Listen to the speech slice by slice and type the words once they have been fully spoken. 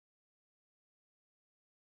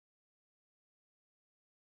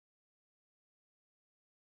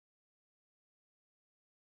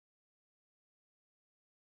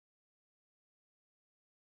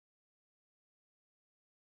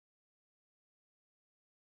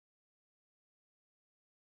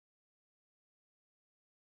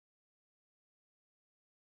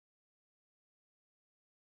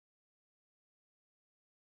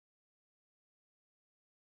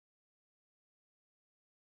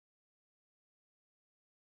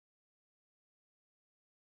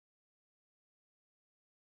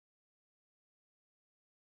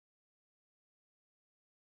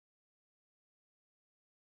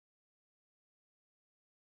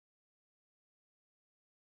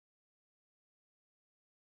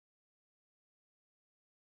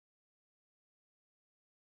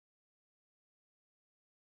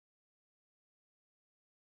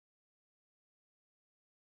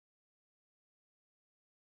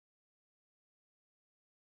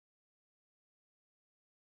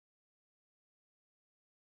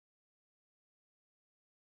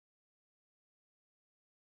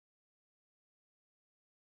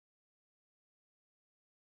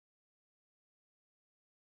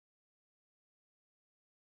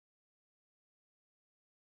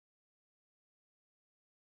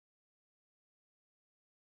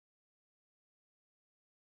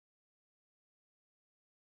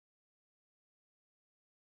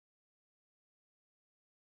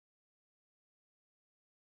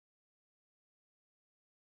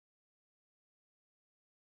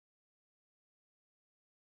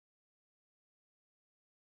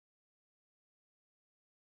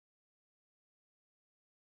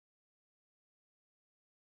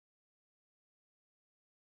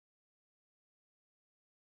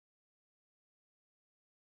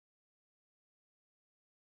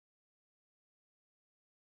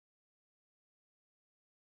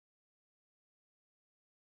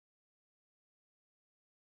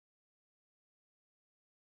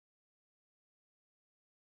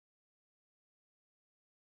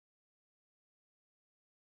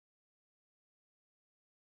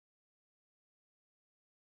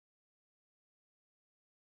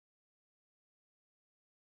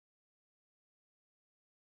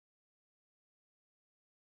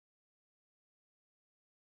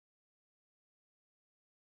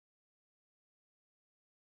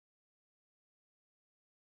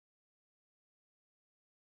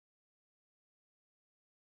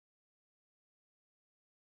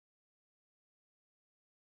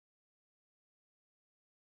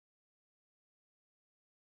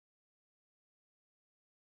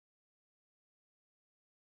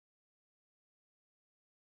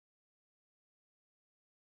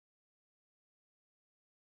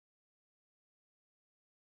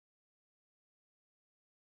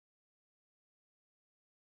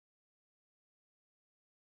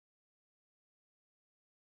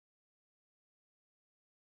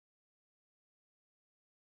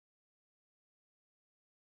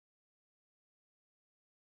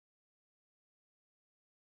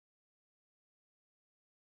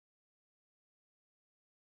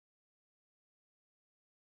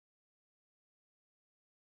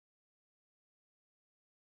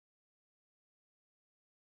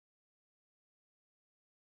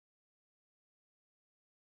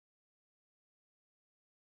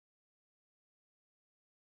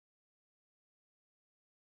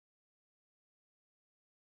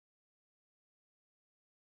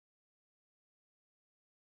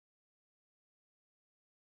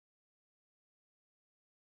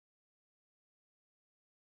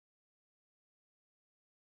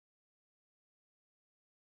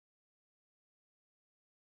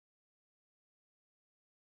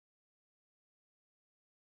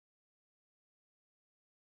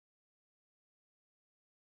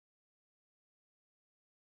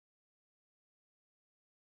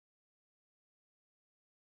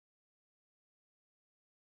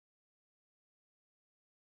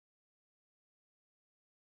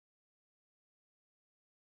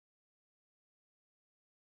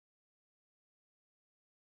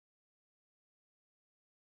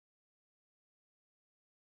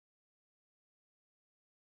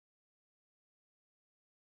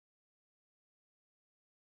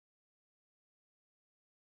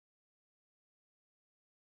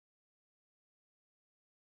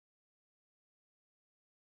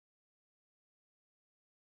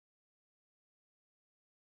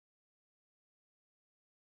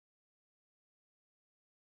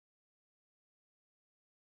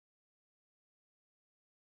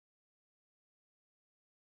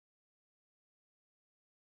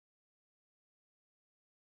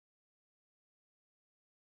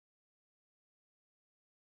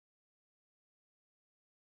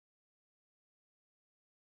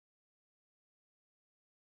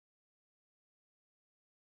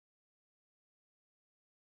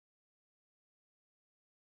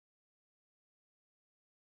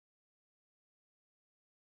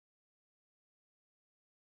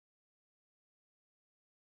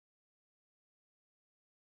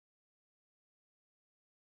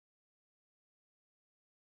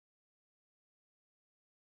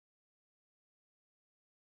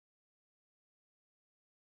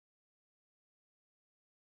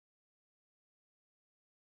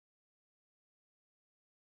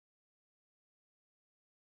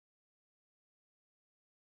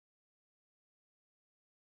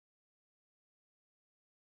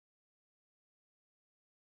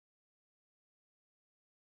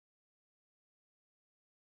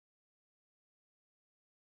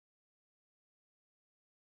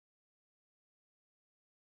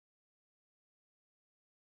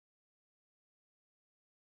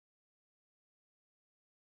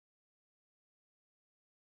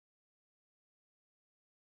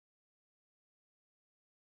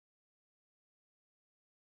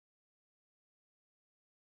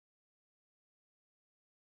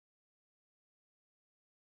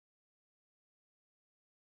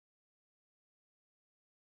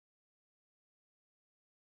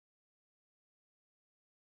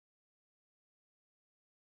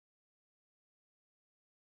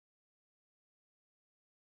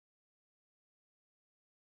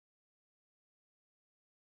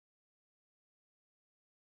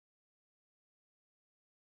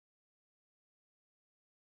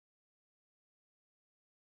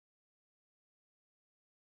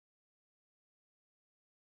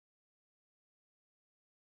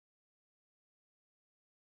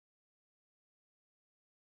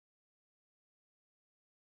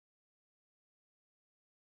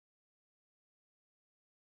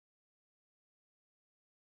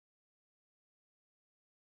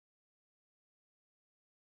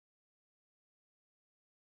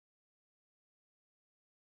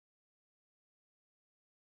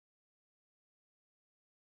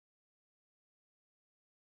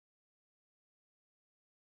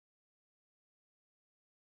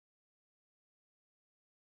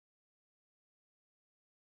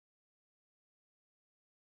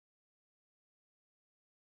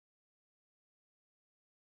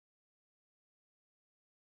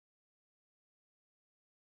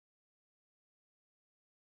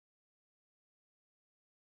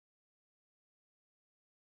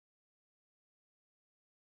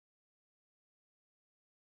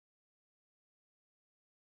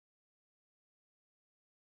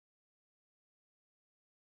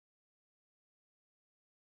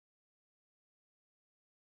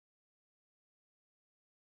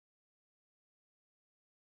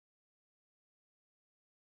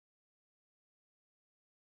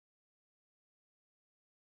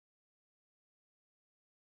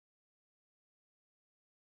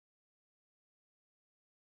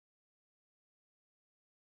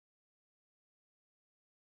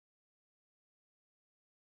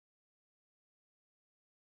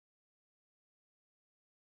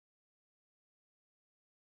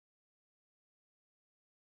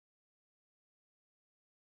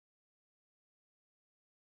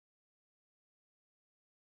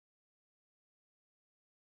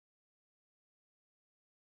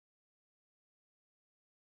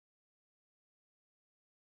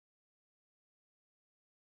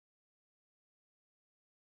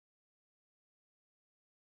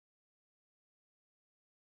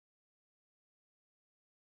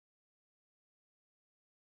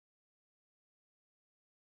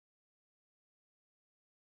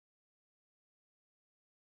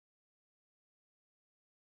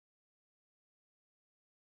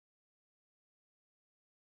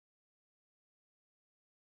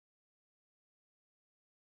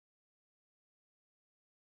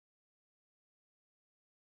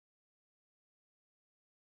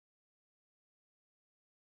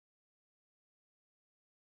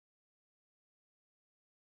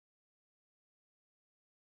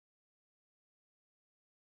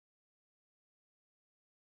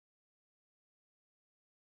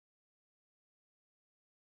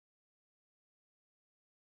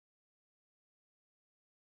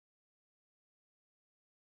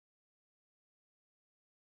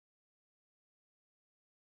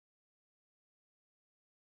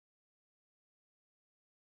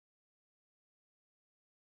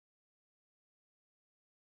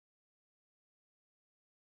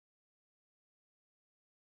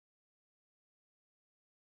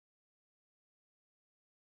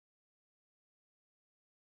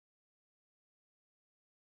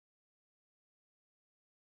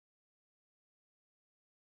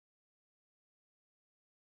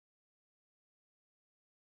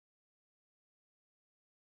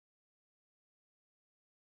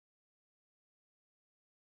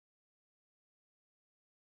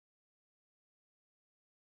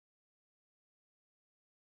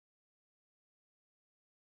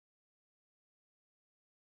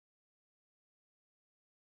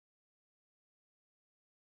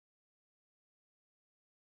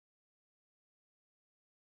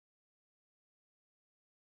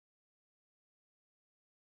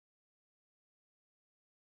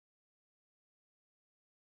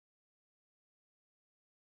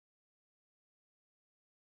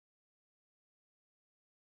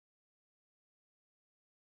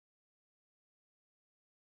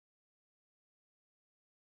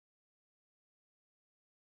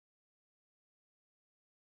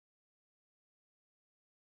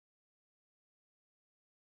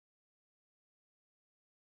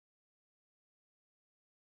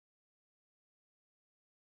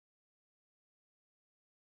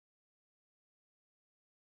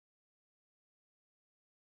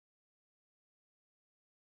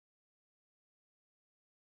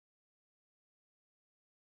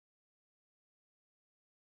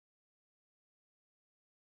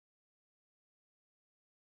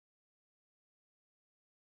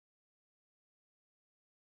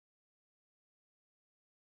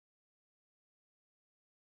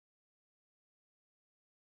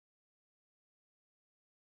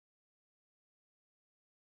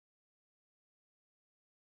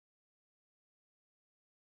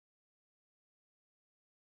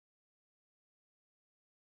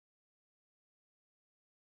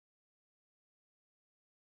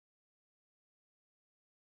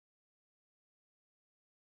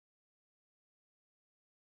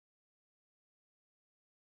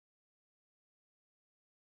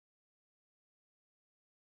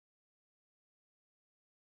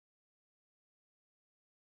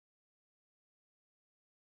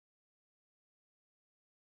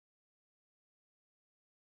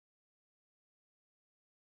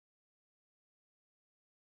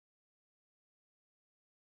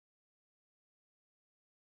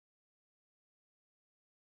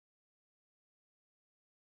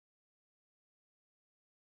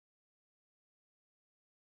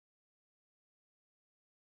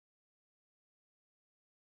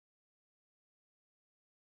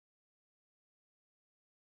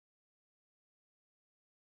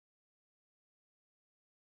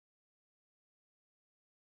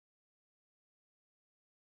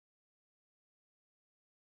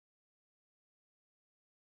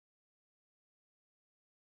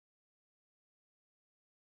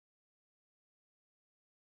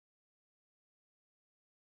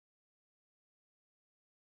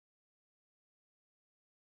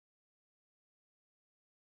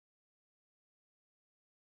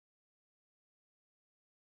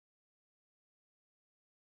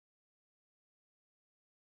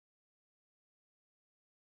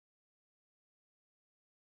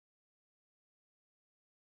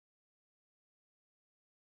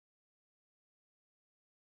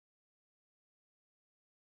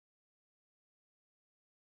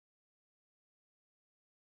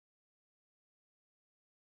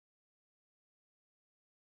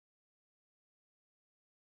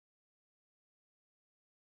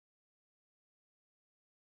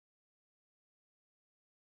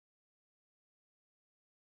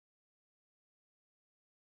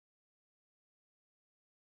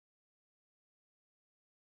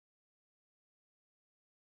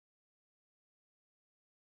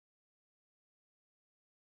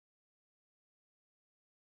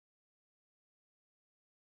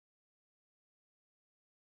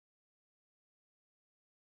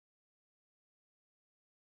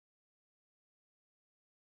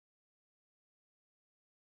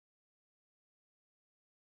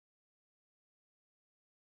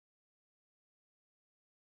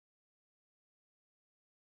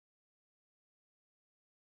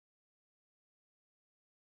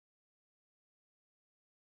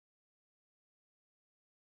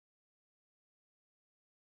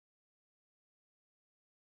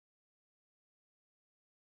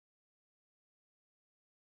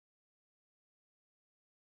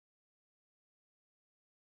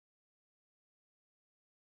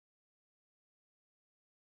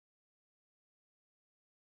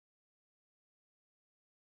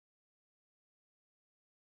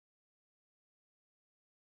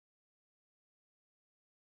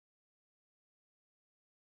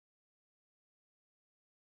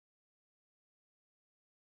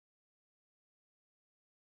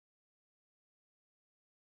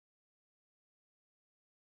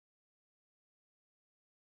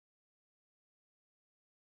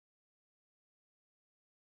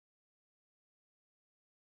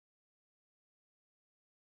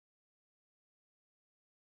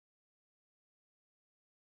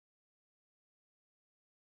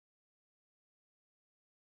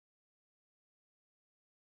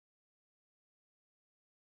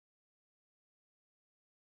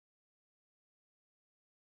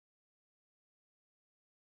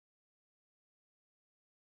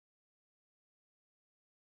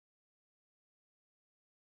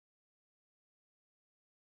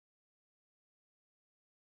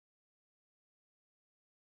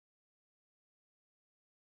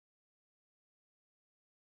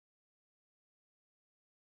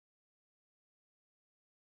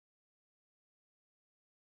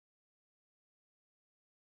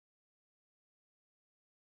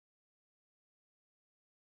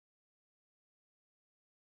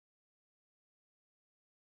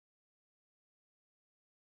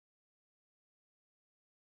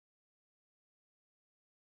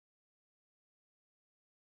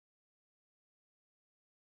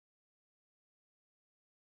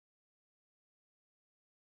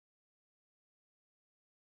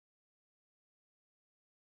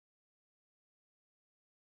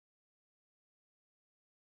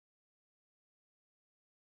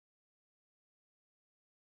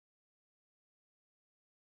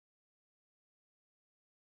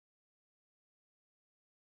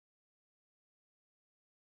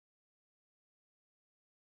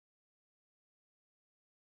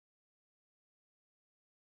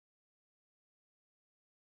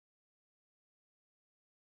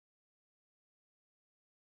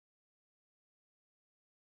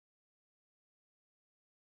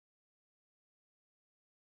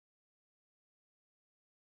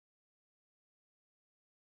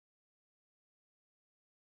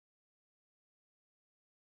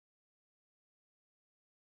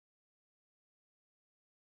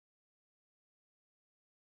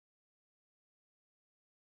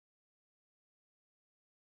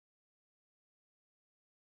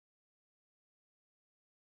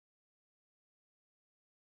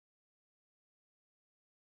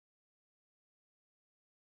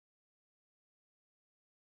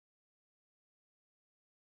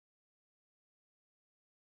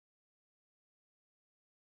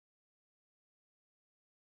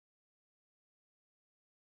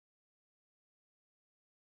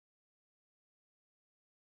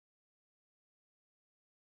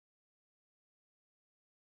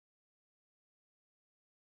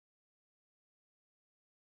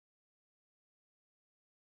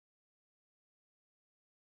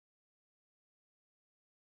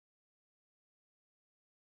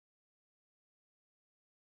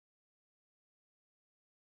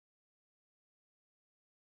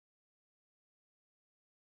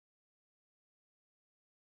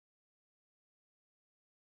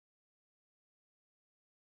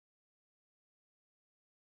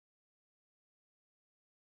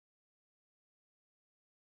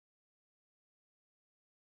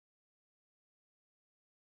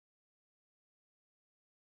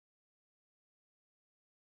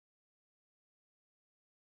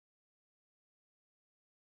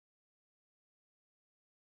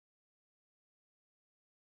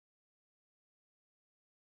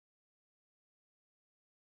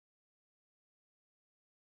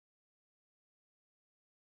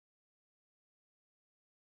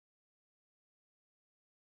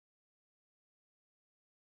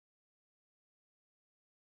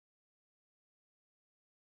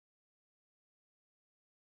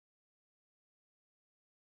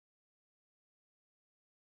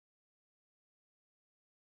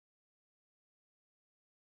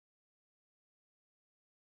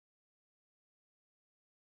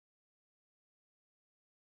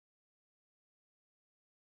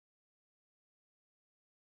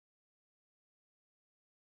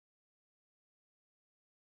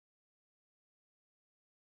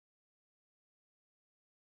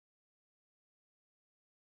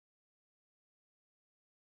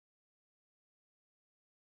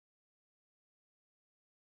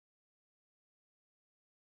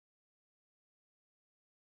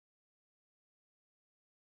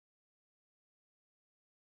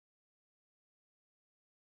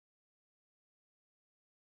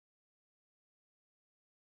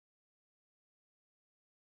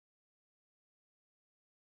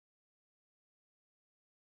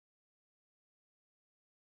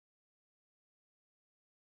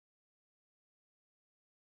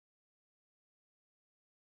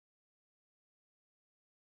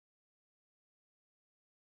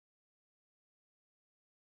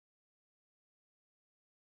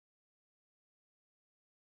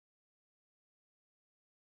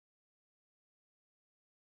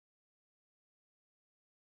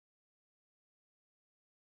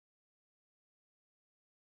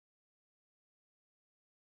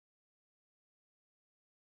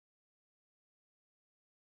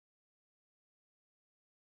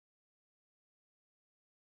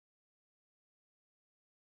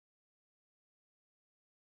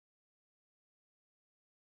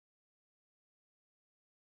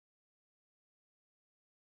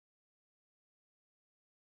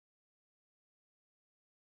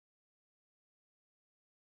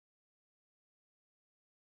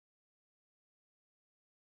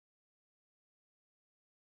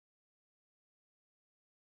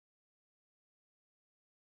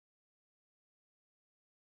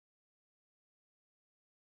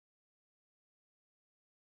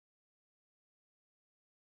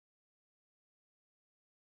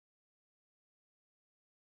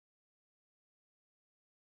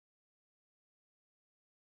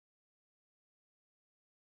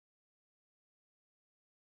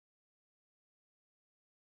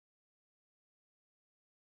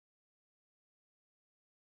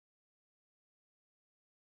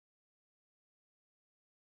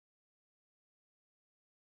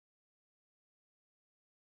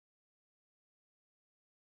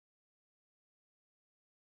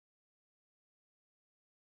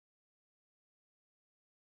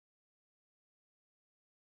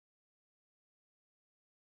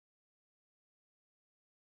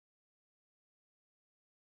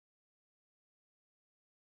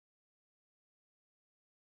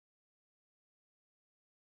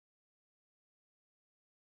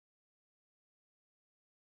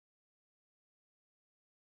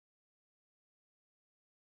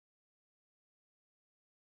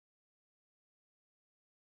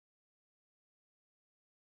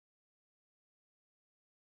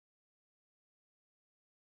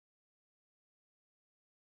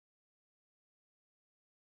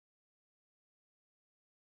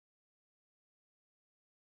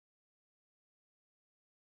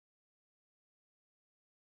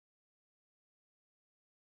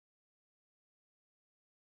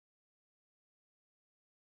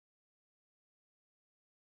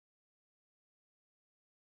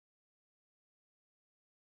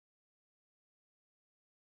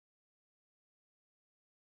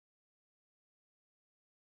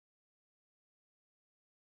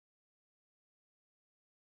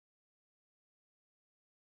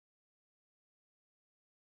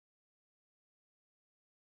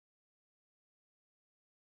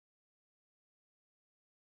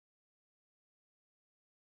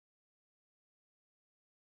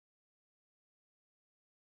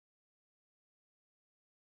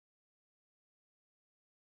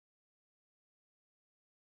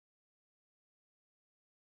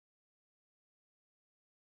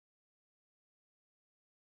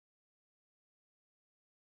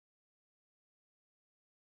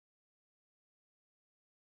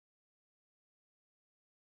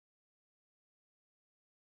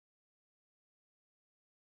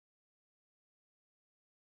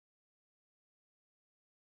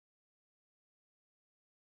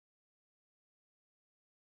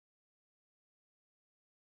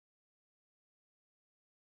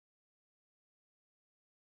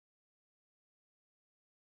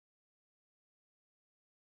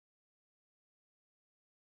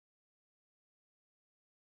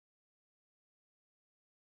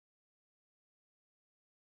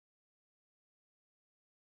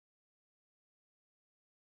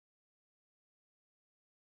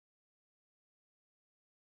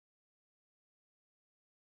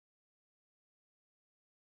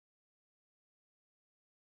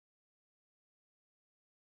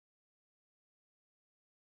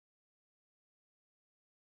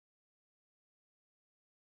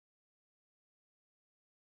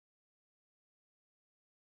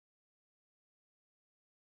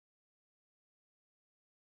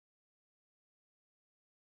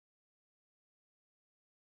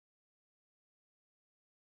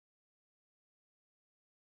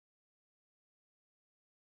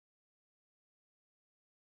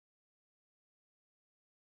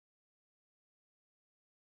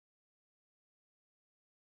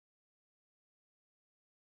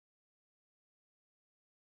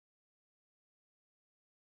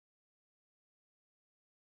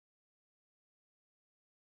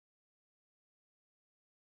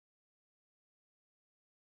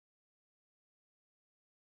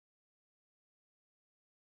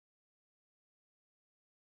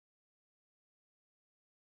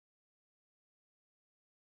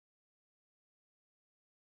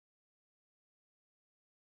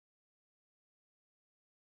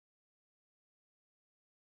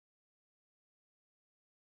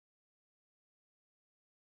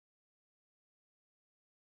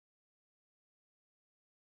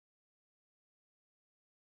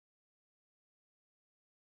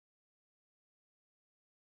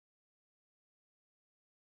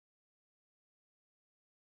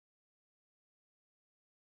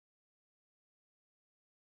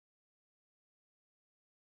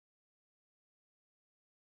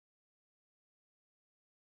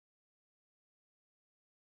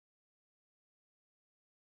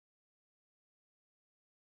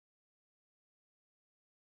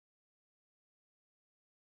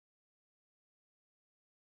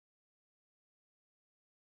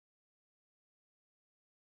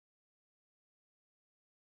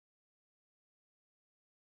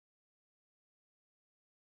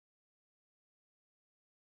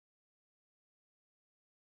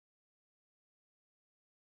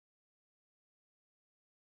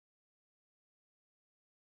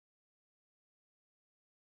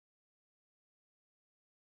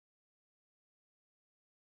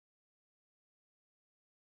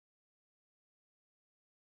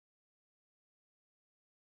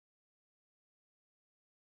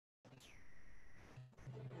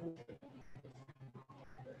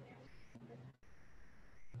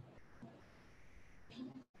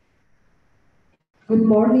Good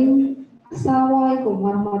morning. Assalamualaikum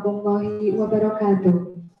warahmatullahi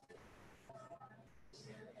wabarakatuh.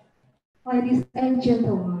 Ladies and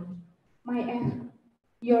gentlemen,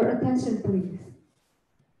 your attention please.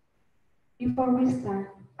 Before we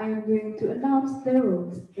start, I am going to announce the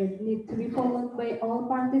rules that need to be followed by all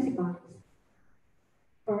participants.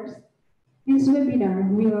 First, this webinar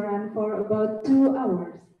will run for about 2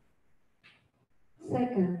 hours.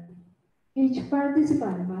 Second, each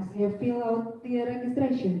participant must have filled out the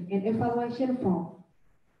registration and evaluation form.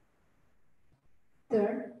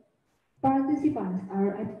 Third, participants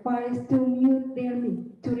are advised to mute their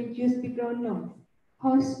mic to reduce background noise.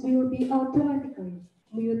 Host will be automatically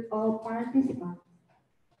mute all participants.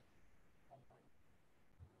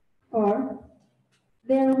 Fourth,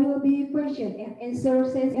 there will be question and answer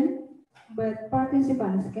session, but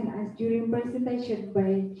participants can ask during presentation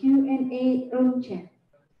by Q&A room chat.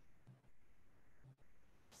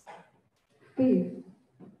 Fifth,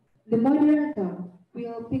 the moderator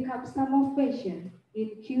will pick up some of questions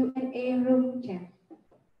in Q&A room chat.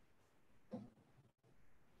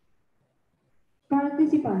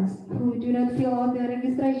 Participants who do not fill out the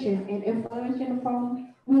registration and evaluation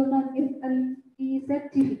form will not get an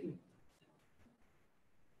e-certificate.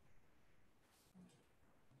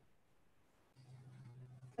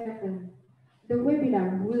 Seven, the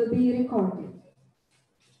webinar will be recorded.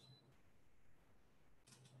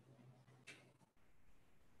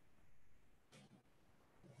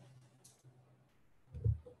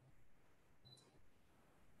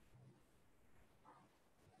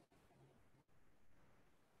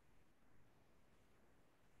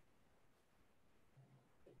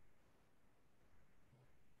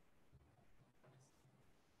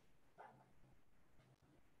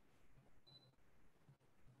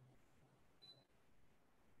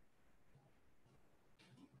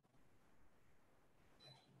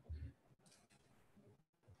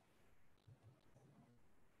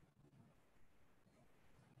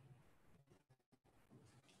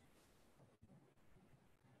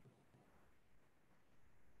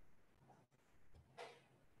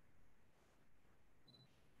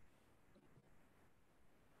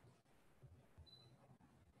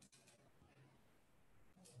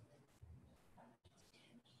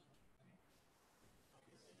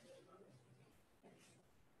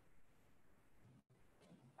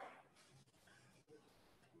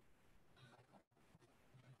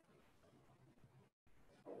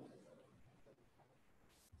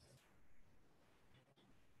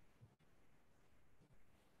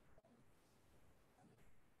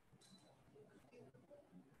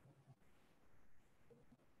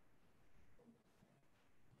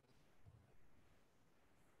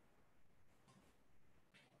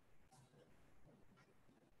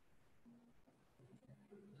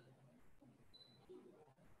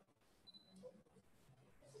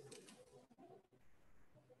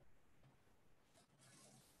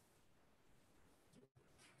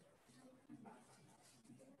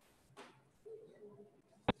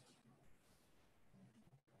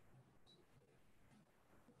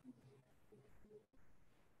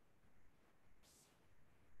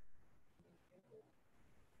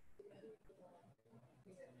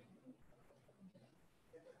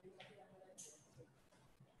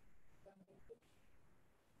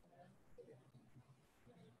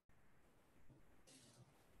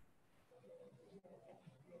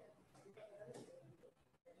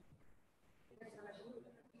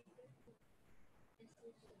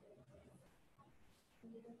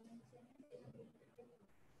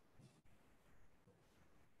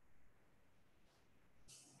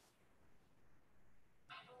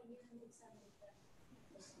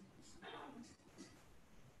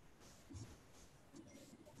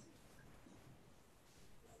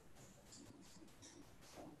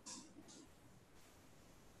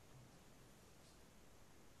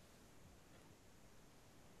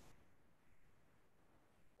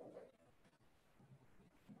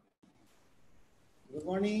 Good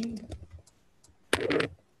morning.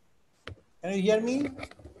 Can you hear me?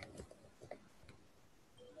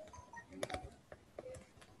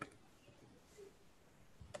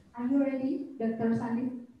 Are you ready, Dr. Sandy?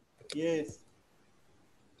 Yes.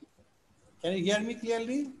 Can you hear me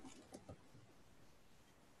clearly?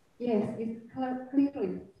 Yes, it's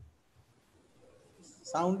clearly.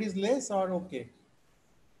 Sound is less or okay?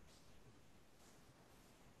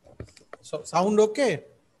 So sound okay?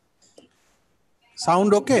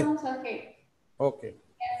 Sound okay? Sounds okay. Okay.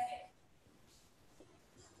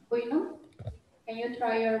 Bueno, can you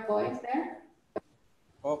try your voice there?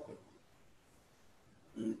 Okay.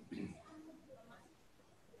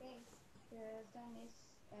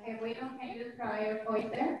 Okay, Bueno, can you try your voice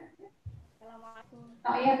there? Assalamualaikum.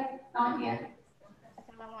 Not yet.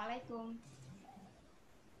 Assalamualaikum.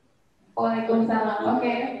 Waalaikumsalam.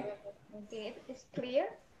 Okay. Okay, it's clear.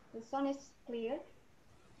 The sound is clear.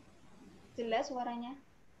 Jelas suaranya.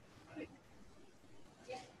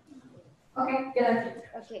 Oke, jelas.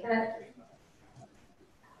 Oke. Jelas.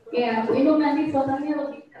 Ya, Bu Inung nanti suaranya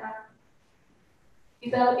lebih keras.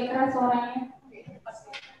 Bisa lebih keras suaranya.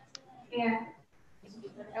 Iya.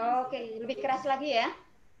 Oke, lebih keras lagi ya.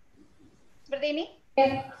 Seperti ini?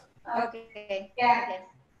 Oke. Ya. Yes.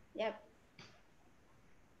 Yap.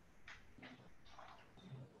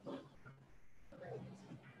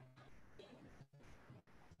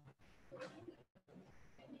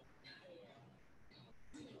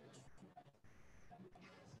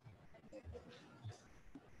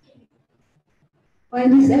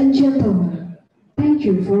 Ladies and gentlemen, thank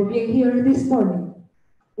you for being here this morning.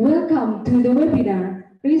 Welcome to the webinar,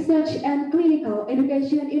 Research and Clinical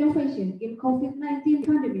Education Innovation in COVID-19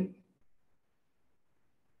 Pandemic.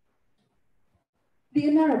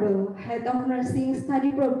 The Honorable Head of Nursing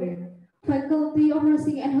Study Program, Faculty of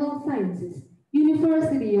Nursing and Health Sciences,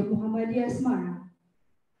 University of Muhammadiyah, Semarang.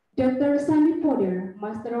 Dr. Sandi Poder,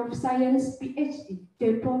 Master of Science, PhD,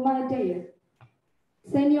 Muhammadiyah.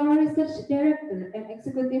 Senior Research Director and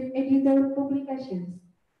Executive Editor Publications,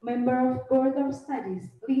 Member of Board of Studies,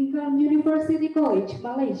 Lincoln University College,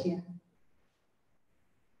 Malaysia.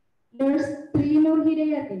 Nurse Tri Nur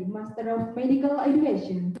Hidayati, Master of Medical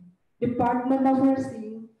Education, Department of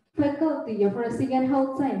Nursing, Faculty of Nursing and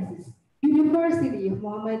Health Sciences, University of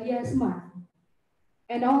Muhammadiyah, Semarang,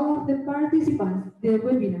 and all of the participants in the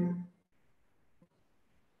webinar.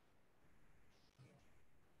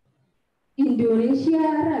 Indonesia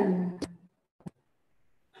Raya.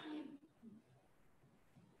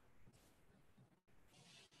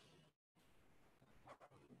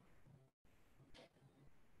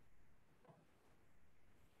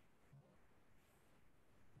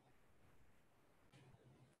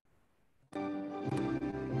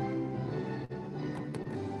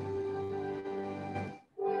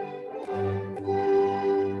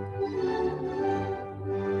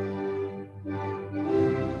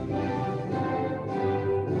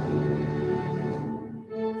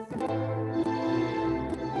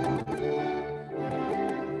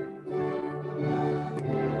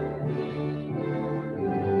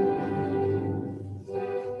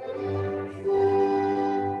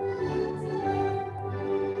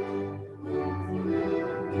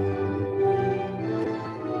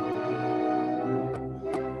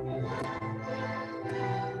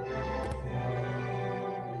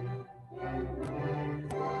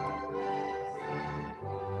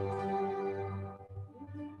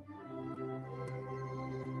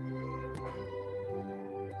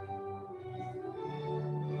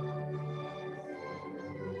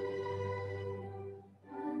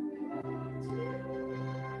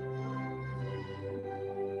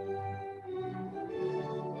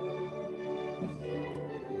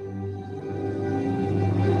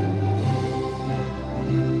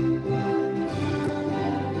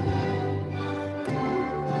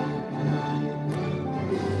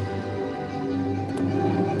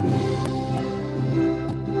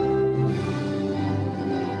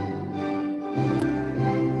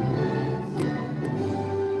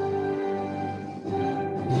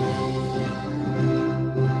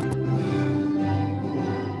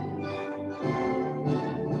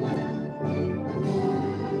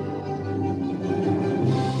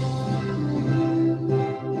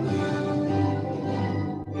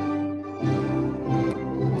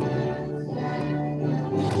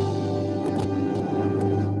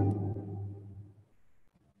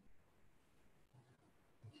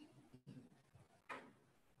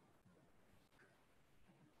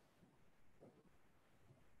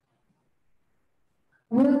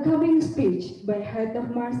 Welcoming speech by Head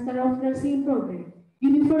of Master of Nursing Program,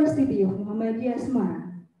 University of Muhammadiyah,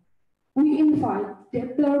 Semarang. We invite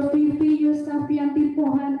Dr. Vivi Yusafianti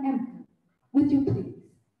Pohan M. Would you please?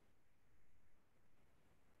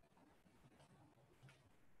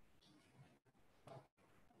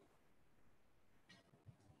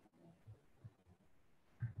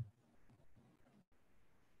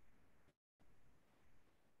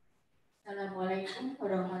 Assalamualaikum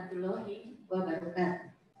warahmatullahi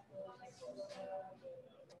wabarakatuh.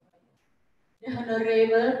 The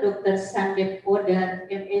Honorable Dr. Sandip Podar,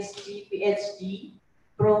 MSc, PhD,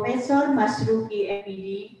 Professor Masruki,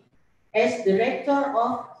 MPD, as Director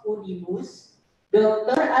of Unimus,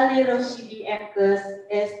 Dr. Ali Roshidi, MKes,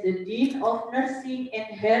 as the Dean of Nursing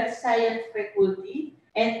and Health Science Faculty,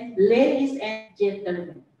 and ladies and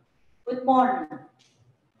gentlemen, good morning.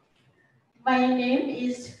 My name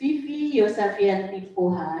is Vivi Yosafianti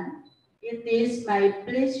Pohan. It is my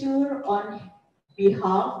pleasure on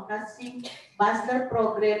behalf of Nursing Master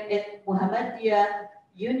Program at Muhammadiyah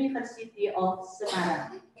University of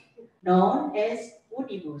Semarang, known as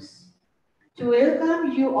Unimus, to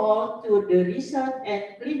welcome you all to the Research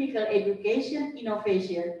and Clinical Education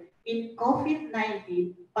Innovation in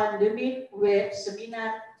COVID-19 Pandemic Web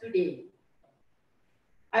Seminar today.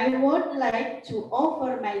 I would like to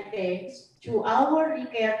offer my thanks to our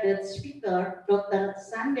regarded speaker, Dr.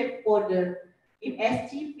 Sandep Poder,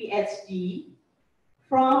 MSc PhD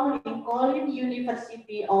from Lincoln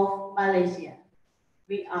University of Malaysia.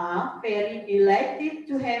 We are very delighted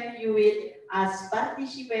to have you with us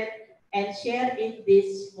participate and share in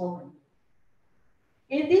this moment.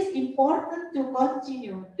 It is important to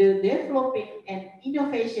continue the developing and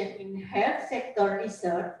innovation in health sector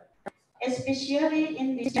research, especially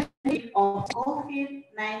in this pandemic of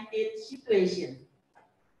COVID-19 situation.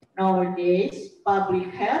 Nowadays,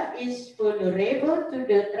 public health is vulnerable to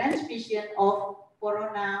the transmission of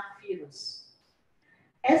coronavirus.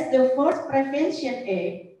 As the first prevention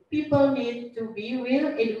aid, people need to be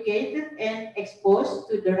well educated and exposed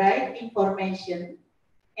to the right information.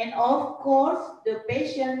 And of course, the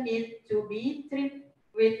patient needs to be treated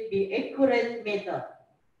with the accurate method.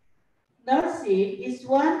 Nursing is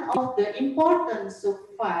one of the important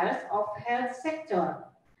subfields of health sector,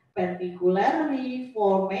 particularly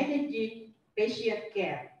for managing patient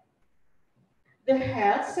care. The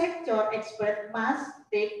health sector experts must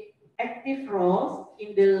take active roles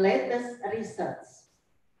in the latest research.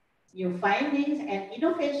 New findings and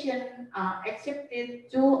innovation are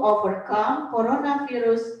expected to overcome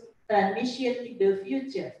coronavirus transmission in the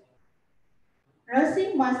future.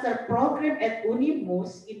 Nursing Master Program at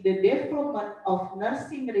Unimus in the development of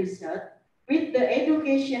nursing research with the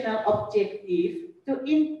educational objective to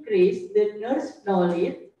increase the nurse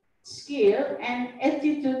knowledge, skill, and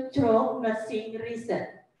attitude through nursing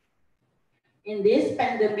research. In this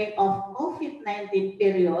pandemic of COVID-19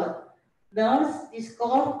 period, nurses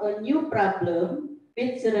discovered a new problem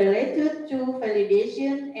which related to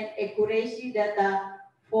validation and accuracy data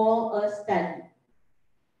for a study.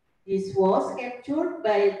 This was captured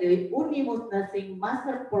by the Unimus Nursing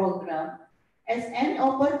Master Program as an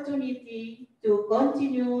opportunity to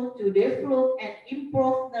continue to develop and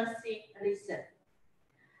improve nursing research.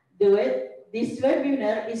 This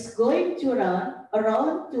webinar is going to run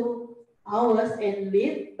around 2 hours and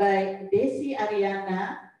lead by Desi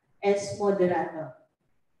Ariana as moderator.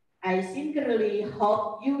 I sincerely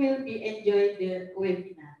hope you will be enjoying the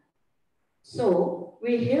webinar. So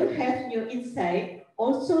we will have new insight,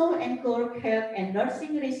 also encourage health and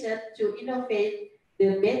nursing research to innovate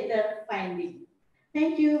the better finding.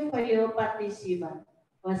 Thank you for your participation.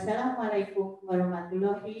 Wassalamualaikum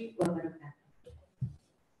warahmatullahi wabarakatuh.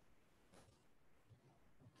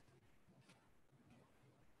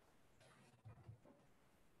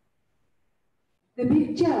 The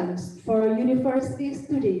big challenge for universities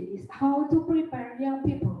today is how to prepare young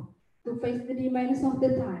people to face the demands of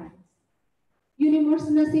the times. Unimus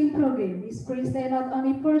nursing program is precisely not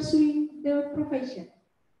only pursuing the profession,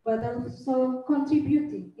 but also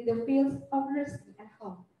contributing in the fields of nursing and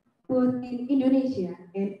health, both in Indonesia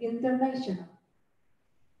and international.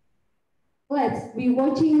 Let's be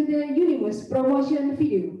watching the Unimus promotion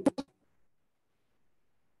video.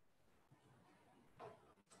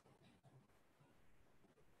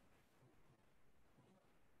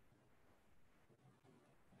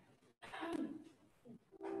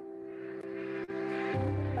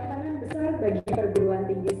 Bagi perguruan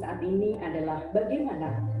tinggi saat ini adalah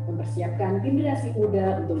bagaimana mempersiapkan generasi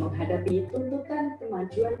muda untuk menghadapi tuntutan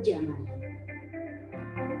kemajuan zaman.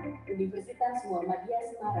 Universitas Muhammadiyah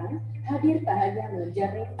Semarang hadir tak hanya mengejar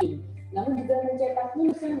ranking, namun juga mencetak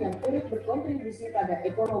lulusan yang turut berkontribusi pada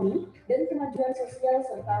ekonomi dan kemajuan sosial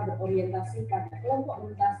serta berorientasi pada kelompok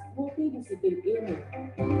lintas multidisiplin ilmu.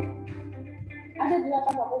 Ada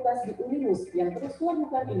 8 fakultas di Unimus yang terus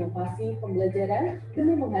melakukan inovasi pembelajaran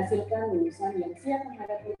demi menghasilkan lulusan yang siap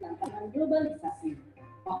menghadapi tantangan globalisasi.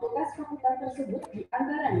 Fakultas-fakultas tersebut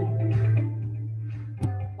diantaranya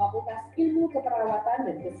Fakultas Ilmu Keperawatan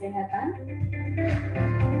dan Kesehatan,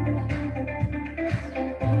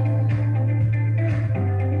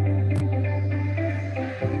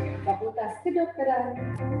 Fakultas Kedokteran,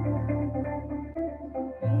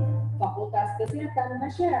 Fakultas Kesehatan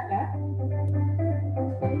Masyarakat,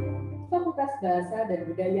 Fakultas Bahasa dan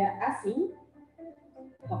Budaya Asing,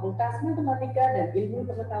 Fakultas Matematika dan Ilmu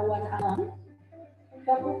Pengetahuan Alam,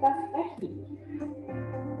 Fakultas Teknik,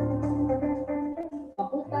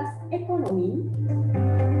 Fakultas Ekonomi,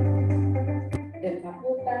 dan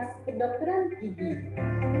Fakultas Kedokteran IB.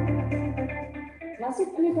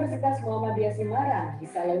 Masuk Universitas Muhammadiyah Semarang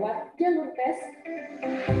bisa lewat jalur tes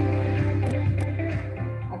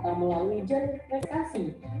atau melalui jalur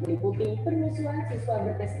prestasi, meliputi penelusuran siswa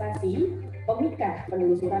berprestasi, pemikat,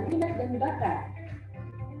 penelusuran minat dan bakat,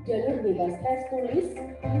 jalur bebas tes tulis,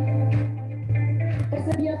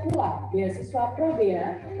 tersedia pula beasiswa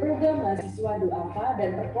Probea, program mahasiswa Duafa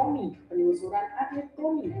dan Perkomi, penelusuran atlet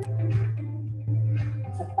komi,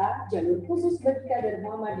 serta jalur khusus bagi kader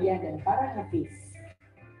Muhammadiyah dan para hafiz.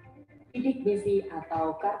 Bidik misi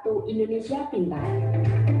atau Kartu Indonesia Pintar.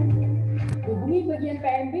 Hubungi bagian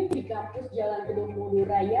PMB di kampus Jalan Gedung Mulu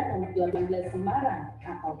Raya nomor 18 Semarang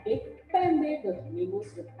atau klik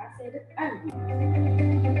pmb.unimus.ac.id.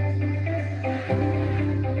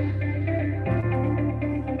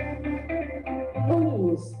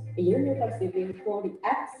 Unimus, a university for the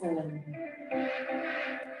excellent.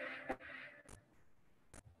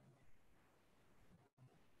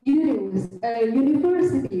 Unimus, a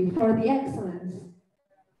university for the excellence.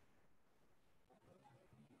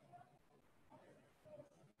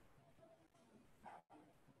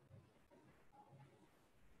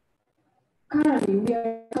 Currently, we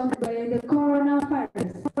are covered by the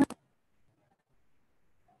coronavirus.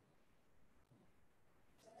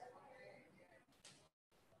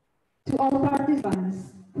 To all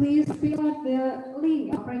participants, please fill out the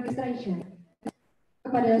link of registration.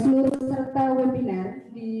 Kepada seluruh peserta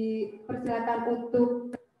webinar, dipersilakan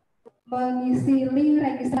untuk mengisi link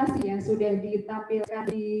registrasi yang sudah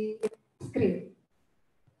ditampilkan di screen.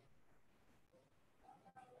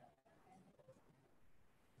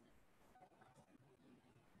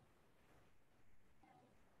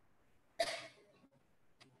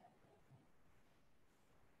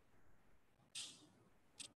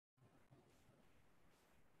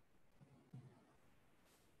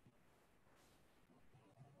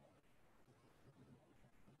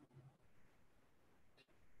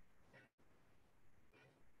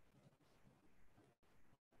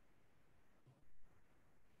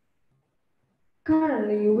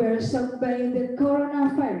 Currently, we are shocked by the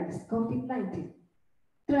coronavirus, COVID-19.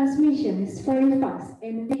 Transmission is very fast,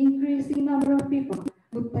 and the increasing number of people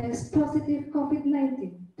who test positive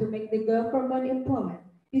COVID-19 to make the government implement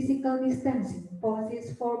physical distancing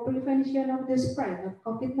policies for prevention of the spread of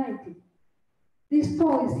COVID-19. This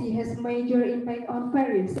policy has major impact on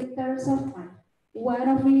various sectors of life, one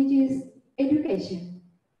of which is education.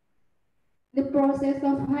 The process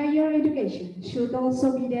of higher education should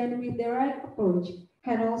also be done with the right approach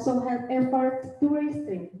and also have efforts to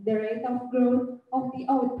restrain the rate of growth of the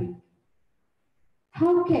outbreak.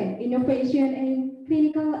 How can innovation in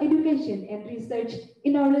clinical education and research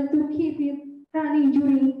in order to keep it running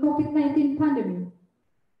during COVID-19 pandemic?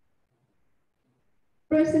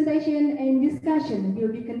 Presentation and discussion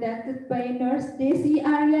will be conducted by Nurse Desi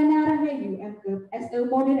Ariana Rahayu as a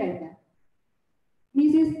moderator.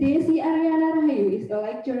 Mrs. Desi Ariana Rahayu is a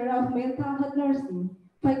lecturer of mental health nursing,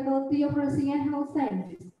 Faculty of Nursing and Health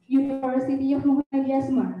Sciences, University of Muhammadiyah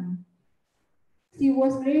Semarang. She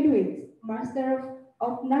was graduate Master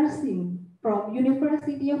of Nursing from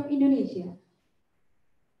University of Indonesia.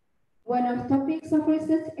 One of topics of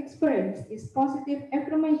research experience is positive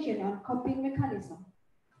affirmation on coping mechanism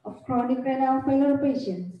of chronic renal failure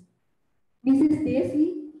patients. Mrs.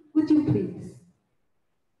 Desi, would you please?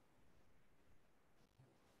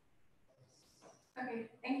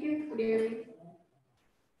 Okay, thank you, Bu Dewi.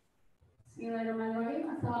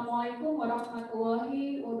 Bismillahirrahmanirrahim. Assalamualaikum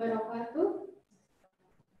warahmatullahi wabarakatuh.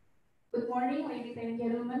 Good morning, ladies and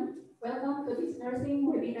gentlemen. Welcome to this nursing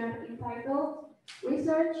webinar entitled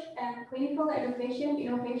Research and Clinical Education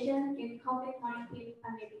Innovation in COVID-19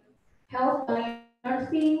 Pandemic, held by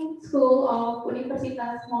Nursing School of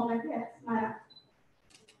Universitas Muhammadiyah Semarang.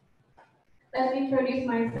 Let me introduce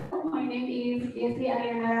myself. My name is Desi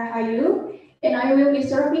Ariana Rahayu, and I will be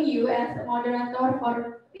serving you as a moderator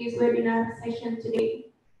for this webinar session today.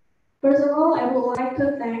 First of all, I would like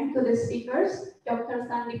to thank the speakers, Dr.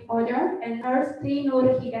 Sandi Podar and Nurse Tri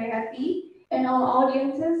Nur Hidayati, and all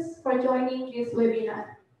audiences for joining this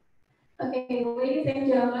webinar. Okay, ladies and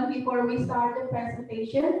gentlemen, before we start the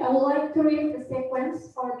presentation, I would like to read the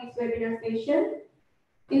sequence for this webinar session.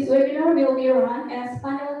 This webinar will be run as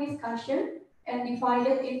panel discussion and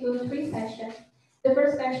divided into 3 sessions. The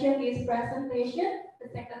first session is presentation, the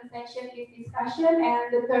second session is discussion,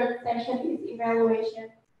 and the third session is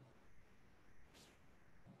evaluation.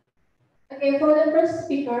 Okay, for the first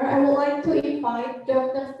speaker, I would like to invite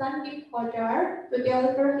Dr. Sandi Podar to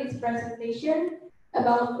deliver his presentation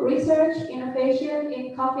about research innovation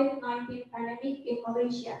in COVID-19 pandemic in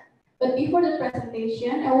Malaysia. But before the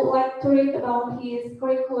presentation, I would like to read about his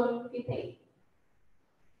curriculum vitae.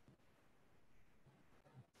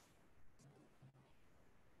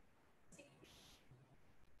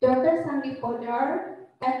 Dr. Sandy Podar,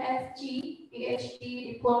 MSc,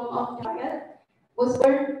 PhD, Diploma of Diet, was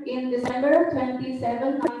born in December 27,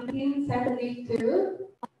 1972.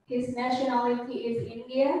 His nationality is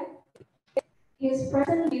India. His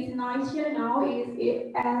present designation now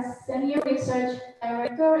is as Senior Research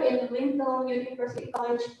Director in Lincoln University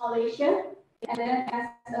College, Malaysia, and then as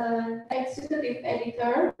an Executive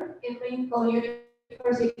Editor in Lincoln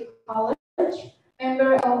University College,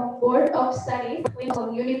 member of Board of Studies,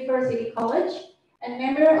 Lincoln University College, and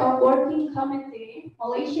member of Working Committee,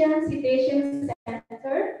 Malaysian Citation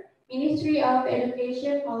Center, Ministry of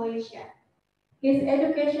Education, Malaysia. His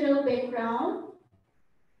educational background: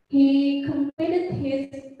 he completed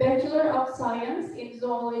his Bachelor of Science in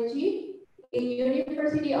Zoology in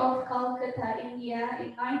University of Calcutta, India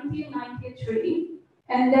in 1993,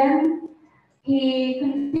 and then he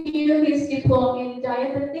continued his diploma in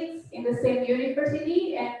dietetics in the same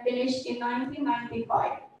university and finished in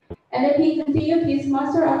 1995. And then he continued his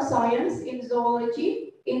Master of Science in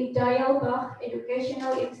Zoology in Diyarbakir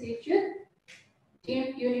Educational Institute,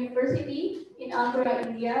 University in Agra,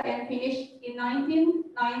 India, and finished in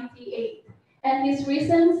 1998. And his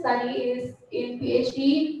recent study is in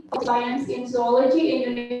PhD of Science in Zoology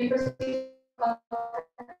in University of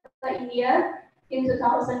Calcutta, India in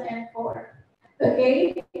 2004.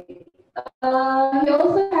 Okay. He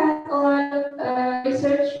also has a lot of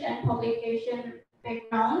research and publication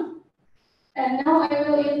background. And now I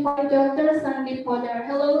will invite Dr. Sandy Podar.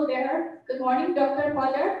 Hello there. Good morning, Dr.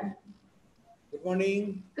 Podar. Good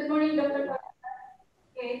morning. Good morning, Dr. Podar.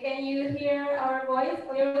 Okay, can you hear our voice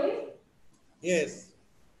clearly? Yes.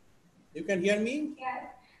 You can hear me?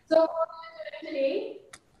 Yes. So how are you doing today?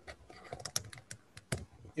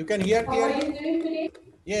 You can hear How are clearly? you doing today?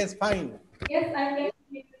 Yes, fine. Yes, I can hear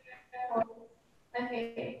you.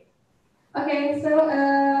 Okay. Okay, so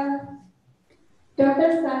Dr.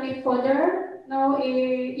 Sandy Podar, now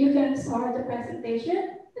you can start the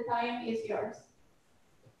presentation. The time is yours.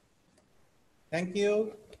 Thank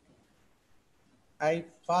you. I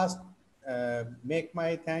first make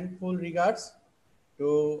my thankful regards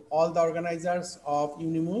to all the organizers of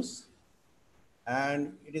Unimus,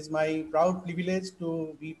 and it is my proud privilege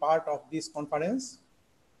to be part of this conference.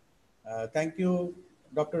 Thank you,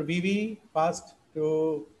 Dr. Vivi, first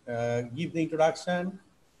to give the introduction,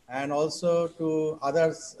 and also to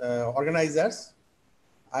others organizers.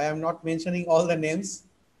 I am not mentioning all the names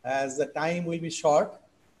as the time will be short,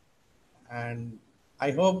 and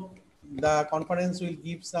I hope the conference will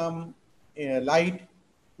give some light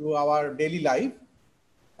to our daily life.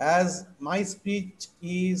 As my speech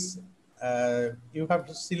is, you have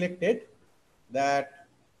selected that.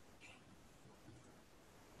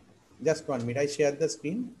 Just 1 minute, I share the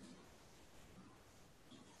screen.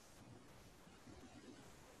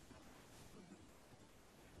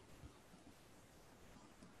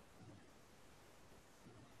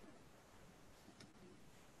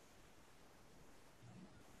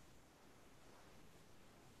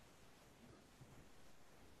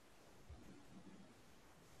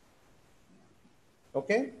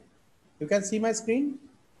 Okay, you can see my screen.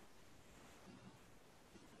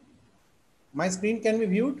 My screen can be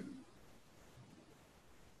viewed.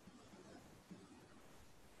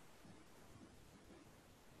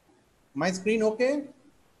 My screen okay?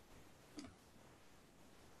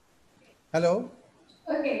 Hello?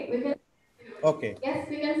 Okay, we can. Okay. Yes,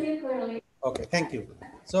 we can see clearly. Okay, thank you.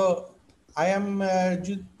 So I am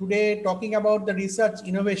today talking about the research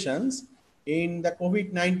innovations in the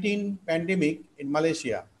COVID-19 pandemic in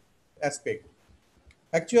Malaysia aspect.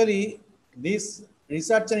 Actually, this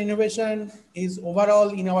research and innovation is overall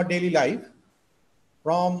in our daily life.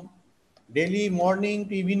 From daily morning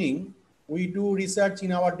to evening, we do research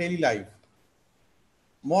in our daily life.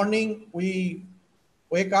 Morning, we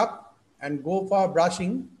wake up and go for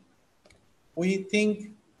brushing. We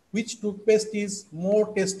think which toothpaste is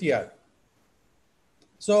more tastier.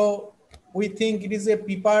 So we think it is a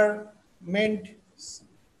peppermint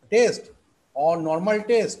taste or normal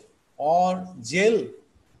taste or gel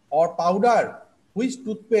or powder, which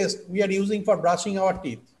toothpaste we are using for brushing our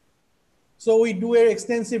teeth. So we do an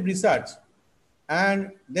extensive research,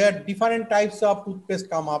 and there are different types of toothpaste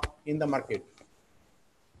come up in the market.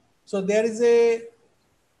 So there is a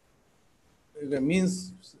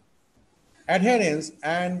means adherence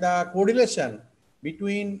and the correlation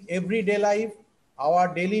between everyday life,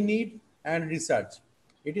 our daily need, and research.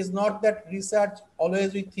 It is not that research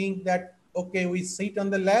always we think that, okay, we sit on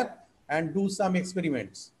the lab and do some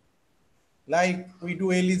experiments. Like we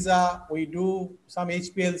do ELISA, we do some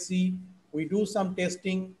HPLC, we do some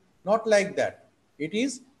testing, not like that. It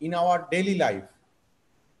is in our daily life.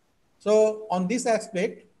 So on this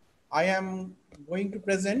aspect, I am going to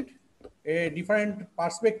present a different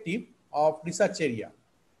perspective of research area.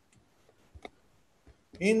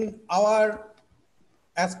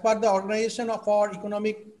 As per the Organization for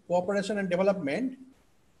Economic Cooperation and Development,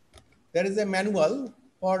 there is a manual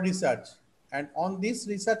for research. And on this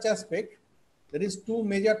research aspect, there is two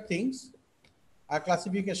major things. A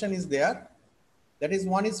classification is there. That is,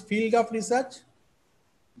 one is field of research,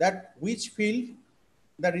 that which field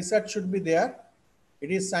the research should be there.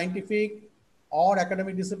 It is scientific or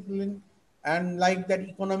academic discipline, and like that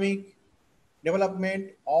economic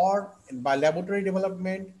development or by laboratory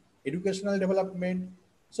development, educational development.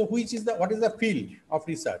 So what is the field of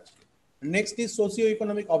research? Next is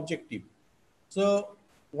socio-economic objective. So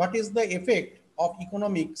what is the effect of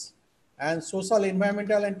economics and social,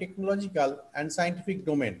 environmental and technological and scientific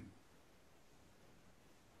domain?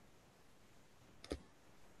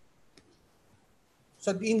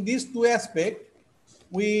 So in these two aspects,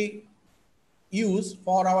 we use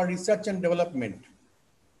for our research and development.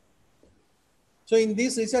 So in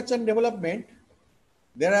this research and development,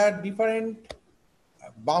 there are different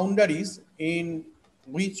boundaries in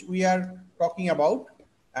which we are talking about,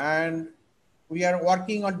 and we are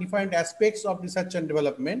working on different aspects of research and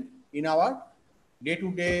development in our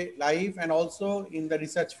day-to-day life and also in the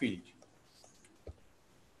research field.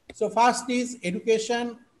 So first is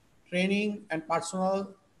education, training and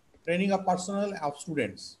training of personnel of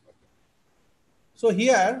students. So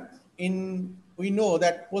here we know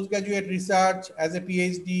that postgraduate research as a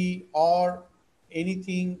PhD or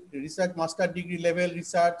anything research master degree level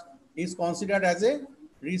research is considered as a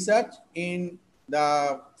research in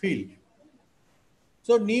the field.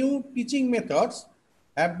 So new teaching methods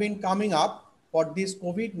have been coming up for this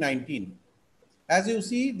COVID-19. As you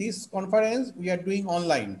see, this conference we are doing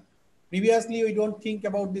online. Previously, we don't think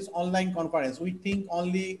about this online conference. We think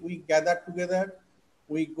only we gather together,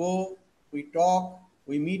 we go, we talk,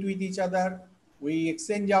 we meet with each other, we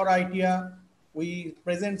exchange our idea, we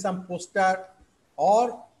present some poster,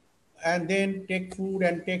 and then take food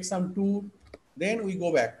and take some tour, then we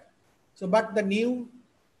go back. So, but the new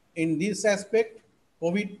in this aspect,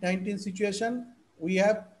 COVID-19 situation, we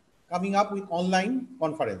have coming up with online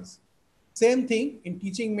conference. Same thing in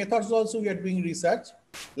teaching methods also we are doing research,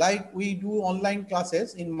 like we do online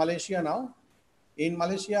classes in Malaysia now. In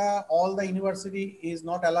Malaysia, all the university is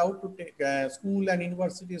not allowed to take, school and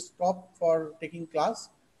university stop for taking class.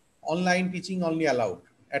 Online teaching only allowed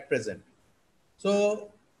at present.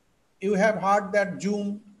 So you have heard that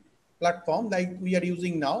Zoom platform like we are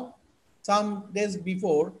using now. Some days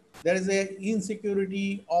before, there is a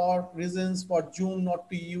insecurity or reasons for Zoom not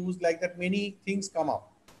to use, like that many things come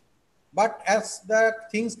up. But as the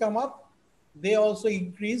things come up, they also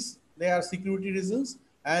increase their security reasons,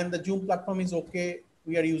 and the Zoom platform is okay,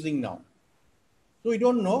 we are using now. So we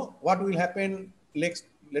don't know what will happen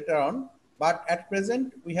later on, but at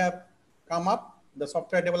present we have come up, the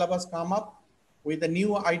software developers come up with a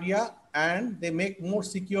new idea and they make more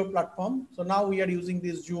secure platform. So now we are using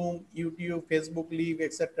this Zoom, YouTube, Facebook Live,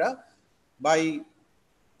 etc. by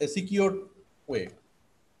a secure way.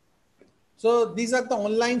 So these are the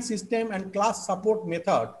online system and class support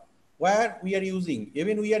method where we are using,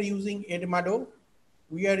 even we are using Edmado,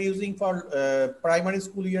 we are using for primary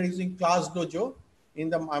school, we are using Class Dojo in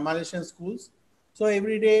the Malaysian schools. So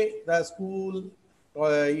every day the school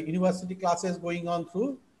university classes going on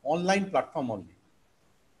through online platform only.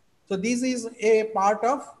 So this is a part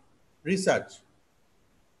of research.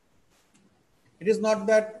 It is not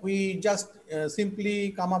that we just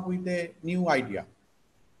simply come up with a new idea.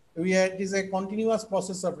 It is a continuous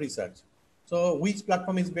process of research. So which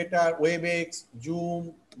platform is better, WebEx,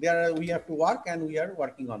 Zoom, there we have to work and we are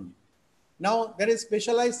working on it. Now there is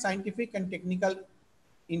specialized scientific and technical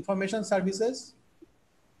information services.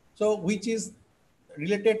 So which is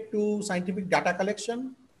related to scientific data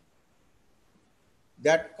collection.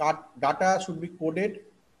 That data should be coded,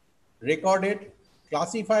 recorded,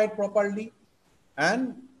 classified properly,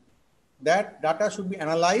 and that data should be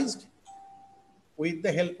analyzed with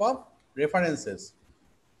the help of references.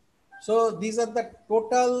 So these are the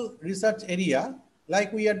total research area,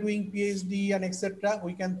 like we are doing PhD and etc.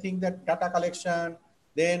 We can think that data collection,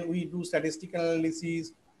 then we do statistical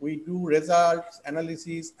analysis, we do results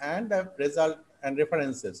analysis and the result and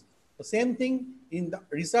references. The same thing in the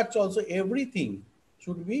research also, everything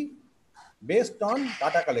should be based on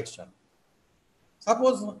data collection.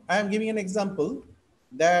 Suppose I am giving an example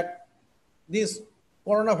that this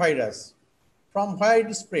coronavirus, from where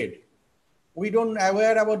it spread, we don't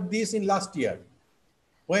aware about this in last year.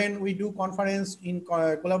 When we do conference in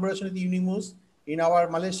collaboration with Unimus in our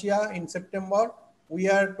Malaysia in September, we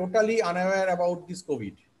are totally unaware about this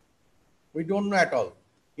COVID. We don't know at all.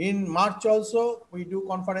 In March also, we do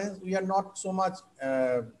conference. We are not so much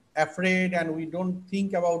afraid, and we don't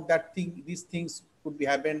think about that thing. These things could be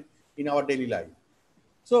happen in our daily life.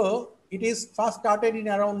 So it is first started in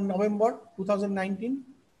around November 2019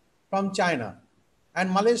 from China,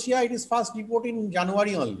 and Malaysia. It is first reported in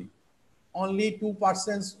January only. Only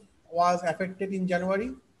 2% was affected in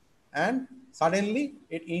January, and suddenly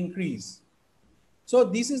it increased. So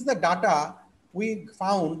this is the data we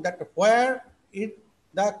found that where the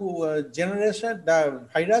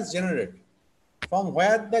virus generate, from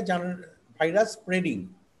where the virus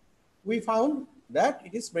spreading. We found that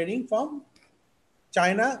it is spreading from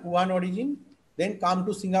China, Wuhan origin, then come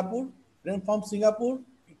to Singapore, then from Singapore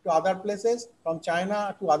to other places, from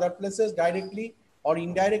China to other places directly or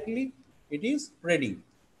indirectly, it is spreading.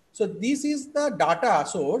 So this is the data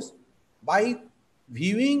source. By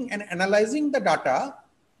viewing and analyzing the data,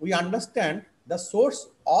 we understand the source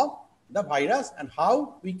of the virus and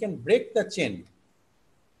how we can break the chain.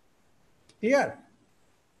 Clear?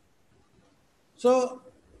 So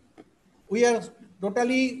we are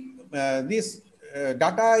totally, this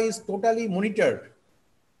data is totally monitored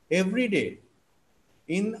every day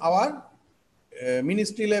in our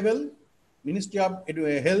ministry level, Ministry of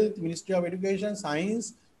Health, Ministry of Education,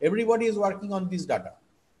 Science. Everybody is working on this data.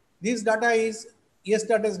 This data is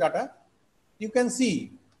yesterday's data. You can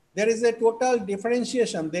see there is a total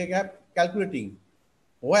differentiation they are calculating.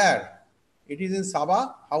 Where it is in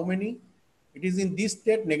Sabah, how many? It is in this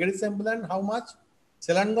state, Negeri Sembilan, how much?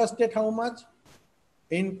 Selangor state, how much?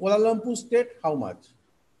 In Kuala Lumpur state, how much?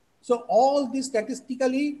 So all these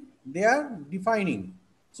statistically they are defining.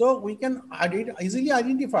 So we can easily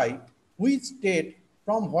identify which state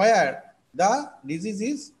from where the disease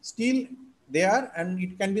is still there and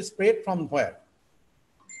it can be spread from where.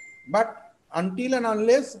 But until and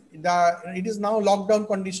unless it is now lockdown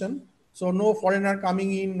condition, so no foreigner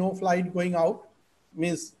coming in, no flight going out,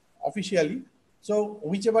 means officially. So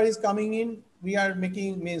whichever is coming in, we are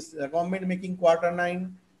making, means government making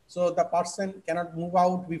quarantine. So the person cannot move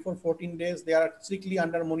out before 14 days. They are strictly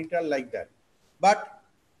under monitor like that. But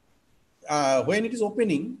when it is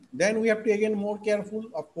opening, then we have to again more careful,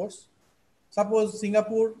 of course. Suppose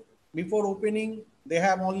Singapore, before opening, they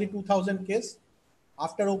have only 2,000 cases.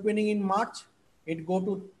 After opening in March, it go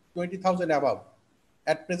to 20,000 above.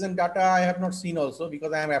 At present data, I have not seen also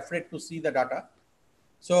because I am afraid to see the data.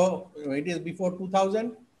 So it is before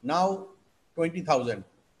 2000, now 20,000.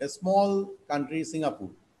 A small country, Singapore.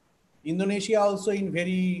 Indonesia also in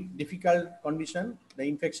very difficult condition. The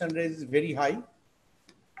infection rate is very high.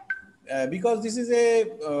 Because this is a,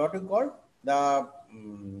 what you call, the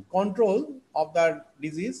control of the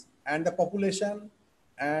disease and the population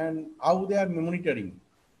and how they are monitoring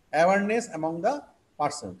awareness among the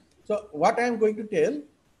person. So what I am going to tell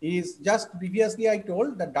is just previously I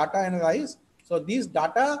told the data analyzed. So this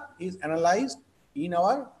data is analyzed in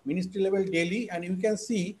our ministry level daily, and you can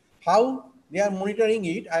see how they are monitoring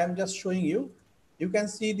it. I am just showing you. You can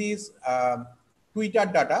see this Twitter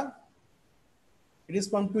data. It is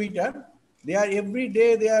from Twitter. They are every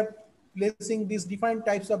day they are placing these different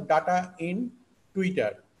types of data in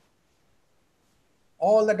Twitter.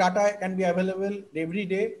 All the data can be available every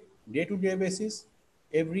day, day-to-day basis,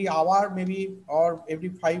 every hour maybe, or every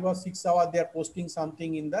 5 or 6 hours they are posting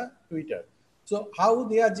something in the Twitter. So how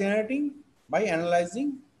they are generating? By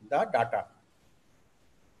analyzing the data.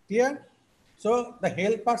 Clear? So the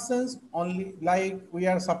health persons only, like we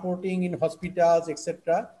are supporting in hospitals,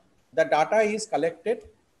 etc. The data is collected,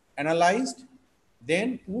 analyzed,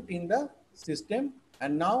 then put in the system,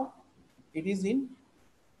 and now it is in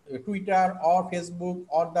Twitter or Facebook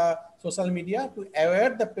or the social media to aware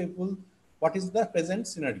the people what is the present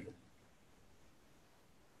scenario.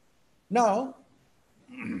 Now,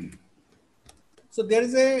 so there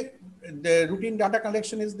is the routine data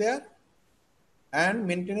collection is there, and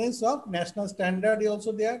maintenance of national standard is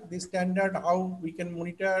also there. This standard, how we can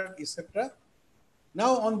monitor, etc.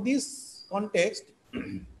 Now, on this context,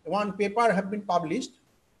 one paper have been published,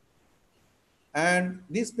 and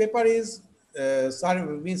this paper is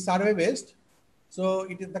survey based. So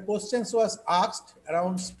it is, the questions was asked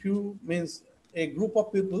around a group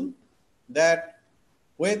of people that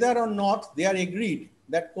whether or not they are agreed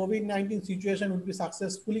that COVID-19 situation would be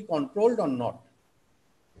successfully controlled or not.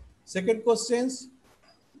 Second questions,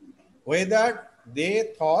 whether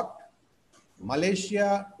they thought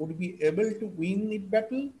Malaysia would be able to win its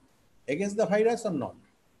battle against the virus or not.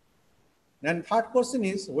 And third question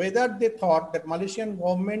is whether they thought that Malaysian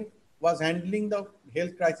government was handling the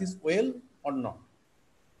health crisis well or not.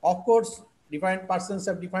 Of course, different persons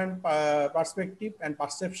have different perspective and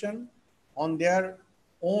perception on their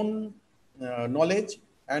own knowledge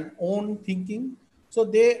and own thinking. So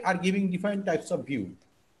they are giving different types of view.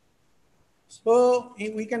 So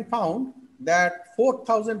we can found that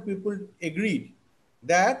 4,000 people agreed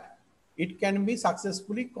that it can be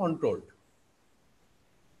successfully controlled.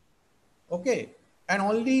 Okay, and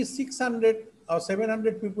only 600 or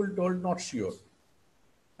 700 people told not sure.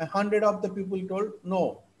 100 of the people told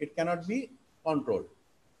no, it cannot be controlled.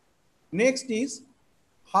 Next is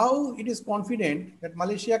how it is confident that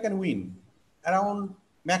Malaysia can win. Around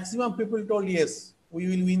maximum people told yes, we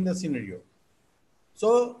will win the scenario.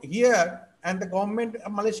 So here, and the government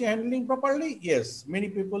of Malaysia handling properly, yes, many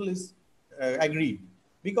people is agreed,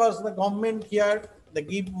 because the government here, they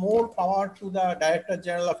give more power to the Director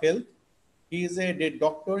General of Health. He is a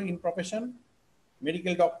doctor in profession,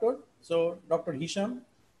 medical doctor. So Dr. Hisham.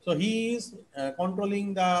 So he is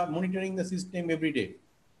controlling monitoring the system every day.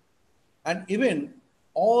 And even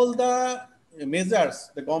all the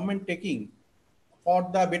measures the government taking for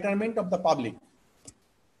the betterment of the public.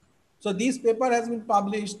 So this paper has been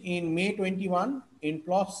published in May 21 in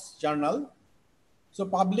PLOS journal. So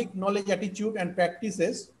public knowledge attitude and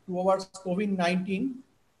practices towards COVID-19,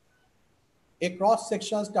 a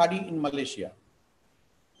cross-section study in Malaysia.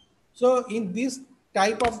 So in this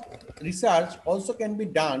type of research also can be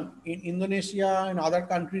done in Indonesia and other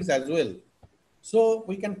countries as well. So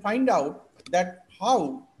we can find out that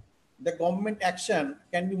how the government action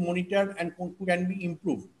can be monitored and can be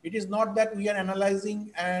improved. It is not that we are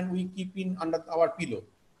analyzing and we keep in under our pillow.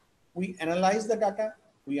 We analyze the data,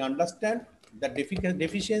 we understand the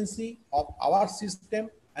deficiency of our system,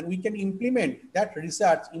 and we can implement that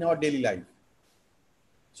research in our daily life,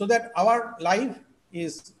 so that our life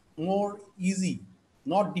is more easy,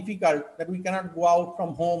 not difficult, that we cannot go out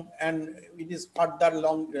from home and it is further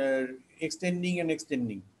long extending and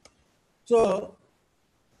extending. So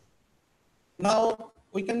now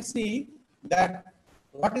we can see that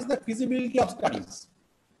what is the feasibility of studies.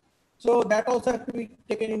 So that also has to be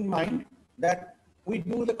taken in mind, that we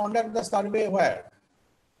do conduct the survey where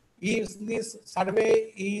is this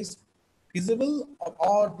survey is feasible,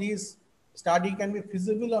 or this study can be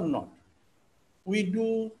feasible or not. We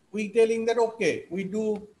telling that okay, we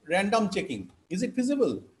do random checking. Is it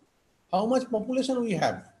feasible? How much population we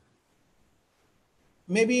have?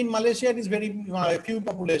 Maybe in Malaysia it is very few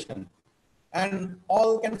population, and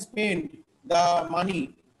all can spend the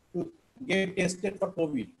money to get tested for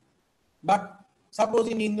COVID. But suppose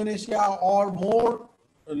in Indonesia or more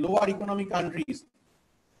lower economic countries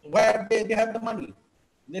where they have the money,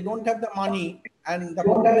 they don't have the money, and the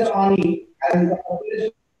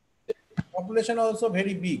population also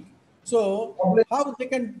very big. So how they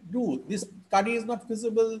can do this study is not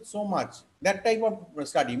feasible so much. That type of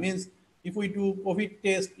study means if we do COVID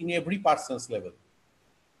test in every person's level.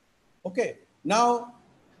 Okay, now,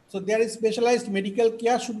 so there is specialized medical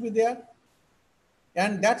care should be there.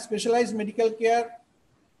 And that specialized medical care,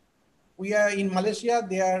 we are in Malaysia,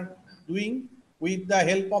 they are doing with the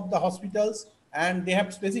help of the hospitals, and they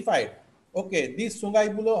have specified, okay, this Sungai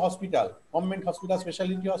Buloh hospital, government hospital,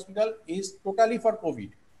 specialty hospital is totally for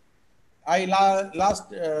COVID. Last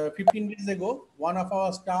 15 days ago, one of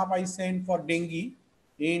our staff I sent for dengue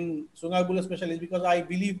in Sungai Buloh specialist, because I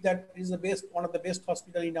believe that is the best, one of the best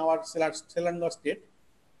hospital in our Semarang state,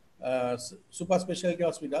 super specialty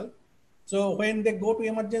hospital. So when they go to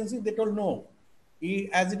emergency, they told no,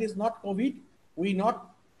 as it is not COVID, we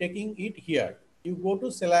not taking it here. You go to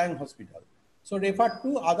Semarang hospital. So refer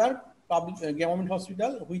to other public government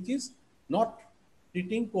hospital, which is not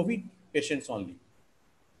treating COVID patients only.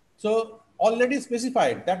 So already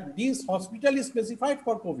specified that this hospital is specified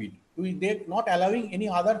for COVID. They're not allowing any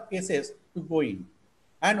other cases to go in.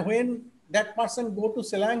 And when that person go to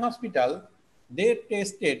Semarang hospital, they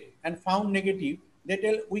tested and found negative. They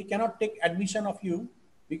tell we cannot take admission of you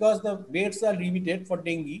because the beds are limited for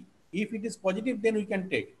dengue. If it is positive, then we can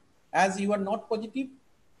take. As you are not positive,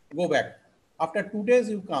 go back. After 2 days,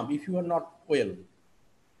 you come if you are not well.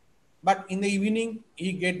 But in the evening,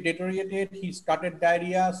 he get deteriorated, he started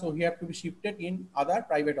diarrhea, so he have to be shifted in other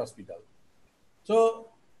private hospital. So,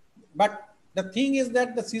 but the thing is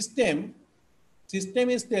that the system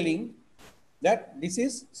is telling that this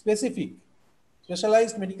is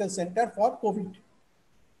specialized medical center for COVID.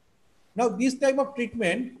 Now, this type of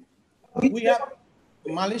treatment, we have,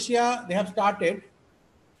 Malaysia, they have started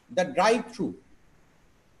the drive-through.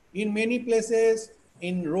 In many places,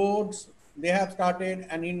 in roads, they have started,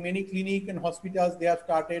 and in many clinics and hospitals, they have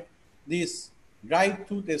started this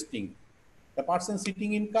drive-through testing. The person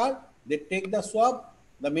sitting in car, they take the swab,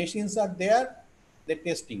 the machines are there, they're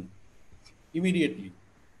testing immediately.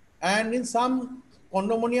 And in some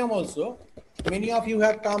condominium also. Many of you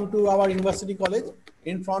have come to our university college.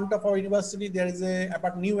 In front of our university, there is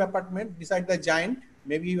a new apartment beside the giant.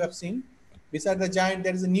 Maybe you have seen. Beside the giant,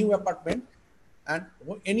 there is a new apartment. And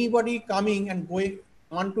anybody coming and going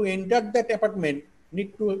want to enter that apartment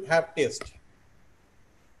need to have test.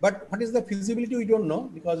 But what is the feasibility, we don't know,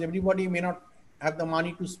 because everybody may not have the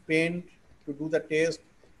money to spend to do the test.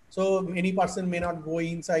 So many person may not go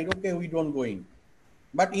inside. Okay, we don't go in.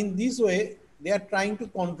 But in this way, they are trying to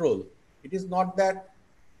control. It is not that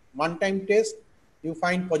one-time test you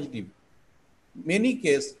find positive. Many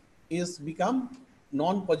case is become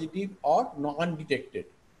non-positive or non-detected.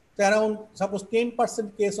 So around suppose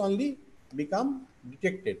 10% case only become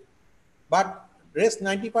detected, but rest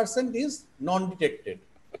 90% is non-detected.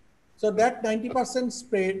 So that 90%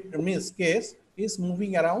 spread means case is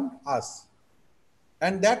moving around us,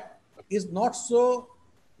 and that is not so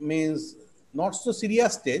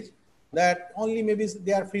serious stage, that only maybe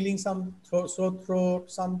they are feeling some sore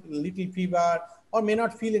throat, some little fever, or may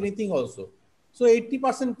not feel anything also. So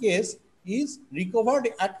 80% case is recovered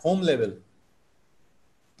at home level,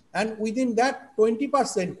 and within that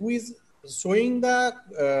 20% who is showing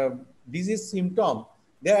the disease symptom,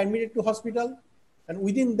 they are admitted to hospital, and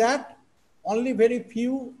within that only very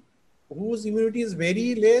few whose immunity is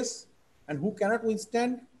very less and who cannot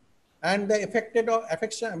withstand, and the affected or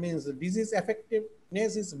affection means the disease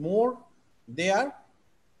effectiveness is more, they are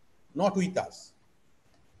not with us,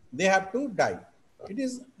 they have to die. It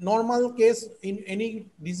is normal case in any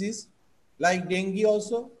disease, like dengue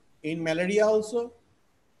also, in malaria also,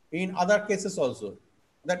 in other cases also,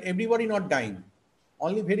 that everybody not dying,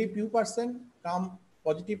 only very few person come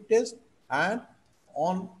positive test, and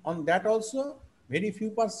on that also very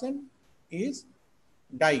few person is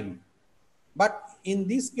dying. But in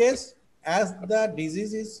this case, as the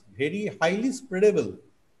disease is very highly spreadable,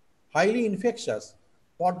 highly infectious,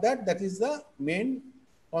 for that is the main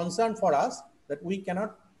concern for us, that we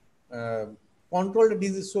cannot control the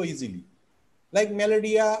disease so easily. Like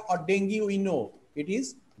malaria or dengue, we know it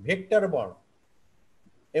is vector borne.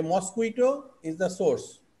 A mosquito is the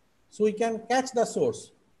source, so we can catch the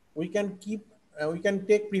source. We can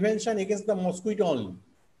take prevention against the mosquito only.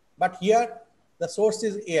 But here the source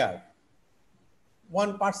is air.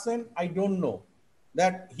 One person, I don't know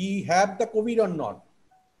that he have the COVID or not.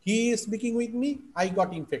 He is speaking with me, I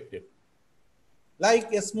got infected.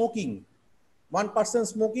 Like a smoking, one person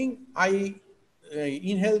smoking, I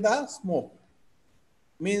inhale the smoke.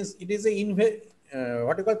 Means it is a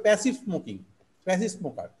what you call passive smoking, passive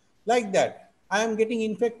smoker. Like that, I am getting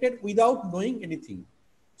infected without knowing anything.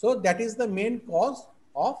 So that is the main cause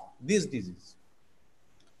of this disease.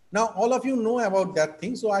 Now, all of you know about that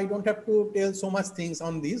thing, so I don't have to tell so much things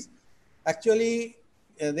on this. Actually,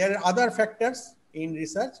 there are other factors in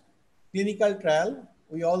research. Clinical trial,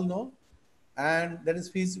 we all know, and that is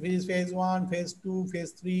phase 1, phase 2,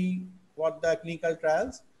 phase 3, what the clinical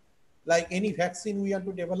trials. Like any vaccine we want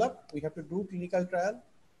to develop, we have to do clinical trial.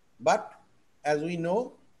 But as we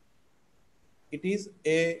know, it is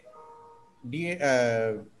the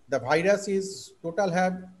virus is total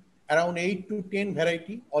have around 8 to 10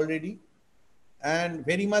 variety already, and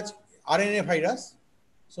very much RNA virus.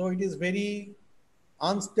 So it is very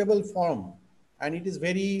unstable form, and it is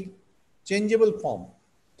very changeable form.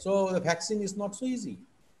 So the vaccine is not so easy.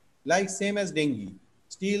 Like same as dengue,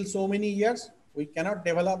 still so many years we cannot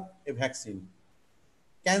develop a vaccine.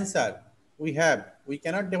 Cancer, we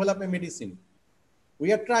cannot develop a medicine.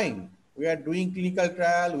 We are trying, we are doing clinical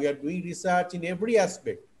trial, we are doing research in every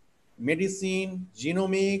aspect. Medicine,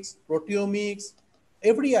 genomics, proteomics,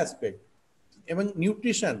 every aspect, even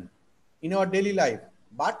nutrition in our daily life.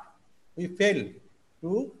 But we fail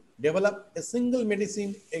to develop a single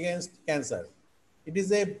medicine against cancer. It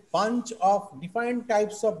is a bunch of different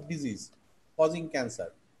types of disease causing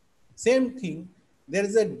cancer. Same thing, there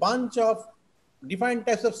is a bunch of different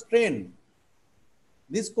types of strain.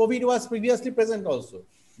 This COVID was previously present also,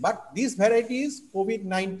 but this variety is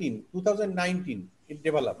COVID-19, 2019, it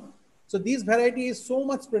developed. So this variety is so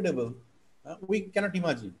much spreadable, we cannot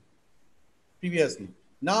imagine previously.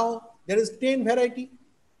 Now there is 10 variety,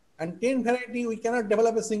 and 10 variety we cannot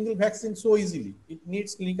develop a single vaccine so easily. It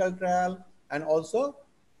needs clinical trial and also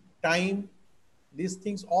time, these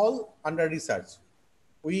things all under research.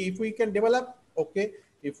 If we can develop, okay.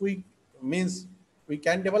 If we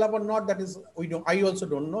can develop or not, that is I also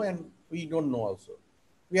don't know, and we don't know also.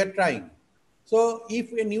 We are trying. So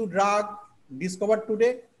if a new drug discovered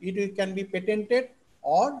today, it can be patented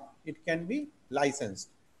or it can be licensed,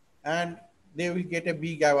 and they will get a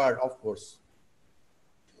big award, of course.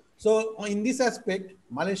 So in this aspect,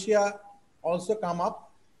 Malaysia also come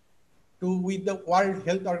up with the World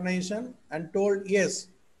Health Organization and told, yes,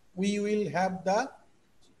 we will have the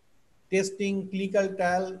testing clinical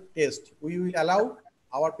trial test. We will allow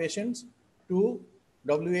our patients to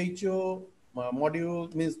WHO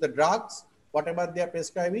module, means the drugs, whatever they are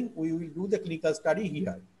prescribing, we will do the clinical study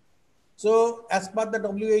here. So as per the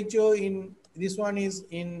WHO, in this one is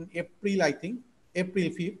in April, I think, April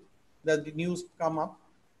 5th, the news come up.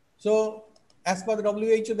 So as per the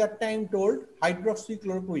WHO that time told,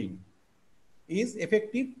 hydroxychloroquine is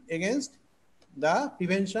effective against the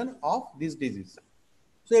prevention of this disease.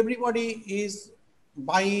 So everybody is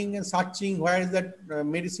buying and searching where is that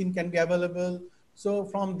medicine can be available. So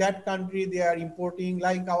from that country they are importing,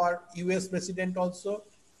 like our US president also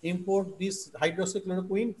import this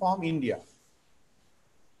hydroxychloroquine from India.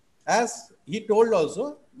 As he told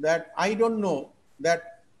also that I don't know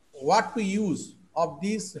that what to use of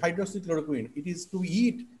this hydroxychloroquine. It is to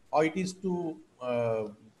eat or it is to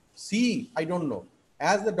see, I don't know.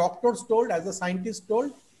 As the doctors told, as the scientists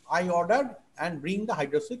told, I ordered and bring the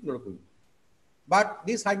hydroxychloroquine. But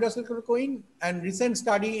this hydroxychloroquine and recent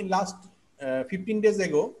study in last 15 days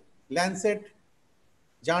ago, Lancet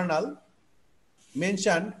journal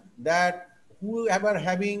mentioned that whoever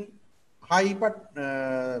having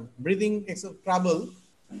breathing trouble,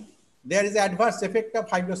 there is adverse effect of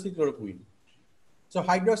hydroxychloroquine. So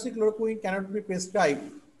hydroxychloroquine cannot be prescribed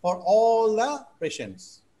for all the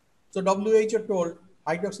patients. So WHO told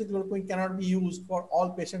hydroxychloroquine cannot be used for all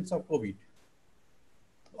patients of COVID.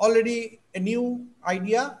 Already a new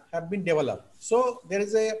idea have been developed. So there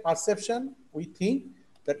is a perception, we think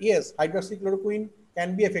that yes, hydroxychloroquine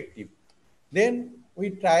can be effective. Then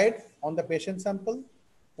we tried on the patient sample.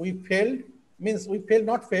 We failed, means we failed,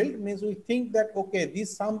 not failed, means we think that, okay,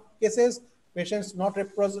 these some cases, patients not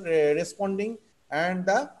responding and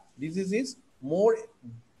the disease is more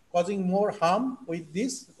causing more harm with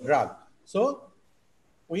this drug. So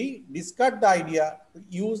we discard the idea to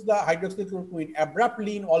use the hydroxychloroquine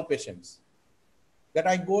abruptly in all patients. That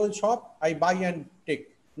I go to shop, I buy and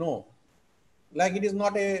take. No. Like it is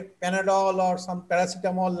not a Panadol or some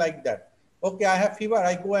paracetamol like that. Okay, I have fever,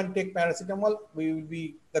 I go and take paracetamol,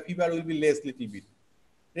 the fever will be less little bit.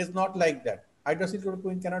 It is not like that.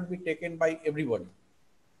 Hydroxychloroquine cannot be taken by everybody.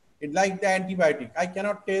 It's like the antibiotic. I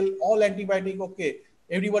cannot tell all antibiotic, okay,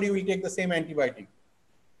 everybody will take the same antibiotic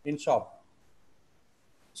in shop.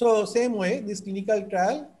 So same way, this clinical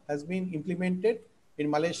trial has been implemented in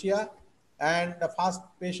Malaysia, and the first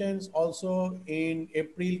patients also in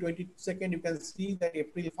April 22nd, you can see that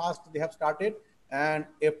April 1st they have started, and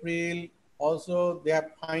April also they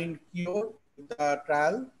have find cure with the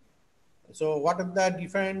trial. So what are the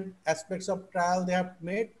different aspects of trial they have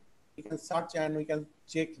made? We can search and we can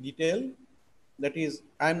check detail. That is,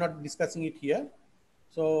 I'm not discussing it here.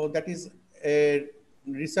 So that is a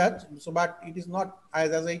research. So, but it is not,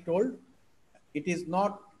 as I told, it is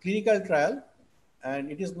not clinical trial,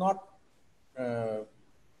 and it is not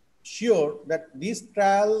sure that this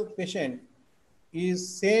trial patient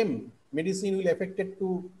is same medicine will affected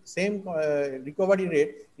to same recovery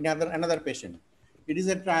rate in another patient. It is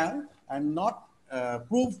a trial and not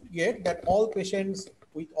proved yet that all patients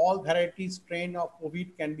with all varieties strain of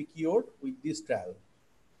COVID can be cured with this trial.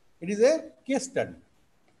 It is a case study.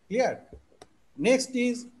 Clear? Next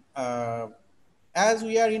is, as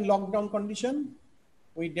we are in lockdown condition,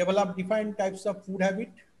 we develop different types of food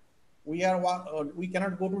habit. We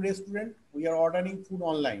cannot go to restaurant. We are ordering food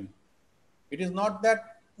online. It is not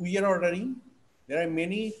that we are ordering. There are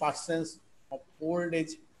many persons of old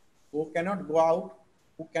age who cannot go out,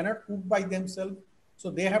 who cannot cook by themselves. So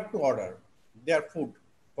they have to order their food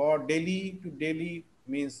for daily to daily,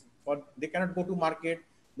 means for they cannot go to market.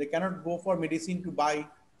 They cannot go for medicine to buy.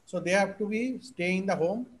 So they have to be stay in the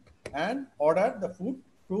home and order the food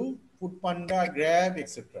through Food Panda, Grab,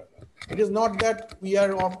 etc. It is not that we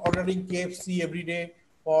are ordering KFC every day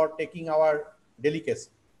for taking our delicacy.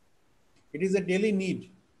 It is a daily need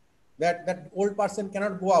that old person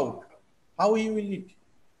cannot go out. How he will eat?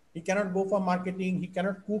 He cannot go for marketing. He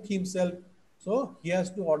cannot cook himself. So he has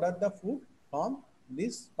to order the food from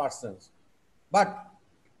these persons. But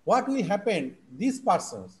what will happen? These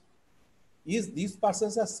persons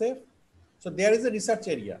are safe? So there is a research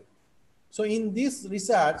area. So in this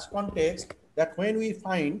research context, that when we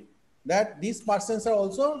find that these persons are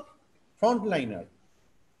also frontliner,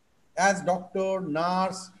 as doctor,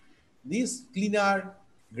 nurse, this cleaner,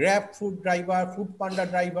 Grab food driver, Food Panda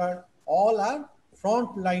driver, all are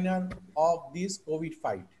frontliner of this COVID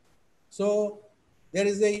fight. So there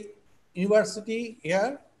is a university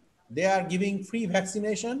here. They are giving free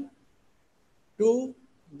vaccination to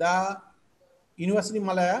the University of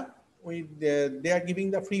Malaya they are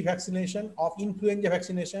giving the free vaccination of influenza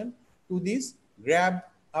vaccination to these Grab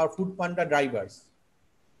or Food Panda drivers.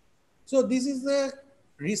 So this is the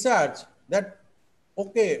research that,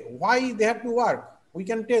 okay, why they have to work? We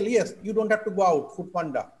can tell, yes, you don't have to go out, Food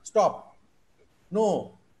Panda, stop.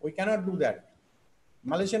 No, we cannot do that.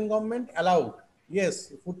 Malaysian government allowed,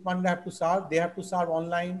 yes, Food Panda have to serve, they have to serve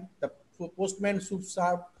online, the postman should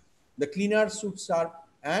serve, the cleaners should serve,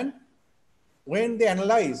 and when they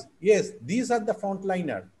analyze, yes, these are the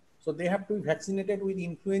frontliner, so they have to be vaccinated with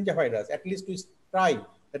influenza virus, at least to try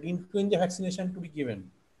that influenza vaccination to be given.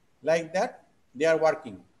 Like that, they are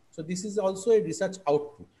working. So this is also a research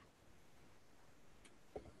output.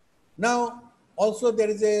 Now, also there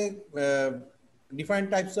is a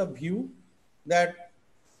different types of view that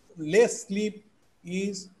less sleep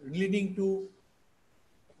is leading to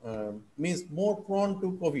means more prone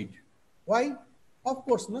to COVID. Why? Of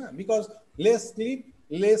course, no, because less sleep,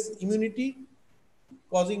 less immunity,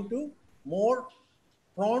 causing to more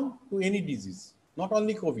prone to any disease, not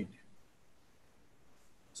only COVID.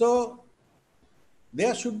 So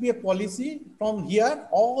there should be a policy from here.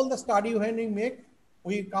 All the study when we make,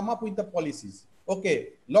 we come up with the policies. Okay,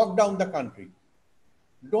 lock down the country.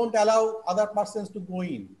 Don't allow other persons to go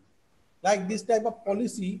in. Like this type of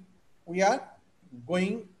policy, we are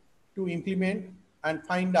going to implement and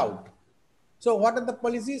find out. So what are the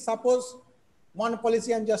policies? Suppose one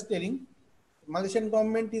policy I'm just telling, Malaysian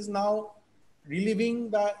government is now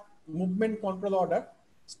relieving the movement control order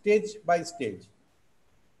stage by stage.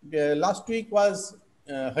 Last week was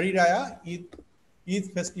Hari Raya, Eid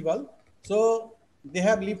festival. So they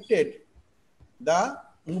have lifted the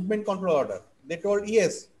movement control order. They told,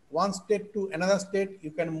 yes, one state to another state,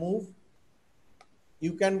 you can move.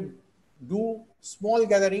 You can do small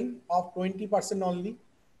gathering of 20% only,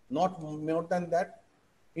 not more than that.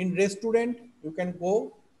 In restaurant, you can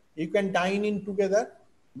go, you can dine in together,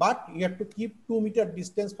 but you have to keep 2-meter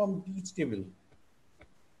distance from each table.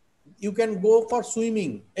 You can go for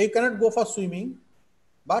swimming. You cannot go for swimming,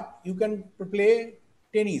 but you can play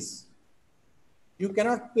tennis. You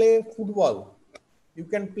cannot play football. You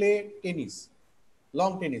can play tennis,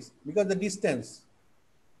 long tennis, because the distance.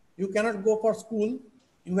 You cannot go for school.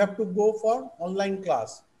 You have to go for online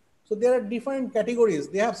class. So there are different categories.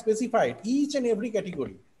 They have specified each and every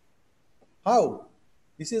category. How?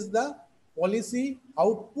 This is the policy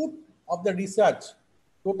output of the research.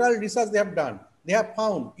 Total research they have done. They have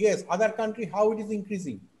found, yes, other country, how it is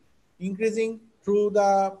increasing. Increasing through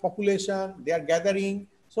the population, they are gathering.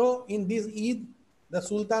 So in this Eid, the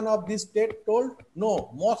Sultan of this state told,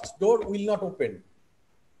 no, mosque's door will not open.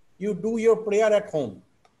 You do your prayer at home.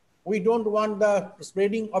 We don't want the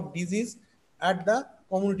spreading of disease at the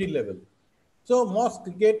community level. So mosque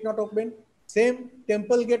gate not open, same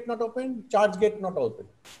temple gate not open, church gate not open.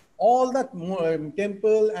 All the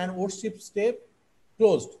temple and worship step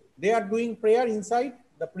closed. They are doing prayer inside.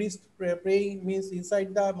 The priest praying means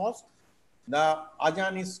inside the mosque. The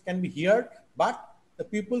azan can be heard, but the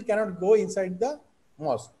people cannot go inside the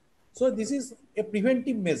mosque. So this is a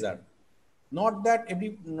preventive measure. Not that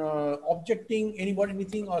every objecting anybody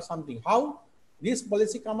anything or something. How this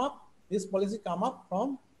policy come up? This policy come up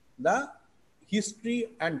from the history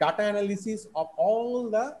and data analysis of all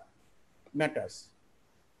the matters.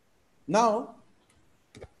 Now,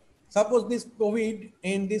 suppose this COVID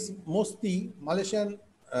in this MOSTI, Malaysian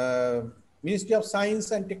Ministry of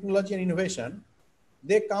Science and Technology and Innovation,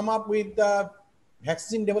 they come up with the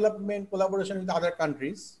vaccine development collaboration with other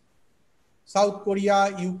countries. South Korea,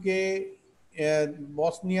 UK,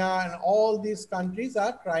 Bosnia, and all these countries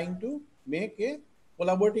are trying to make a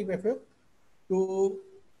collaborative effort to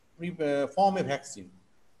form a vaccine.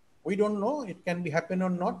 We don't know it can be happen or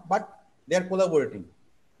not, but they are collaborating.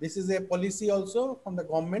 This is a policy also from the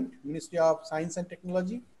government, Ministry of Science and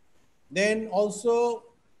Technology. Then also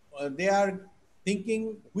they are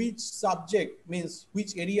thinking which subject, means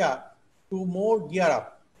which area to more gear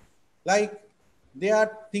up. Like they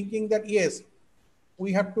are thinking that yes,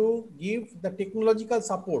 we have to give the technological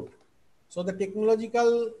support. So the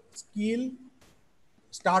technological skill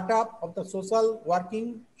startup of the social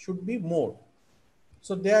working should be more.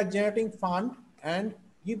 So they are generating fund and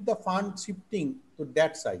give the fund shifting to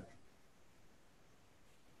that side.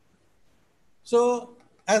 So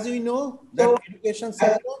as we know, that education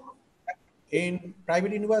sector in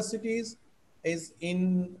private universities is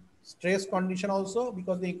in stress condition also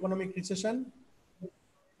because the economic recession.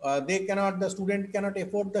 The student cannot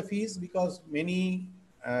afford the fees because many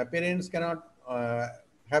parents cannot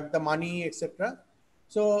have the money, etc.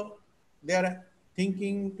 So they are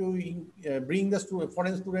thinking to bring the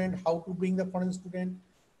foreign student, how to bring the foreign student.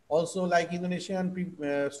 Also, like Indonesian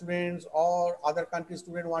students or other country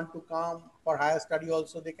students want to come for higher study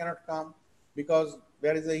also, they cannot come because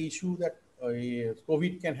there is a issue that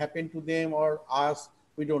COVID can happen to them or us,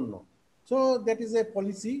 we don't know. So that is a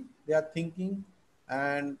policy they are thinking,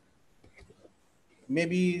 and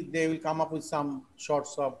maybe they will come up with some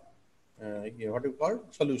sorts of what you call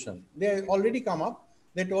solution. They already come up.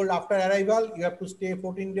 They told after arrival you have to stay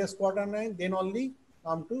 14 days quarantine, then only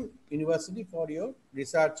come to university for your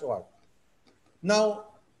research work. Now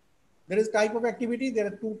there is type of activity. There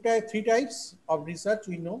are three types of research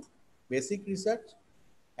we know: basic research,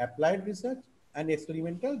 applied research, and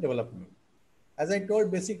experimental development. As I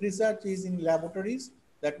told, basic research is in laboratories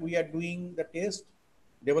that we are doing the test,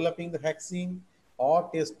 developing the vaccine, or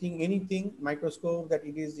testing anything, microscope that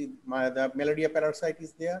it is the malaria parasite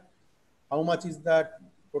is there, how much is that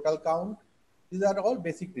total count. These are all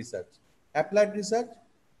basic research. Applied research,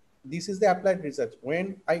 this is the applied research.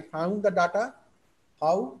 When I found the data,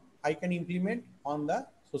 how I can implement on the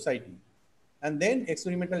society. And then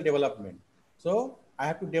experimental development. So I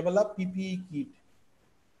have to develop PPE kit,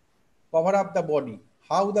 cover up the body,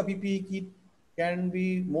 how the PPE kit can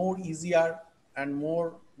be more easier and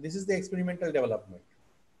more, this is the experimental development,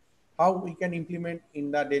 how we can implement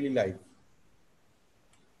in the daily life.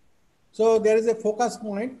 So there is a focus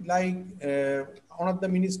point, like one of the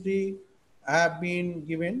ministry have been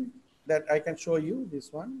given that I can show you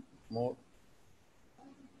this one more.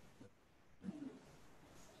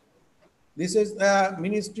 This is the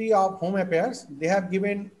Ministry of Home Affairs. They have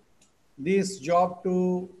given this job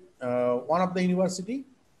to one of the university.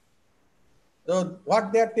 So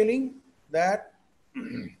what they are telling that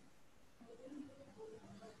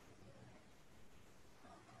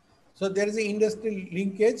so there is an industrial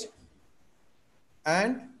linkage,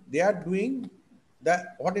 and they are doing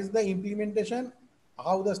that. What is the implementation?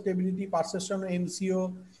 How the stability, perception of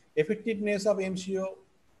MCO, effectiveness of MCO,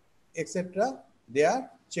 etc. They are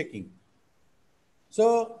checking.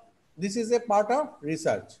 So this is a part of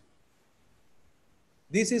research.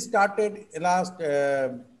 This is started last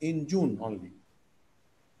in June only.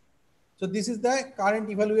 So this is the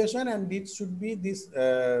current evaluation, and it should be this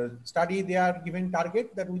study. They are given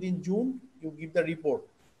target that within June you give the report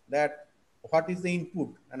that what is the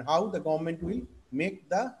input and how the government will make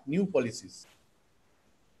the new policies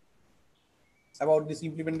about this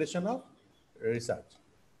implementation of research.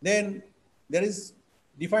 Then there is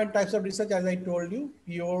different types of research, as I told you: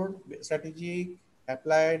 pure, strategic,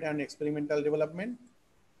 applied, and experimental development.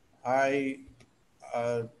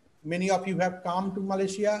 Many of you have come to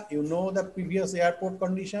Malaysia. You know the previous airport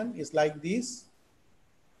condition is like this.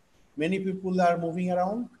 Many people are moving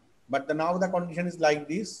around, but now the condition is like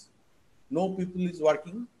this. No people is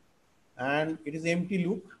working, and it is empty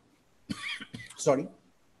look. Sorry.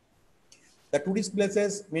 The tourist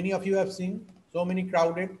places, many of you have seen, so many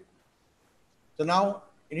crowded. So now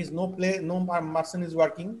it is no place, no person is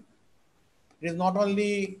working. It is not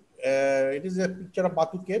only, it is a picture of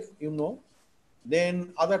Batu Cave, you know.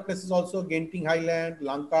 Then other places also: Genting Highland,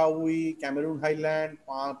 Langkawi, Cameroon Highland,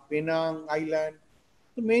 Penang Island.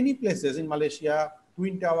 So many places in Malaysia,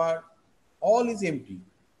 Twin Tower, all is empty.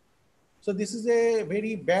 So this is a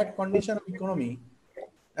very bad condition of economy.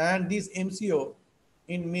 And this MCO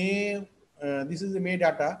in May, this is the May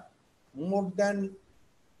data, more than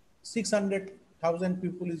 600,000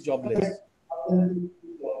 people is jobless.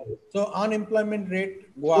 So unemployment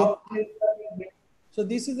rate go up. So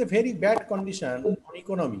this is a very bad condition on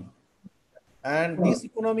economy. And this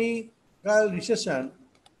economical recession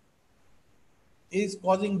is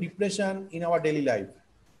causing depression in our daily life.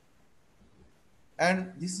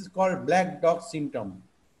 And this is called black dog symptom.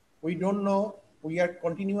 We don't know, we are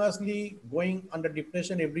continuously going under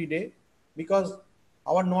depression every day because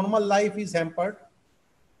our normal life is hampered.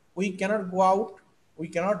 We cannot go out, we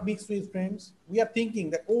cannot mix with friends. We are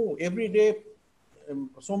thinking that, oh, every day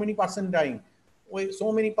so many persons dying.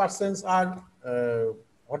 So many persons are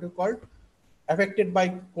what you call affected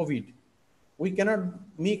by COVID. We cannot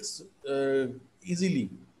mix easily.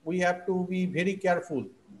 We have to be very careful.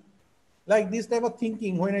 Like this type of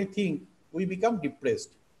thinking, when I think, we become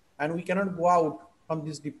depressed and we cannot go out from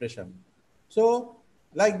this depression. So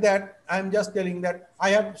like that, I'm just telling that I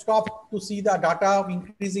have stopped to see the data of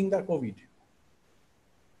increasing the COVID.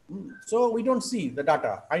 So we don't see the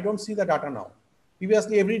data. I don't see the data now.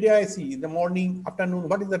 Previously, every day I see in the morning, afternoon,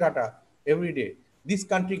 what is the data? Every day. This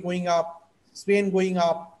country going up, Spain going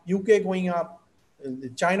up, UK going up,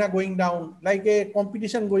 China going down, like a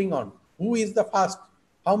competition going on. Who is the first?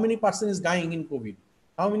 How many persons is dying in COVID?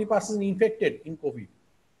 How many persons infected in COVID?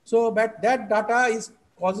 So but that data is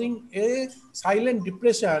causing a silent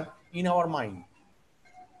depression in our mind.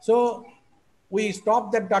 So we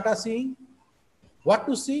stop that data seeing. What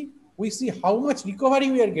to see? We see how much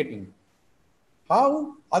recovery we are getting.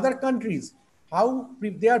 How other countries,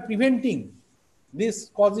 they are preventing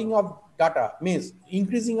this causing of data, means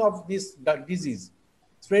increasing of this disease,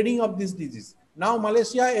 spreading of this disease. Now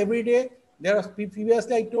Malaysia, every day, there are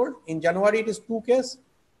previously I told, in January it is 2 cases.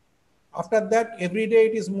 After that, every day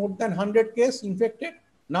it is more than 100 cases infected.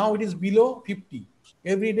 Now it is below 50.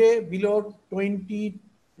 Every day below 20,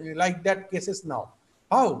 like that cases now.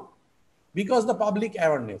 How? Because the public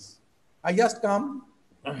awareness. I just come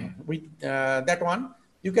with that one.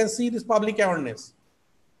 You can see this public awareness.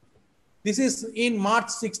 This is in March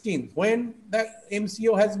 16th, when the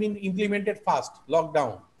MCO has been implemented fast,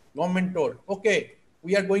 lockdown. Government told, okay,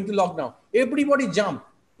 we are going to lockdown. Everybody jumped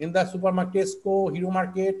in the supermarket, Tesco, Hero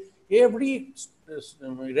Market. Every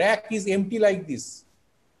rack is empty like this.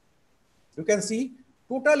 You can see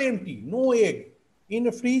total empty, no egg. In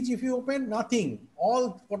the fridge, if you open, nothing.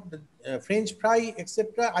 All for the French fry,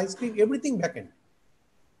 etc., ice cream, everything vacant.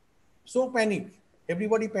 So panic,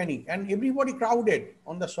 everybody panic, and everybody crowded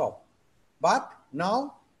on the shop. But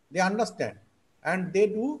now they understand, and they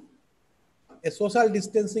do a social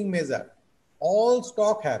distancing measure. All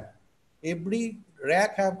stock have, every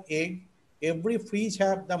rack have egg, every fridge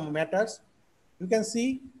have the matters. You can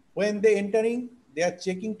see when they entering, they are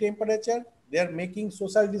checking temperature, they are making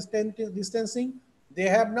social distancing. They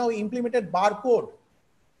have now implemented barcode.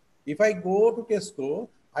 If I go to Tesco,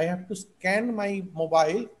 I have to scan my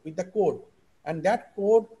mobile with the code, and that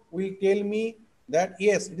code will tell me that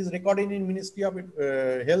yes, it is recorded in Ministry of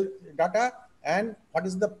Health data, and what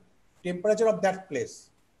is the temperature of that place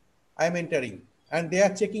I am entering, and they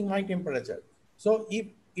are checking my temperature. So if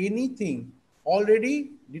anything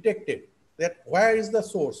already detected, that where is the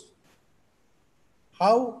source,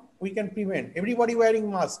 how we can prevent? Everybody wearing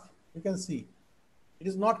mask, you can see. It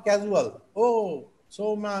is not casual. Oh,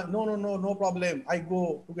 so no problem. I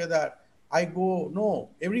go together. I go. No,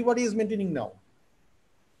 everybody is maintaining now.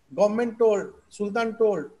 Government told, Sultan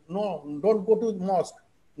told, no, don't go to mosque.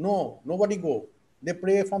 No, nobody go. They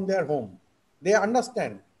pray from their home. They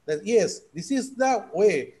understand that yes, this is the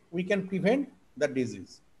way we can prevent the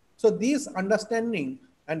disease. So this understanding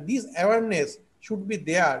and this awareness should be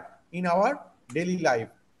there in our daily life.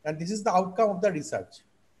 And this is the outcome of the research.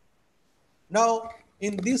 Now,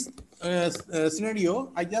 in this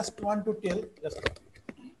scenario, I just want to tell,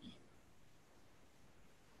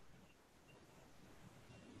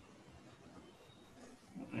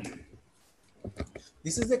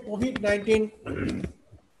 this is a COVID-19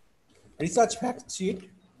 research fact sheet.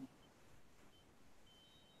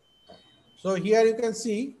 So here you can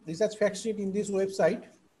see research fact sheet in this website.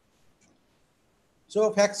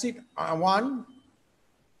 So fact sheet 1,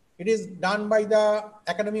 it is done by the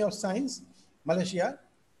Academy of Science, Malaysia.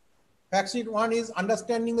 Fact sheet 1 is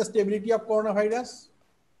understanding the stability of coronavirus.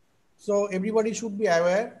 So everybody should be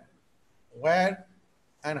aware where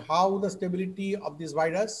and how the stability of this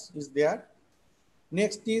virus is there.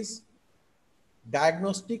 Next is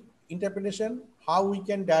diagnostic interpretation, how we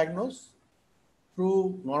can diagnose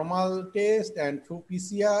through normal test and through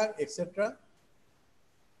PCR, etc.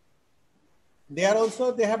 They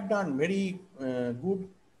have done very good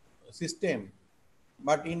system,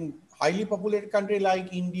 but in highly populated country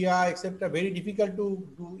like India, etc., very difficult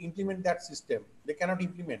to implement that system. They cannot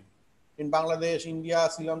implement. In Bangladesh, India,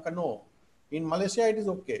 Sri Lanka, no. In Malaysia, it is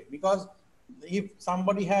okay, because if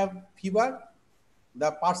somebody have fever,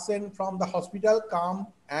 the person from the hospital come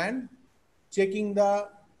and checking the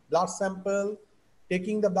blood sample,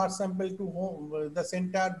 taking the blood sample to home, the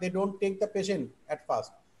center. They don't take the patient at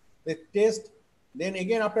first. They test, then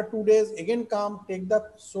again after 2 days, again come, take the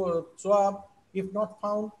swab. If not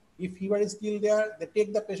found, if fever is still there, they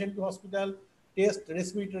take the patient to hospital, test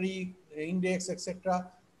respiratory index, etc.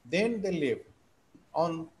 Then they leave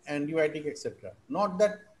on antibiotic, etc. Not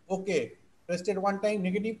that, okay, tested one time,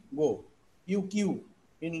 negative, go. You queue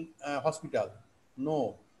in hospital.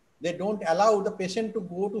 No, they don't allow the patient to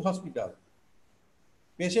go to hospital.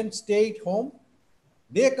 Patient stay at home.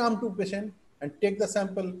 They come to patient and take the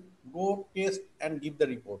sample, go test and give the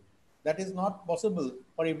report. That is not possible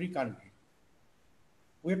for every country.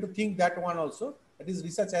 We have to think that one also. That is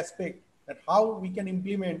research aspect, that how we can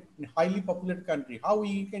implement in highly populated country, how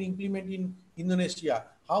we can implement in Indonesia,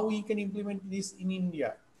 how we can implement this in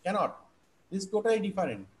India. Cannot. This is totally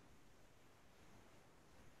different.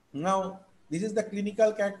 Now, this is the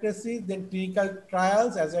clinical characteristics, then clinical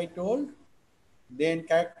trials, as I told, then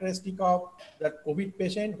characteristic of the COVID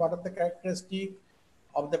patient, what are the characteristics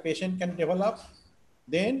of the patient can develop,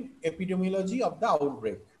 then epidemiology of the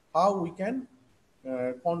outbreak, how we can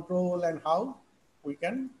control and how we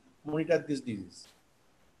can monitor this disease.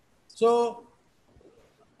 So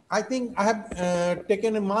I think I have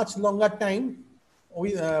taken a much longer time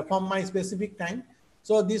from my specific time.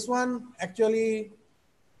 So this one actually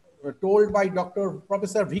told by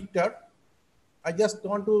Professor Victor. I just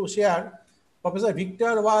want to share. Professor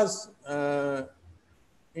Victor was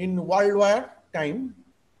in World War time.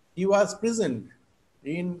 He was present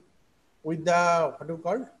in with the what do you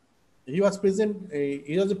call? He was present.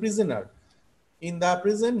 He was a prisoner. In the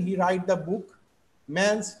prison, he write the book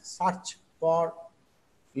 "Man's Search for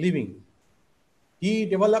Living." He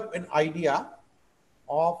developed an idea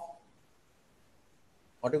of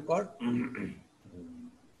what you call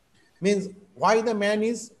means why the man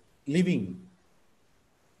is living,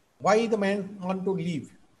 why the man want to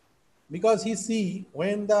live, because he see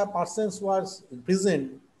when the persons was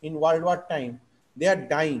present in World War time, they are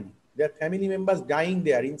dying, their family members dying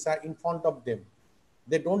there inside in front of them.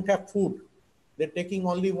 They don't have food. They're taking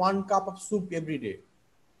only 1 cup of soup every day.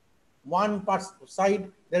 One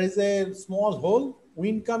side there is a small hole,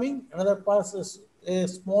 wind coming, another part is a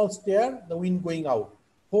small stair, the wind going out.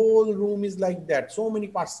 Whole room is like that, so many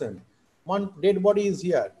persons. One dead body is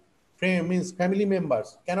here. Means family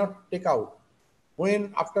members cannot take out.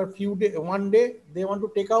 When after few days, one day they want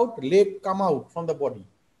to take out, leg come out from the body.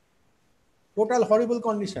 Total horrible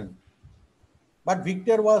condition. But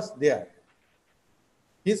Victor was there.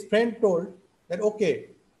 His friend told that, okay,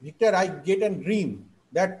 Victor, I get a dream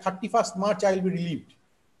that 31st March I will be relieved.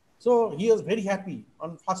 So he was very happy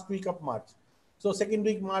on first week of March. So second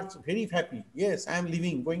week March, very happy. Yes, I am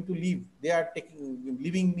leaving, going to leave. They are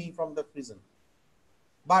leaving me from the prison.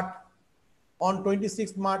 But on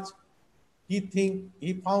 26th March, he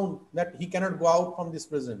found that he cannot go out from this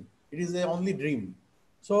prison. It is a only dream.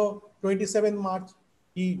 So 27th March,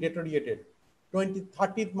 he deteriorated.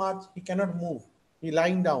 30th March, he cannot move. He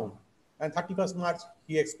lying down. And 31st March,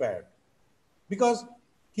 he expired. Because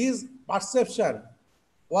his perception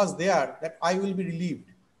was there that I will be relieved.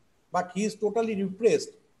 But he is totally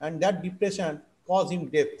depressed, and that depression caused him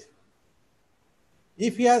death.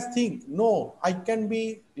 If he has think, no, I can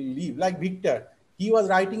be relieved, like Victor, he was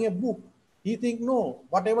writing a book. He think, no,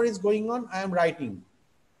 whatever is going on, I am writing.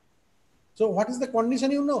 So what is the condition,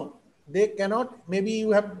 you know? They cannot, maybe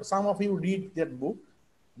you have, some of you read that book,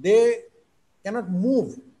 they cannot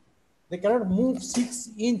move. They cannot move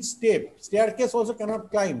 6-inch step. Staircase also cannot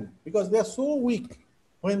climb because they are so weak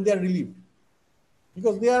when they are relieved.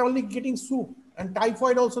 Because they are only getting soup and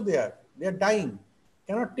typhoid also there. They are dying.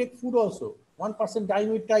 Cannot take food also. One person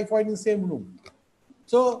dying with typhoid in the same room.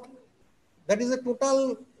 So that is a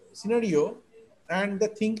total scenario and the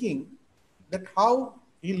thinking that how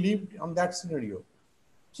he lived on that scenario.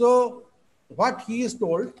 So what he is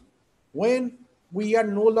told, when we are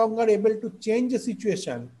no longer able to change the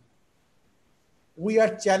situation, we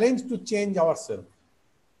are challenged to change ourselves.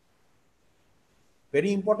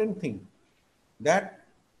 Very important thing. That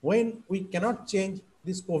when we cannot change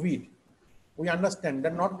this COVID, we understand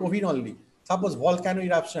that not COVID only. Suppose volcano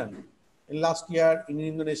eruption in last year in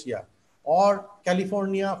Indonesia, or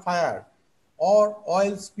California fire, or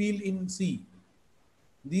oil spill in sea,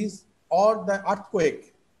 these or the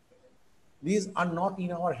earthquake, these are not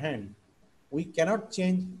in our hand. We cannot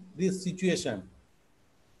change this situation,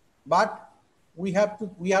 but we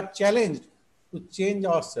are challenged to change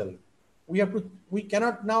ourselves. We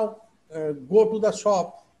cannot now go to the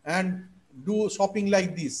shop and do shopping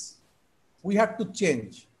like this. We have to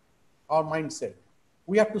change our mindset.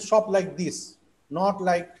 We have to shop like this, not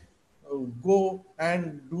like go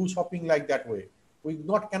and do shopping like that way. We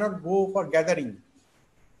cannot go for gathering.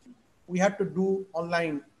 We have to do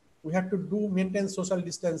online. We have to do maintain social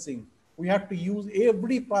distancing. We have to use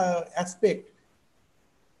every aspect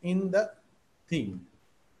in the thing.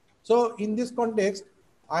 So in this context,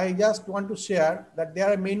 I just want to share that there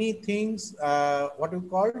are many things, what we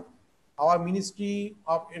call our Ministry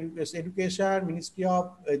of Education, Ministry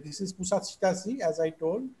of, this is Pusat Sitasi, as I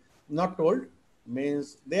told, not told,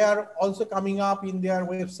 means they are also coming up in their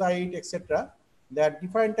website, etc. There are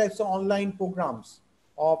different types of online programs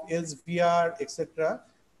of SVR, etc.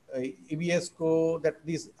 EBSCO, that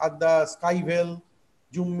these are the Skyville,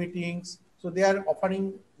 Zoom meetings. So they are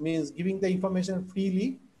offering, means giving the information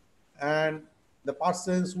freely, and the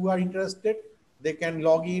persons who are interested, they can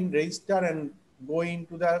log in, register, and go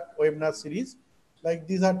into the webinar series. Like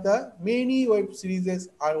these are the many web series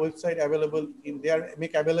are website available in there,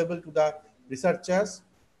 make available to the researchers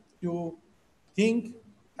to think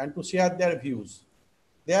and to share their views.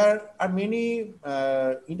 There are many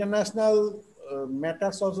international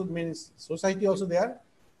matters also, means society also there,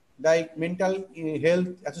 like Mental Health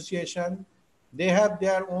Association. They have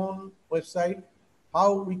their own website.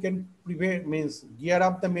 how we can prevent, means gear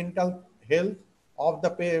up the mental health of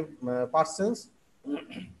the persons,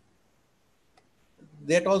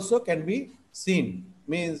 that also can be seen,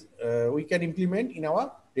 means we can implement in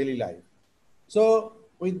our daily life. So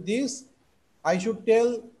with this, I should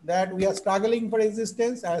tell that we are struggling for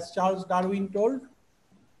existence, as Charles Darwin told,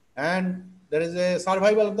 and there is a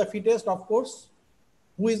survival of the fittest, of course.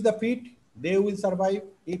 Who is the fit? They will survive.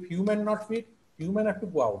 If human not fit, human have to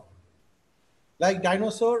go out. Like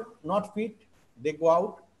dinosaur not fit, they go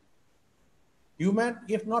out. Human,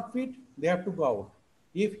 if not fit, they have to go out.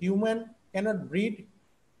 If human cannot breed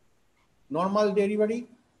normal delivery,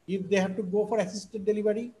 if they have to go for assisted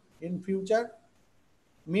delivery in future,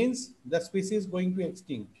 means the species is going to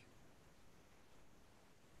extinct.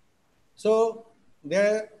 So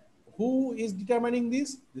there, who is determining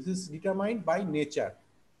this? This is determined by nature.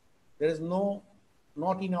 There is not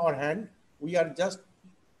in our hand. We are just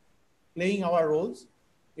playing our roles.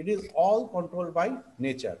 It is all controlled by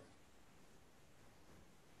nature.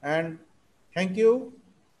 And thank you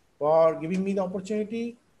for giving me the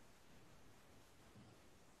opportunity.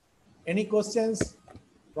 Any questions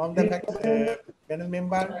from the panel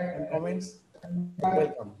member and comments?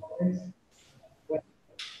 Welcome.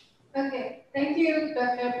 Okay, thank you,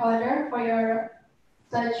 Dr. Potter, for your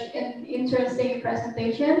such an interesting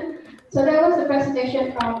presentation. So that was the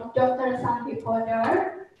presentation from Dr. Santi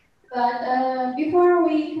Potter. But before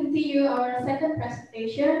we continue our second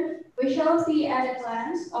presentation, we shall see at a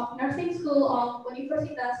glance of Nursing School of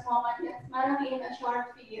Universitas Muhammadiyah Semarang in a short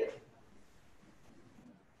video.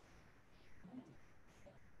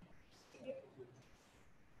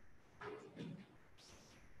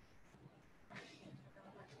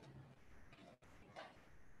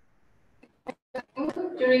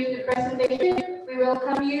 During the presentation, we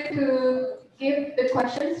welcome you to give the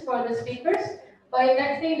questions for the speakers by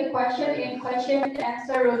texting the question in question and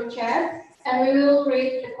answer room chat, and we will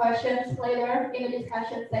read the questions later in the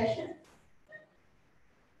discussion session.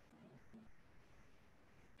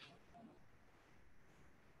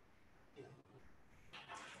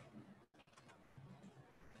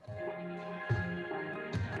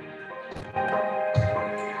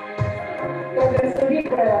 Program studi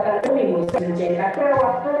keperawatan Unimus mencetak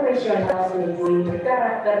perawat profesional unggul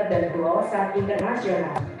berkarakter dan berwawasan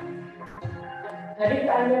internasional. Hadir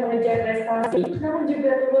tak hanya mengejar prestasi, namun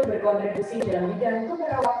juga turut berkontribusi dalam bidang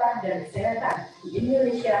keperawatan dan kesehatan di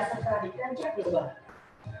Indonesia serta di kancah global.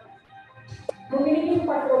 Memiliki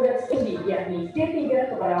 4 program studi, yakni D3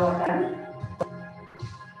 Keperawatan,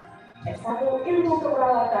 S1 Ilmu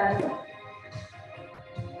Keperawatan,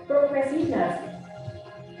 Profesi Nurse,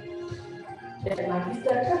 dan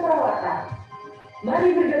Magister Keperawatan.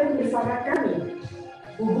 Mari bergabung bersama kami.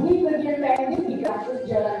 Hubungi bagian PMD di kampus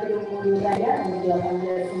Jalan Gedung Mundur Raya nomor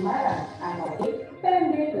 18 Semarang atau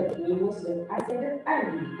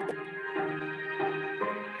pmd.unimus.ac.id.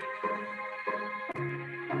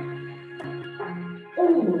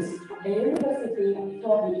 Unimus, a university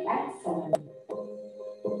for the excellent.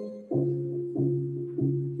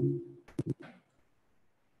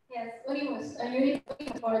 Yes, Unimus, a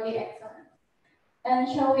university for the excellent. And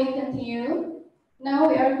shall we continue? Now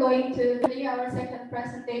we are going to continue our second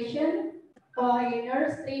presentation by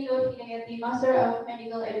Nurse Trinur Hidayati, Master of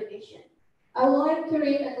Medical Education. I would like to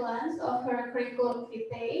read a glance of her curriculum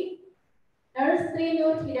vitae. Nurse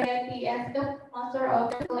Trinur Hidayati as the Master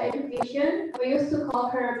of Medical Education, we used to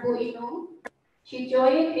call her Bu Inu. She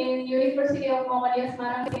joined in University of Muhammadiyah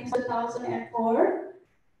Semarang since 2004.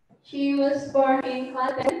 She was born in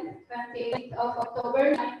Klaten, 28th of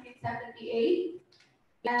October 1978.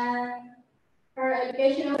 And her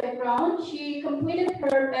educational background, she completed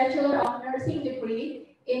her Bachelor of Nursing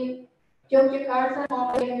degree in Yogyakarta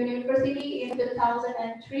Muhammadiyah University in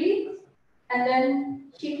 2003. And then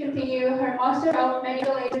she continued her Master of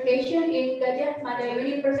Medical Education in Gajah Mada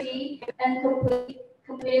University and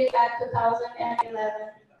completed at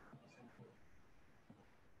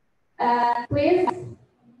 2011. Please,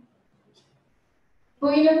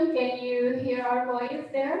 William, can you hear our voice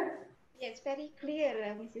there? Yes, very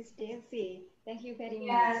clear, Mrs. Daisy. Thank you very much.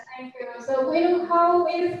 Yes, thank you. So, William, how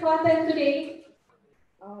is content today?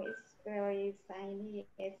 Oh, it's very shiny.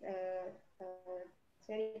 It's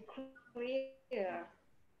very clear.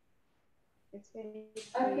 It's very clear.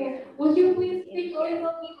 Okay. Would you please speak a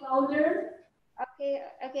little bit louder? Okay.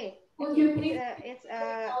 Okay. Would you please it's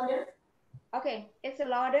louder? Okay. It's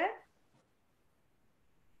louder.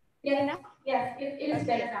 Yes. Yes. It is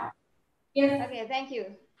better now. Yes. Okay. Thank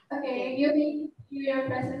you. Okay. You need to do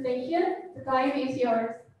your presentation. The time is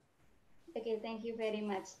yours. Okay. Thank you very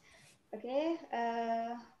much. Okay.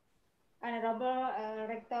 Honorable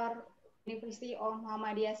Rector University of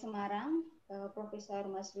Muhammadiyah Semarang, Professor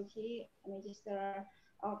Masruki, Magister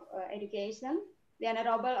of Education, the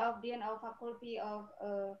Honorable of Dean of Faculty of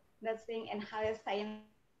Nursing and Health Sciences,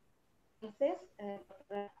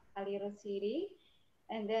 Dr. Ali Rosiri,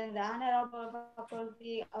 and then the Honorable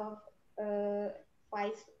Faculty of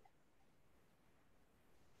Vice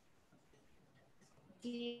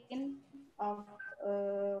Dean of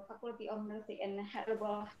Faculty of Nursing and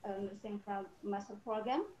Herbal Nursing Master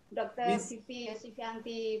Program, Dr. Miss, Vivi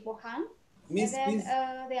Yosifianti Bohan. Miss, And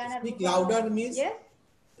then please speak louder, Miss. Yes.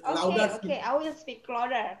 Okay, Louder. okay. I will speak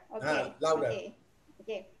louder. Okay. Louder.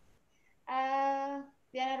 Okay.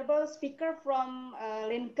 The honorable speaker from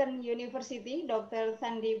Lincoln University, Dr.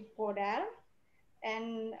 Sandeep Podar,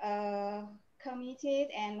 and committed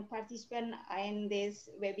and participant in this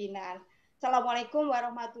webinar. Assalamualaikum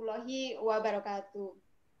warahmatullahi wabarakatuh.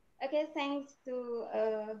 Okay, thanks to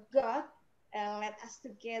God. Let us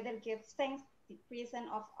together give thanks to the presence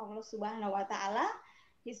of Allah Subhanahu wa Ta'ala,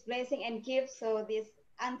 His blessing and gift. So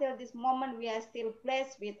until this moment, we are still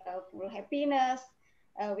blessed with full happiness.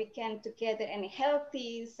 We can together and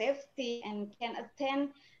healthy, safety, and can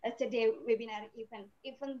attend today's webinar event,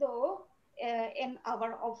 even though in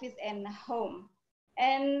our office and home.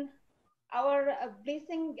 And our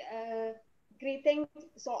blessing greeting,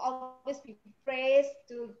 so always be praised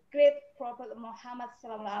to great Prophet Muhammad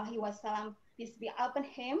Sallallahu Alaihi Wasallam, peace be upon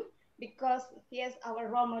him, because he is our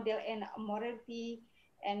role model in morality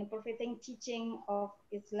and prophetic teaching of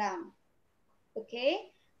Islam.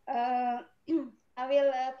 Okay, I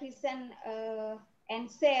will present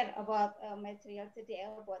and share about material today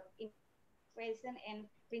about innovation and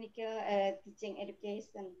clinical teaching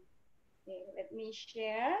education. Okay, let me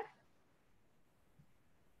share.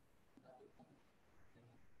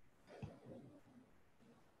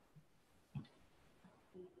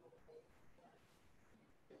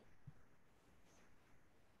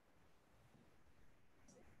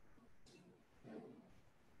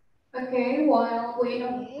 Okay, while we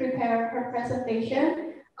prepare her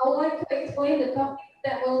presentation, I would like to explain the topic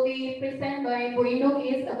that will be presented by Bu Inung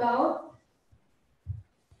is about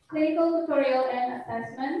clinical tutorial and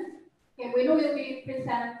assessment. Okay, Bu Inung will be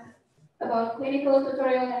present about clinical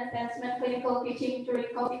tutorial and assessment, clinical teaching during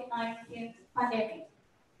COVID-19 pandemic.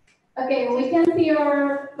 Okay, we can see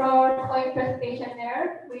your PowerPoint presentation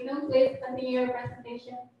there. Bu Inung, please continue your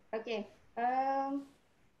presentation. Okay.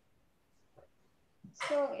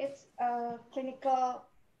 So it's clinical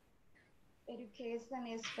education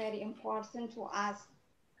is very important to us.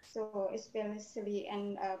 So especially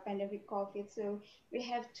in pandemic COVID, so we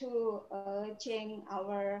have to change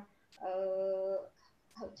our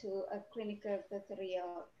how to clinical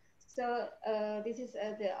tutorial. So this is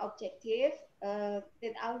the objective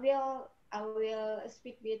that I will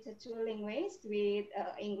speak with two languages, with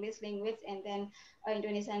English language and then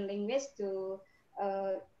Indonesian language to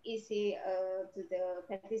easy to the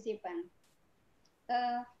participant.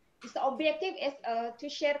 The objective is to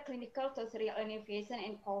share clinical tutorial innovation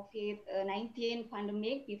in COVID-19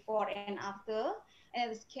 pandemic before and after.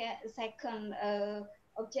 And the second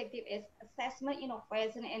objective is assessment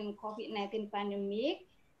innovation in COVID-19 pandemic,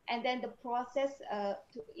 and then the process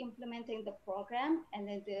to implementing the program, and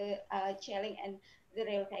then the challenge and the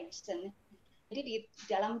reflection. Jadi di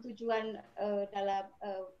dalam tujuan dalam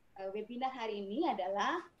webinar hari ini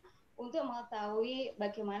adalah untuk mengetahui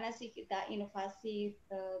bagaimana sih kita inovasi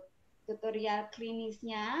tutorial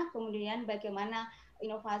klinisnya, kemudian bagaimana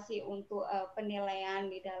inovasi untuk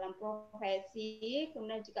penilaian di dalam profesi,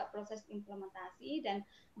 kemudian juga proses implementasi dan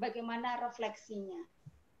bagaimana refleksinya.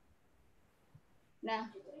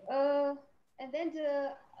 Nah, and then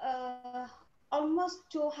the almost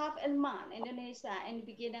 2.5 months Indonesia in the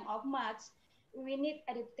beginning of March, we need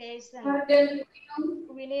adaptation.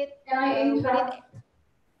 We need. Can I interrupt?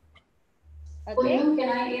 Okay. Can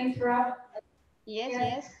I interrupt?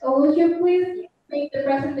 Yes. Would you please make the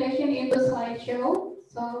presentation into slideshow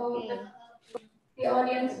so the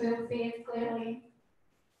audience will see it clearly?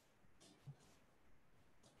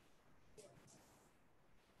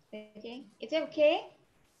 Okay. Is it okay?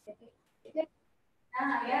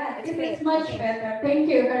 Yeah, it's much better.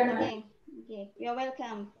 Thank you very much. Okay. You're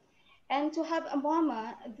welcome. And to have a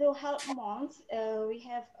moment, to help months, we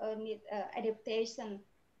have need adaptation,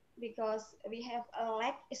 because we have a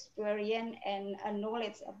lack experience and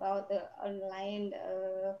knowledge about the online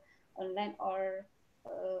or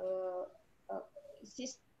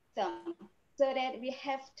system, so that we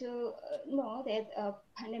have to know that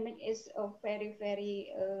pandemic is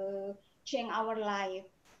very change our life.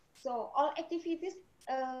 So all activities,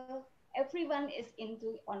 everyone is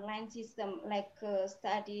into online system, like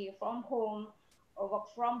study from home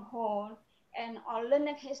work from home, and all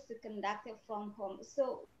learning has to conduct it from home.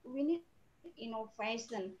 So we need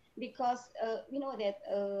innovation because we know that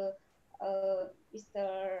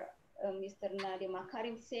Mr. Nadiem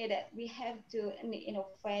Makarim said that we have to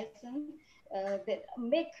innovation that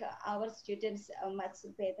make our students much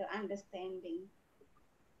better understanding.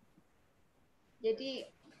 Jadi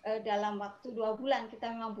dalam waktu 2 bulan kita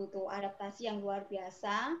memang butuh adaptasi yang luar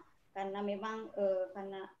biasa karena memang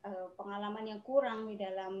pengalaman yang kurang di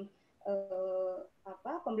dalam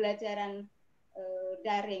pembelajaran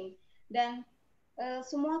daring, dan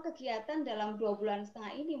semua kegiatan dalam 2,5 bulan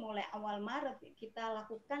ini mulai awal Maret kita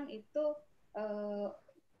lakukan itu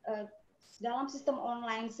dalam sistem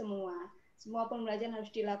online semua pembelajaran harus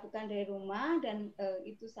dilakukan dari rumah, dan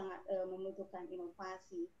itu sangat membutuhkan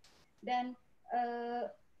inovasi, dan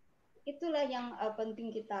itulah yang penting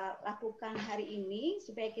kita lakukan hari ini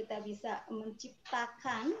supaya kita bisa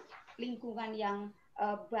menciptakan lingkungan yang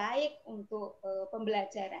baik untuk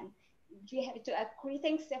pembelajaran. We have to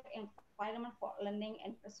creating safe environment for learning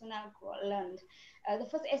and personal growth learned. The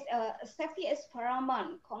first is safety is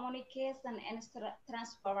paramount. Communication and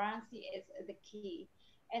transparency is the key.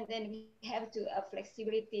 And then we have to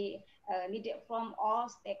flexibility needed from all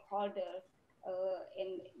stakeholders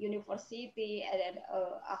in university and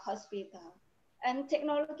a hospital. And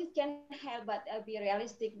technology can help, but be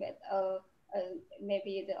realistic. But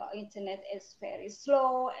maybe the internet is very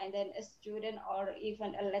slow, and then a student or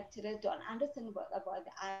even a lecturer don't understand about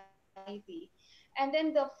the IT. And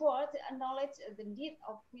then the fourth, acknowledge the need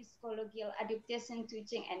of physiological adaptation,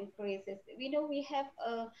 teaching, and crisis. We know we have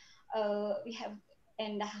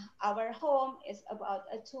and our home is about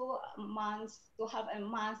 2 months, 2.5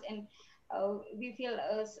 months, and we feel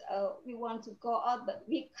we want to go out, but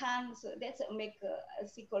we can't. So that's make a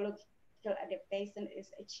psychological adaptation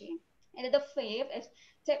is achieved. And the fifth is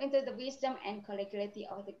tap into the wisdom and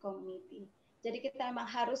collegiality of the community. Jadi kita memang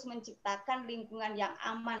harus menciptakan lingkungan yang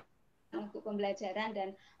aman untuk pembelajaran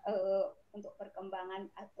dan untuk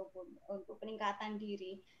perkembangan ataupun untuk peningkatan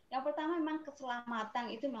diri. Yang pertama memang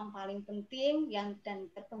keselamatan itu memang paling penting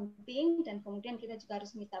dan terpenting, dan kemudian kita juga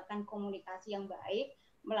harus menciptakan komunikasi yang baik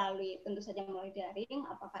melalui tentu saja melalui daring,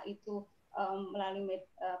 apakah itu melalui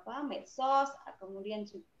medsos, kemudian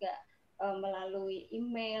juga melalui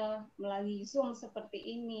email, melalui Zoom seperti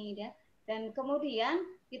ini, ya. Dan kemudian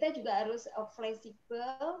kita juga harus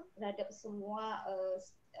fleksibel terhadap semua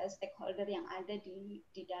stakeholder yang ada di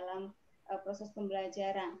dalam proses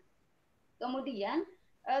pembelajaran. Kemudian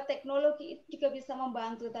teknologi itu juga bisa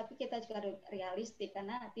membantu, tapi kita juga harus realistik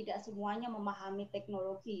karena tidak semuanya memahami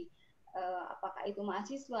teknologi. Apakah itu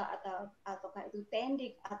mahasiswa ataukah itu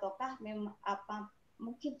teknik, ataukah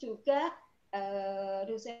mungkin juga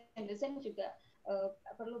dosen-dosen juga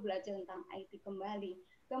perlu belajar tentang IT kembali.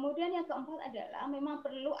 Kemudian yang keempat adalah memang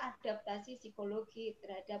perlu adaptasi psikologi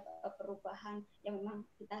terhadap perubahan yang memang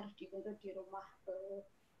kita harus dituntut di rumah,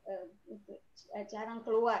 jarang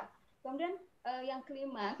keluar. Kemudian yang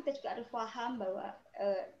kelima, kita juga harus paham bahwa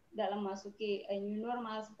dalam masuki new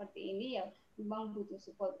normal seperti ini ya memang butuh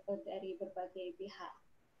support dari berbagai pihak.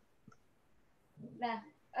 Nah,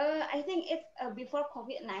 I think it's before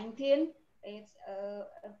COVID-19, it's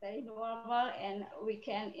very normal and we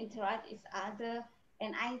can interact each other.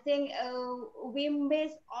 And I think we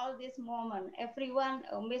miss all this moment. Everyone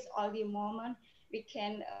miss all the moment. We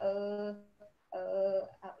can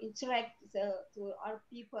interact to our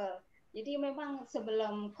people. Jadi memang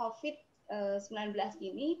sebelum COVID-19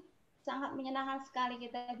 ini sangat menyenangkan sekali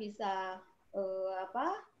kita bisa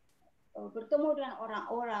bertemu dengan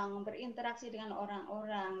orang-orang, berinteraksi dengan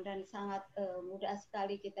orang-orang, dan sangat mudah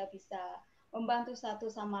sekali kita bisa membantu satu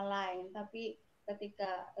sama lain. Tapi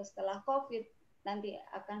ketika setelah COVID nanti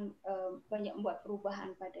akan banyak membuat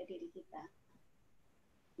perubahan pada diri kita.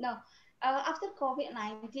 Now, after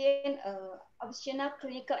COVID-19, optional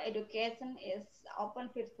clinical education is open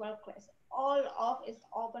virtual class. All of is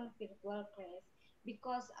open virtual class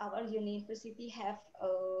because our university have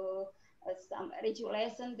some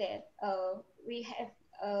regulation that we have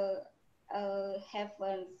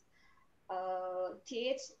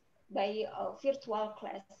teach by virtual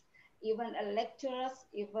class. Even lectures,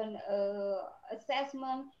 even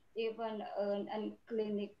assessment, even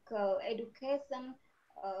clinical education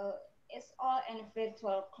is all in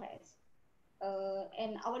virtual class.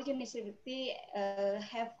 And our university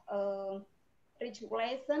have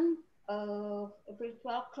regulation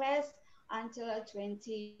virtual class until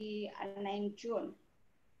 29 June.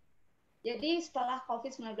 Jadi setelah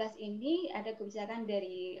COVID-19 ini ada kebijakan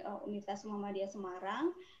dari Universitas Muhammadiyah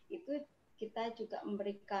Semarang, itu kita juga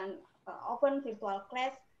memberikan open virtual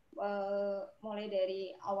class mulai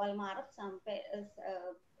dari awal Maret sampai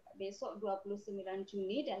besok 29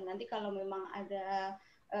 Juni, dan nanti kalau memang ada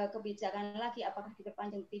kebijakan lagi apakah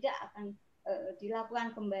diperpanjang tidak akan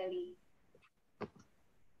dilakukan kembali.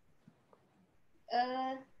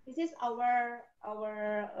 This is our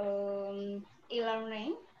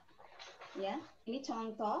e-learning, ya. Ini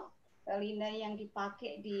contoh e-learning yang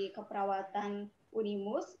dipakai di keperawatan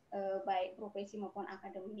Unimus, baik profesi maupun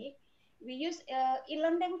akademik. We use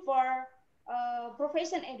e-learning for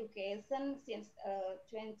profession education since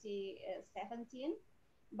 2017,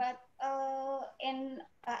 but in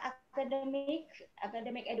academic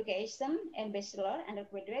education and bachelor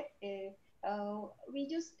undergraduate, we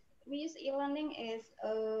use e-learning is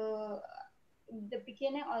the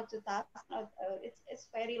beginning of 2000. It's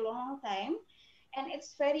very long time, and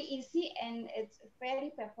it's very easy and it's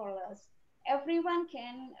very paperless. Everyone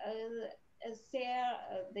can share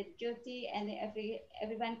the duty, and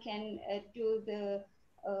everyone can do the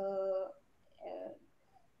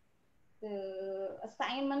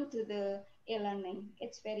assignment to the e-learning.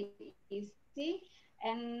 It's very easy,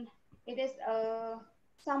 and it is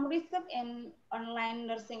some research in online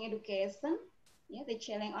nursing education. Yeah, the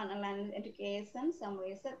challenge on online education, some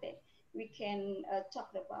research that we can talk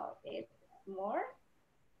about it more.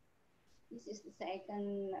 This is the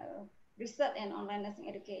second research in online nursing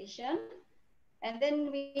education. And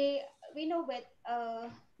then we know that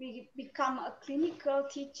we become a clinical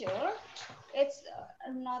teacher. It's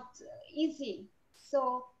not easy.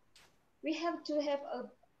 So we have to have a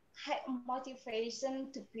high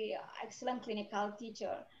motivation to be an excellent clinical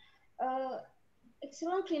teacher.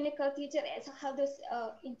 Excellent clinical teacher is how those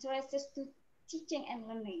interested to teaching and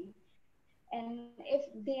learning. And if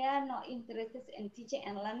they are not interested in teaching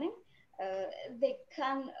and learning, they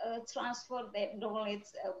can transfer their knowledge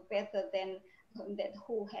better than that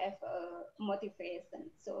who have motivation.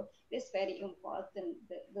 So this is very important,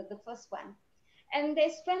 the first one. And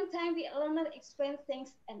they spend time with learner, explain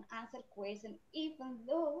things and answer questions, even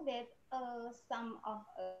though that some of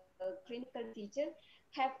clinical teachers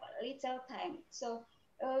have little time. So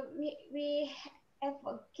we have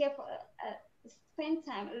spend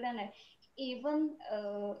time learner, even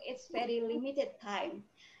it's very limited time.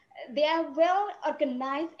 They are well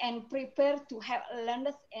organized and prepared to have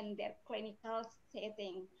learners in their clinical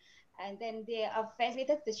setting. And then they are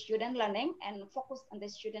facilitate the student learning and focus on the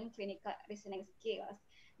student clinical reasoning skills.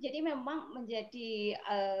 Jadi memang menjadi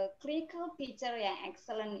clinical teacher yang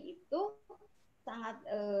excellent itu sangat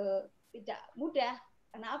tidak mudah.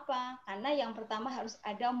 Kenapa? Karena yang pertama harus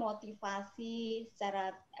ada motivasi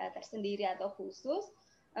secara tersendiri atau khusus,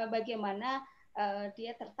 bagaimana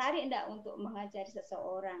dia tertarik enggak untuk mengajari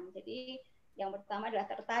seseorang. Jadi yang pertama adalah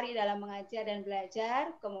tertarik dalam mengajar dan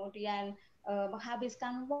belajar, kemudian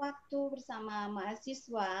menghabiskan waktu bersama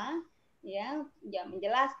mahasiswa, ya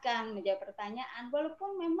menjelaskan, menjawab pertanyaan,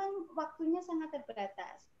 walaupun memang waktunya sangat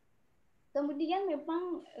terbatas. Kemudian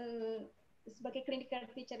memang sebagai clinical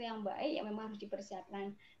teacher yang baik, yang memang harus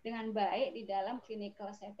dipersiapkan dengan baik di dalam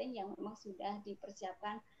clinical setting yang memang sudah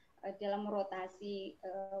dipersiapkan dalam rotasi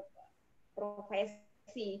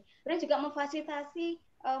profesi. Dan juga memfasilitasi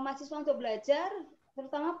mahasiswa untuk belajar,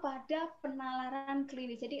 terutama pada penalaran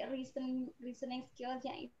klinis. Jadi reasoning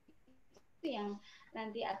skills-nya itu yang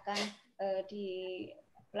nanti akan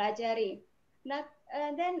dipelajari. Nah,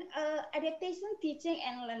 then adaptation teaching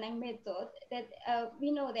and learning method that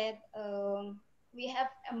we know that we have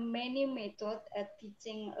many method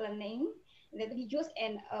teaching learning that we use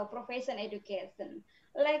in profession education,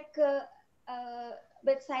 like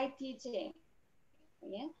bedside teaching,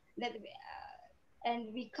 yeah, that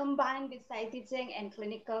and we combine bedside teaching and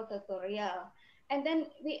clinical tutorial, and then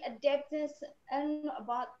we adapt this and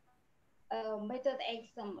about method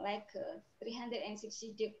exam like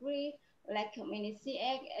 360 degree, like mini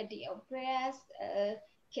CX, DOPS,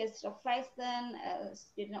 case reflection,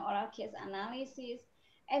 student oral case analysis,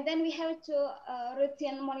 and then we have to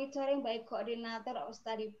routine monitoring by coordinator of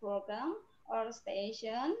study program or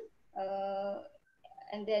station,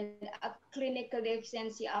 and then a clinical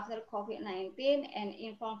deficiency after COVID-19 and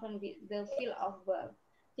involvement with the field of work.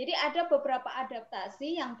 Jadi ada beberapa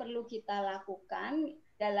adaptasi yang perlu kita lakukan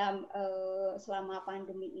dalam selama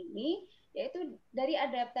pandemi ini, yaitu dari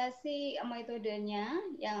adaptasi metodenya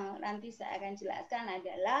yang nanti saya akan jelaskan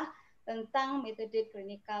adalah tentang metode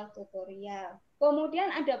clinical tutorial.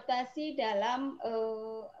 Kemudian adaptasi dalam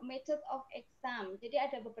method of exam. Jadi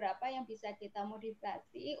ada beberapa yang bisa kita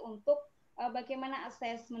modifikasi untuk bagaimana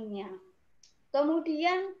asesmennya.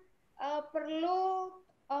 Kemudian perlu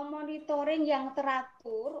monitoring yang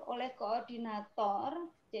teratur oleh koordinator,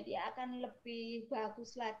 jadi akan lebih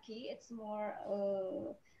bagus lagi. It's more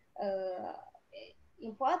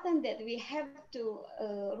important that we have to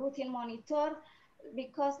routine monitor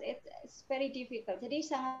because it's very difficult. Jadi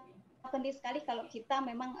sangat penting sekali kalau kita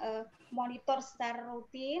memang monitor secara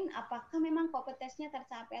rutin apakah memang kompetensinya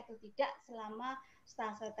tercapai atau tidak selama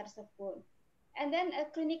stase tersebut. And then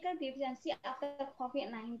clinical deficiency after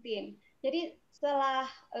COVID-19. Jadi setelah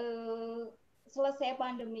selesai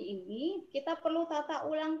pandemi ini, kita perlu tata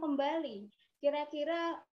ulang kembali.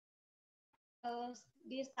 Kira-kira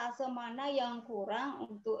di stase mana yang kurang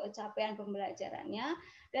untuk capaian pembelajarannya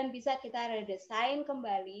dan bisa kita redesain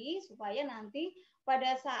kembali supaya nanti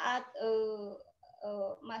pada saat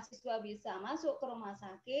mahasiswa bisa masuk ke rumah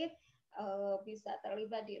sakit, bisa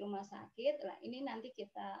terlibat di rumah sakit, nah ini nanti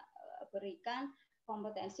kita berikan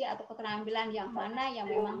kompetensi atau keterampilan yang mana yang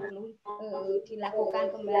memang perlu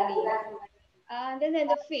dilakukan kembali. Then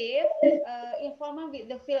the fifth, involvement with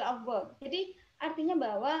the field of work. Jadi artinya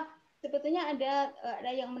bahwa sebetulnya ada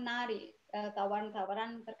yang menarik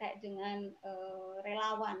tawaran-tawaran terkait dengan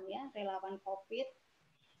relawan ya, relawan COVID.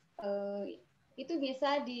 Itu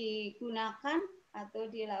bisa digunakan atau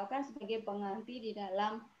dilakukan sebagai pengganti di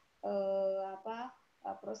dalam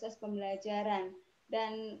proses pembelajaran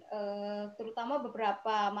dan terutama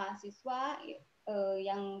beberapa mahasiswa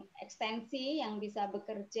yang ekstensi yang bisa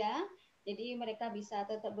bekerja, jadi mereka bisa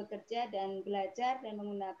tetap bekerja dan belajar dan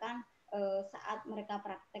menggunakan saat mereka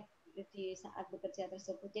praktek di saat bekerja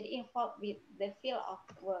tersebut. Jadi involved with the field of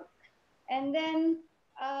work. And then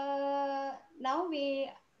now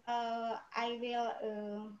I will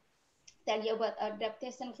tell you about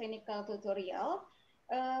adaptation clinical tutorial.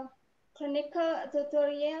 Clinical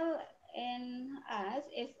tutorial in us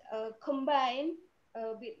is combined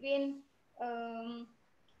between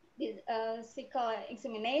psycho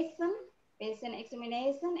examination, patient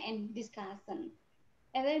examination, and discussion.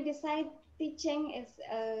 And then beside teaching is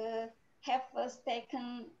have first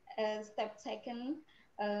taken step taken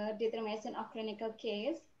determination of clinical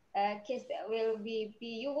case. Case that will be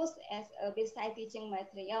used as a beside teaching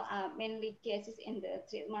material are mainly cases in the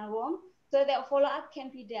treatment room, so that follow-up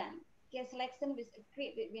can be done. Case selection is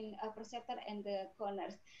agreed between a preceptor and the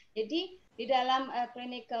corners. Jadi di dalam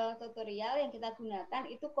clinical tutorial yang kita gunakan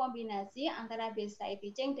itu kombinasi antara beside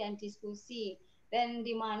teaching dan diskusi. Dan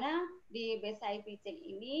di mana di beside teaching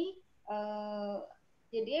ini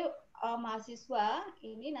jadi mahasiswa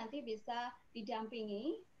ini nanti bisa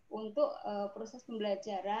didampingi untuk proses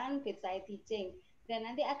pembelajaran bedside teaching, dan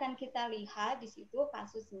nanti akan kita lihat di situ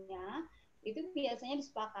kasusnya itu biasanya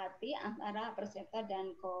disepakati antara preceptor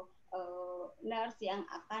dan nurse yang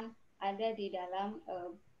akan ada di dalam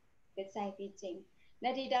bedside teaching.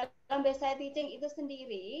 Nah di dalam bedside teaching itu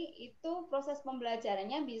sendiri itu proses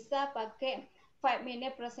pembelajarannya bisa pakai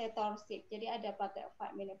 5-minute preceptorship, jadi ada pakai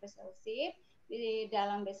 5-minute preceptorship di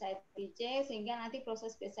dalam bedside teaching sehingga nanti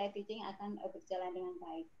proses bedside teaching akan berjalan dengan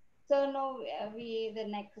baik. So now the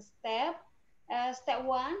next step, step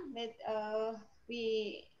 1 that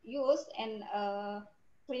we use in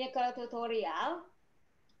clinical tutorial,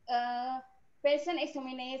 patient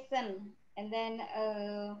examination, and then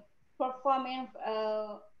performing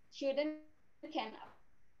student can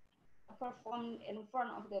perform in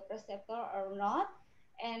front of the preceptor or not,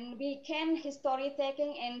 and we can history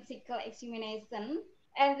taking and physical examination,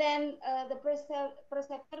 and then the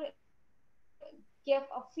preceptor give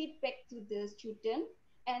a feedback to the student,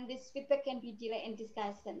 and this feedback can be delayed in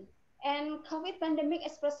discussion. And COVID pandemic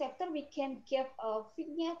as preceptor, we can give a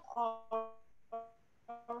vignette or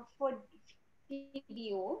for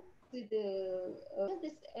video to the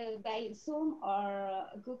this by Zoom or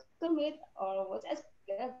Google Meet or WhatsApp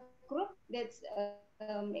group that's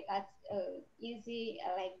make us easy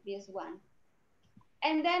like this one.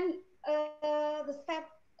 And then the step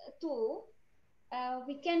 2.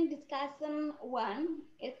 We can discussion 1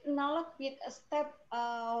 is analog with a step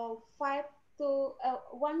 1 to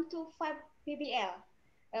 5 PBL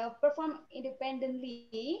performed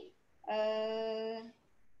independently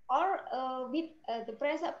or with the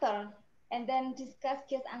preceptor, and then discuss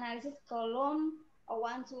case analysis column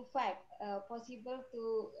 1 to 5 possible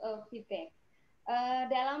to feedback.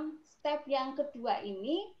 Dalam step yang kedua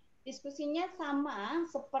ini diskusinya sama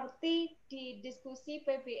seperti di diskusi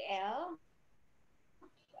PBL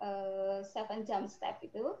 7 jam step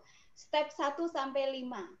itu, step 1 sampai 5.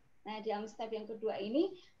 Nah, dalam step yang kedua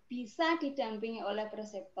ini bisa didampingi oleh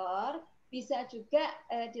preceptor, bisa juga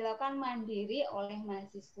dilakukan mandiri oleh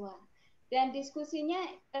mahasiswa. Dan diskusinya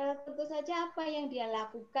tentu saja apa yang dia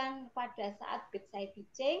lakukan pada saat bedside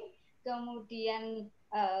teaching, kemudian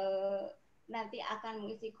nanti akan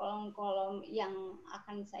mengisi kolom-kolom yang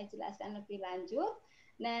akan saya jelaskan lebih lanjut.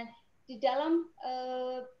 Nah, di dalam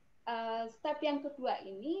step yang kedua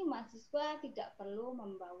ini mahasiswa tidak perlu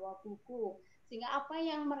membawa buku, sehingga apa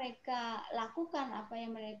yang mereka lakukan, apa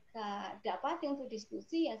yang mereka dapati untuk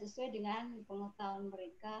diskusi ya sesuai dengan pengetahuan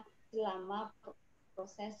mereka selama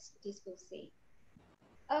proses diskusi.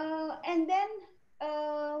 And then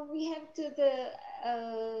we have to the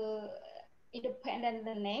independent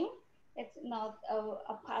learning. It's not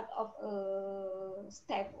a part of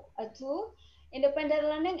step 2. Independent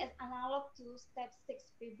learning is analog to step 6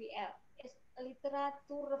 PBL. It's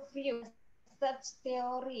literature review, research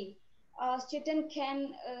theory. Student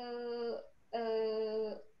can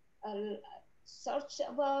search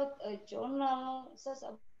about a journal, search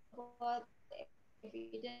about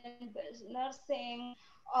evidence-based nursing,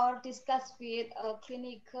 or discuss with a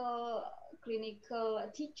clinical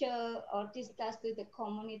teacher, or discuss with the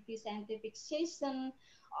community scientific session,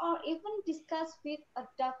 or even discuss with a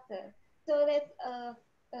doctor. So that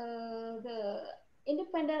the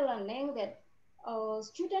independent learning that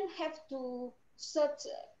students have to search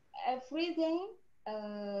everything,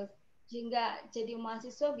 sehingga jadi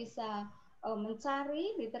mahasiswa bisa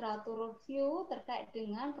mencari literatur review terkait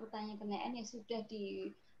dengan pertanyaan-pertanyaan yang sudah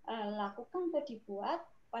dilakukan atau dibuat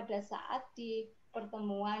pada saat di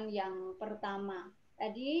pertemuan yang pertama.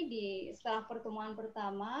 Tadi setelah pertemuan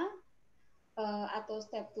pertama atau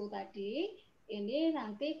step 2 tadi, ini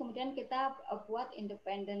nanti kemudian kita buat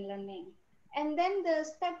independent learning. And then the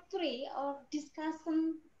step 3 or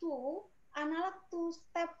discussion 2 analog to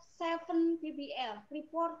step 7 PBL,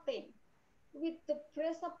 reporting with the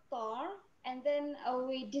preceptor, and then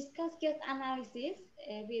we discuss case analysis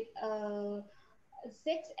with 6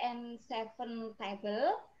 and 7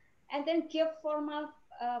 table, and then give formal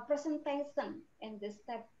presentation in the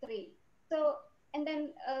step 3. So, and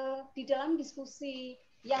then di dalam diskusi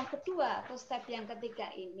yang kedua atau step yang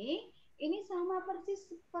ketiga ini sama persis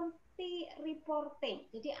seperti reporting.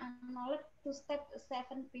 Jadi analog to step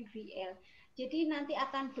 7 PBL. Jadi nanti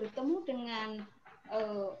akan bertemu dengan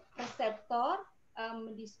reseptor,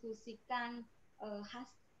 mendiskusikan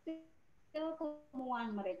hasil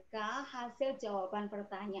temuan mereka, hasil jawaban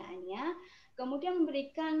pertanyaannya, kemudian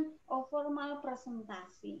memberikan formal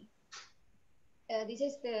presentasi. This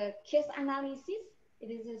is the case analysis.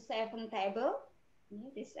 It is a 7 table.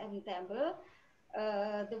 This 7 table.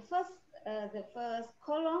 The first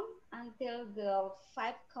column until the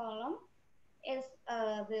 5 column is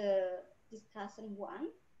the discussion 1,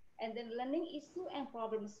 and then learning issue and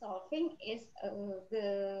problem solving is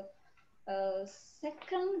the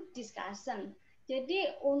second discussion.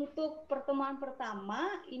 Jadi untuk pertemuan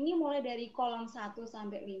pertama ini mulai dari kolom 1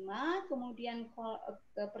 sampai 5, kemudian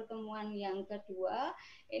pertemuan yang kedua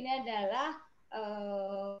ini adalah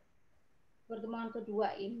pertemuan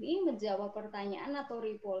kedua ini menjawab pertanyaan atau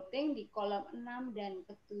reporting di kolom 6 dan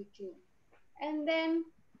ke-7. And then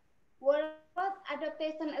what about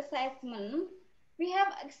adaptation assessment? We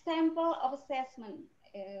have example of assessment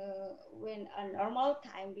when a normal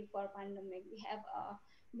time before pandemic. We have a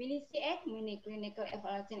mini CX, mini clinical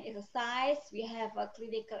evaluation exercise. We have a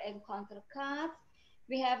clinical encounter cards.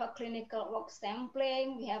 We have a clinical work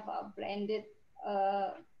sampling. We have a blended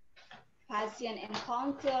patient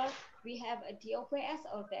encounter. We have a DOPS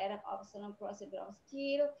or direct observation procedural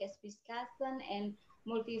skill, case discussion, and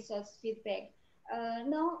multi-source feedback.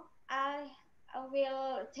 Now I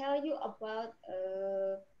will tell you about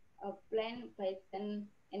a blend patient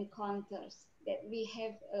encounters that we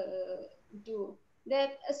have do.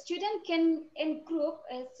 That a student can in group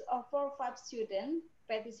is 4 or 5 students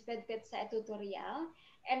participate bedside tutorial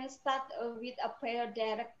and start with a pair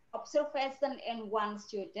direct observation and 1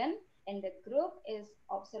 student. And the group is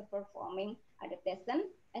observe performing adaptation,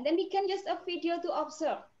 and then we can use a video to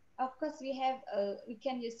observe. Of course, we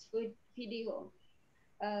can use video.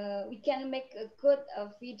 We can make a good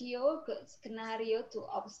video, good scenario to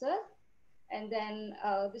observe, and then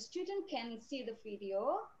the student can see the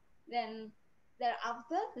video. Then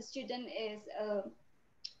thereafter, the student is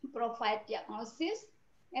provide diagnosis,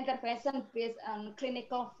 intervention based on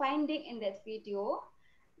clinical finding in that video.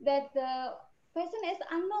 That the patient is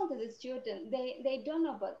unknown to the student. They don't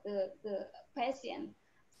know about the patient.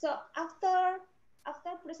 So after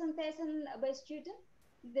presentation by student,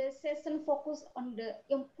 the session focus on the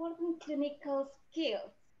important clinical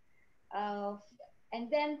skills, and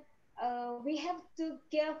then we have to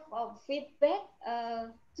give feedback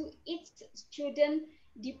to each student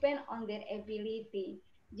depend on their ability.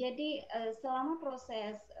 Jadi selama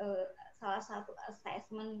proses salah satu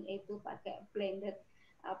assessment itu pakai blended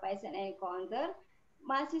patient encounter,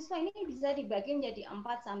 mahasiswa ini bisa dibagi menjadi 4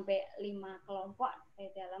 sampai 5 kelompok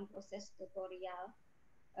dalam proses tutorial.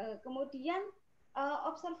 Kemudian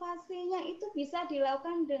observasinya itu bisa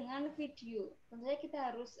dilakukan dengan video. Tentunya kita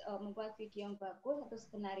harus membuat video yang bagus atau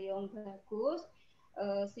skenario yang bagus,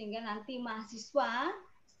 sehingga nanti mahasiswa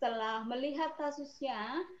setelah melihat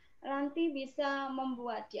kasusnya nanti bisa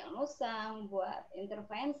membuat diagnosa, membuat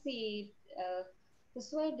intervensi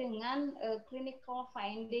sesuai dengan clinical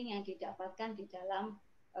finding yang didapatkan di dalam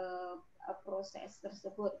proses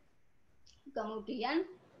tersebut. Kemudian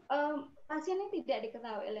pasien ini tidak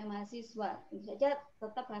diketahui oleh mahasiswa, tentu saja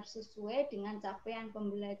tetap harus sesuai dengan capaian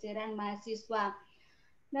pembelajaran mahasiswa.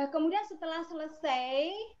 Nah, kemudian setelah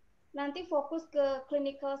selesai, nanti fokus ke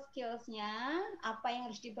clinical skills-nya, apa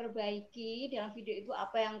yang harus diperbaiki dalam video itu,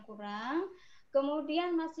 apa yang kurang.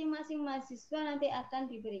 Kemudian masing-masing mahasiswa nanti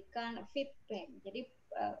akan diberikan feedback, jadi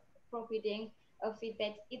providing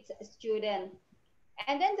feedback each student.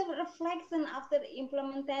 And then the reflection after the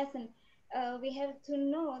implementation. We have to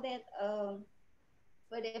know that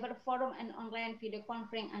whatever forum and online video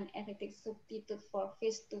conferencing and effective substitute for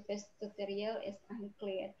face-to-face tutorial is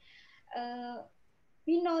unclear.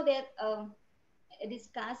 We know that a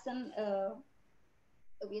discussion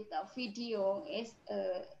with a video is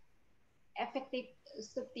effective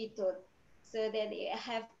substitute, so that you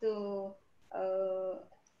have to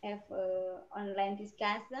have online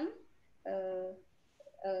discussion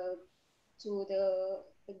to the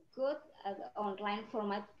good online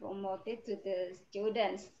format promoted to the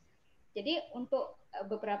students. Jadi untuk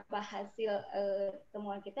beberapa hasil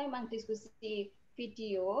temuan kita memang diskusi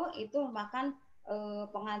video itu merupakan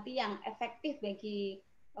pengganti yang efektif bagi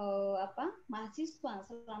mahasiswa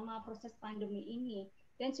selama proses pandemi ini.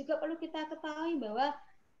 Dan juga perlu kita ketahui bahwa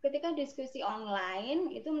ketika diskusi online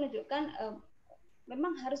itu menunjukkan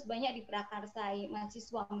memang harus banyak diprakarsai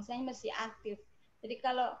mahasiswa, misalnya mesti aktif. Jadi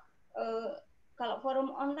kalau forum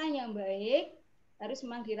online yang baik harus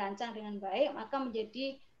memang dirancang dengan baik, maka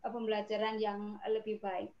menjadi pembelajaran yang lebih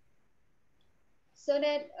baik. So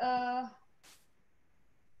that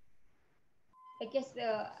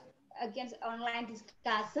against online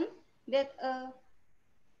discussion, that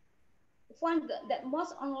that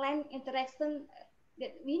most online interaction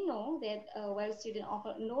that we know that while student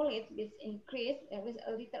offer knowledge with increase with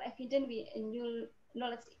a little evidence with new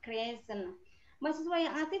knowledge creation. Mahasiswa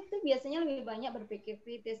yang aktif itu biasanya lebih banyak berpikir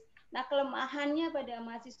kritis. Nah, kelemahannya pada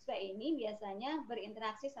mahasiswa ini biasanya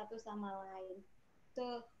berinteraksi satu sama lain.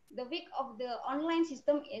 So, the weak of the online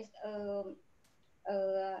system is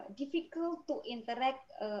difficult to interact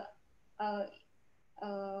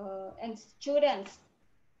and students.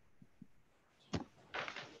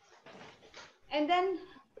 And then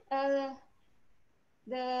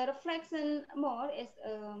the reflection more is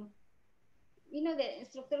we know that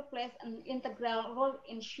instructor plays an integral role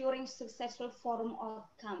ensuring successful forum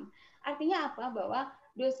outcome. Artinya apa? Bahwa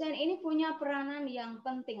dosen ini punya peranan yang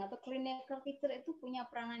penting, atau clinical teacher itu punya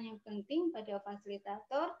peranan yang penting pada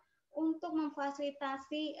fasilitator untuk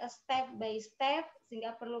memfasilitasi step by step,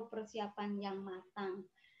 sehingga perlu persiapan yang matang.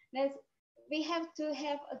 Nah, we have to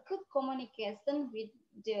have a good communication with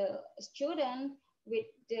the student, with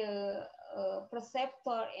the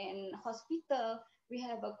preceptor in hospital. We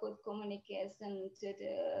have a good communication to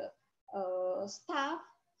the staff,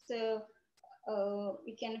 so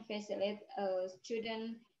we can facilitate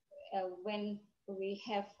student when we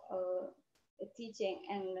have teaching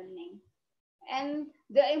and learning. And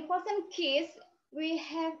the important keys, we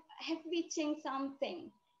have reaching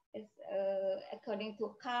something. It's, according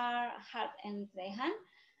to Carr, Hart, and Rehan,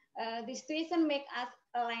 the situation make us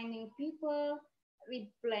aligning people,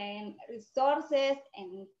 replan resources,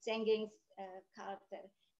 and changing culture.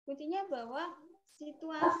 Kuncinya bahwa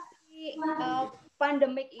situasi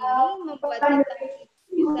pandemik ini membuat kita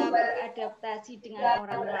bisa beradaptasi dengan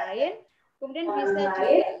orang lain, kemudian bisa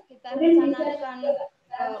juga kita rencanakan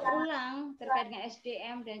ulang terkait dengan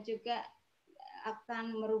SDM, dan juga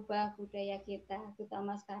akan merubah budaya kita,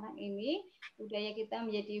 terutama sekarang ini budaya kita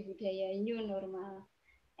menjadi budaya new normal.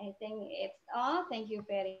 I think it's all. Thank you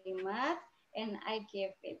very much, and I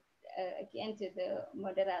give it again to the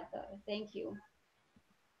moderator. Thank you.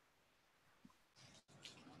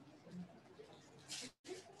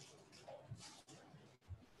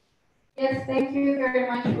 Yes, thank you very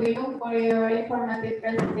much, Wino, for your informative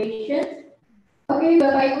presentation. Okay,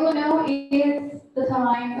 Bapak Ibu, now is the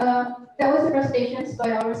time. That was the presentations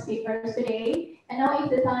by our speakers today, and now is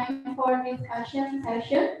the time for discussion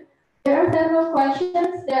session. There are several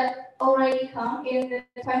questions that already come in the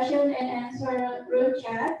question and answer room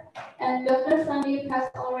chat, and Dr. Sandeep has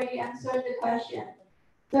already answered the question.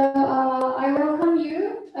 So I welcome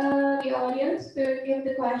you, the audience, to give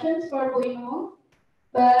the questions for Wino.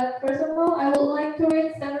 But first of all, I would like to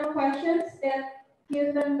read several questions that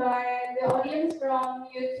given by the audience from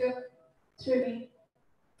YouTube streaming.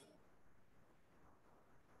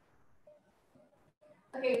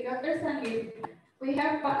 Okay, Dr. Sandeep, we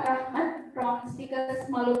have Pak Rahmat from Stikas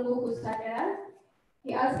Maluku Husada.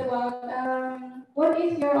 He asked about what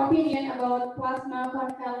is your opinion about plasma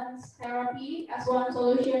convalescence therapy as one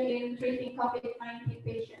solution in treating COVID-19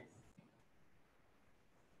 patients?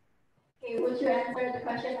 Okay, would you answer the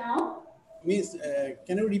question now? Miss,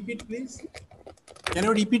 can you repeat, please? Can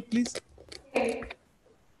you repeat, please? Okay.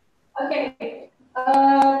 Okay.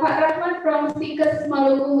 Pak Rahmat from Stikas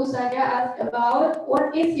Maluku Husada asked about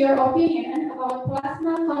what is your opinion about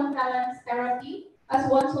plasma convalescence therapy as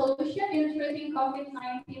one solution in treating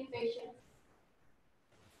COVID-19 patients?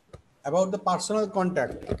 About the personal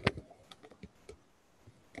contact.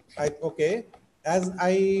 Okay, as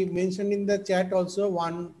I mentioned in the chat also,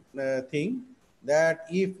 one thing that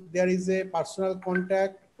if there is a personal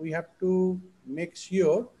contact, we have to make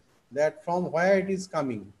sure that from where it is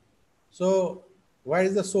coming. So where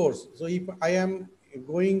is the source? So if I am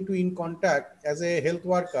going to in contact as a health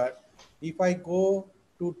worker, if I go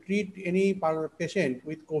to treat any patient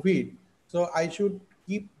with COVID, so I should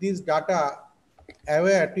keep this data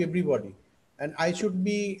aware to everybody, and I should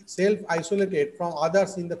be self-isolated from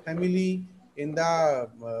others in the family, in the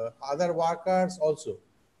other workers also.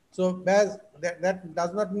 So that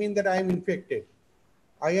does not mean that I am infected.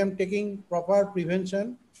 I am taking proper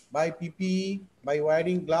prevention by PPE, by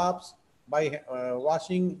wearing gloves, by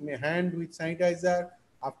washing my hand with sanitizer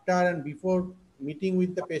after and before meeting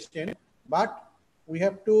with the patient. But we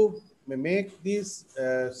have to make this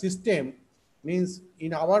system, means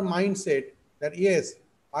in our mindset that yes,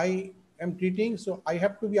 I am treating, so I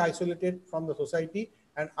have to be isolated from the society,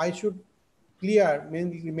 and I should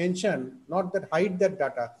mainly mention, not that hide that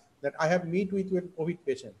data, that I have met with a COVID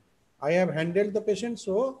patient. I have handled the patient,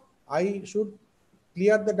 so I should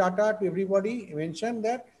clear the data to everybody, mention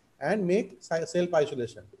that, and make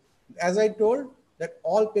self-isolation. As I told, that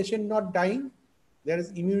all patients not dying, there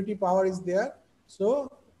is immunity power is there.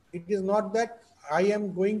 So it is not that I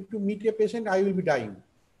am going to meet a patient, I will be dying.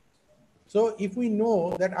 So if we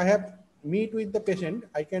know that I have meet with the patient,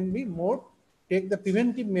 I can be more, take the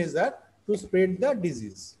preventive measure to spread the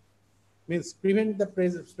disease, means prevent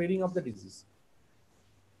the spreading of the disease.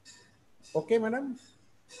 Okay, madam?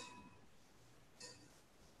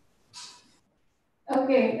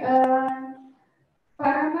 Okay.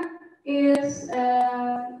 Pharma is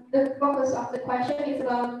the focus of the question is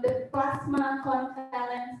about the plasma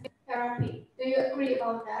convalescence therapy. Do you agree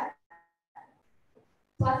about that?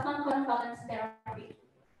 Plasma convalescence therapy.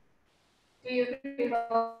 Do you agree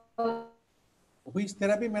about? Which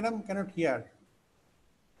therapy, madam? Cannot hear.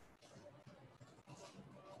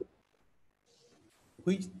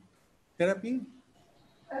 Which therapy?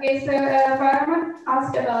 Okay, so Pharma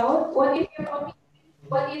asked about what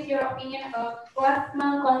is your opinion about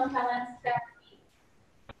plasma convalescence therapy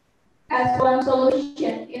as one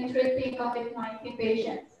solution in treating COVID-19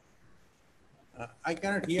 patients? I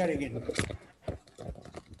cannot hear again.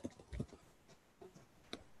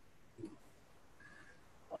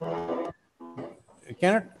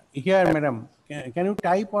 Cannot hear, madam. Can you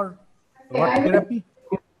type or Okay, what therapy?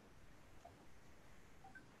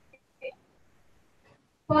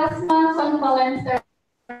 Plasma convalescence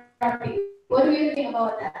therapy. What do you think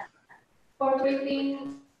about that for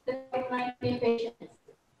treating the COVID-19 patients?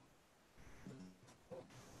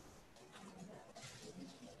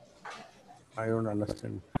 I don't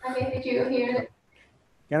understand. Okay, did you hear that?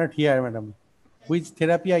 Cannot hear, madam. Which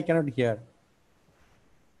therapy I cannot hear?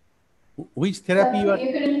 Which therapy you are?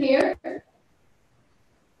 You couldn't hear?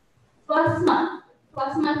 Plasma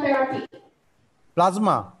therapy.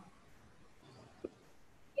 Plasma.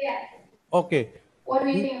 Yeah. Okay. What do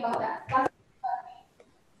you think about that?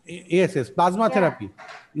 Yes, plasma therapy.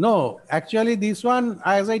 No, actually this one,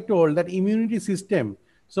 as I told, that immunity system.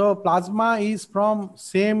 So plasma is from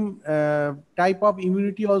same type of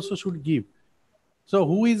immunity also should give. So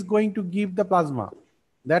who is going to give the plasma?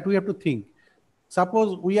 That we have to think.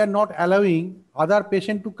 Suppose we are not allowing other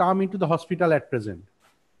patient to come into the hospital at present.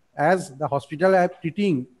 As the hospital are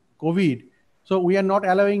treating COVID, so we are not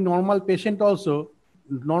allowing normal patient also,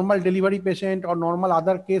 normal delivery patient or normal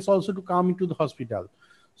other case also to come into the hospital.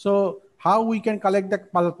 So how we can collect the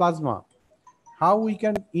plasma? How we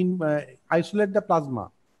can isolate the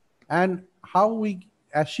plasma? And how we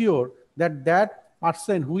assure that that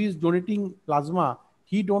person who is donating plasma,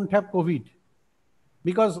 he don't have COVID?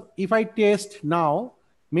 Because if I test now,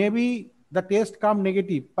 maybe the test come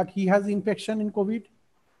negative, but he has infection in COVID.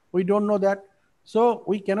 We don't know that. So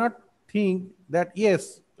we cannot think that,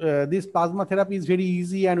 yes, this plasma therapy is very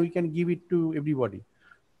easy and we can give it to everybody.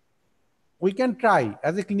 We can try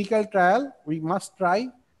as a clinical trial. We must try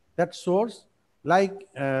that source. Like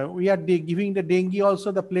we are giving the dengue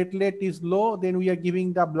also, the platelet is low, then we are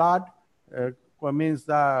giving the blood, means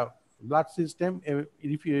the blood system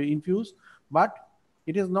if you infuse. But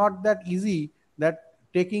it is not that easy that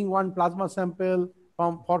taking one plasma sample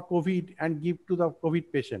for COVID and give to the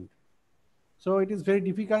COVID patient. So it is very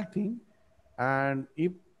difficult thing. And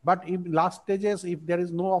if last stages, if there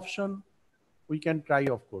is no option, we can try,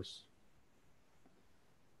 of course.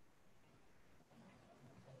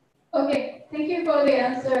 Okay, thank you for the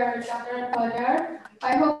answer, Dr. Fajar.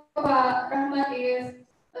 I hope Rahmat is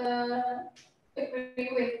agree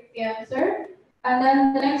with the answer. And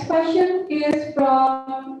then the next question is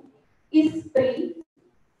from Isri.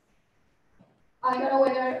 I don't know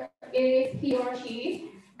whether it is he or she.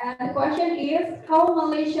 And the question is, how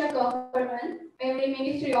Malaysia government, mainly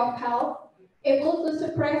Ministry of Health, able to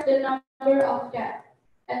suppress the number of deaths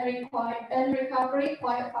and recovery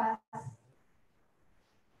quite fast?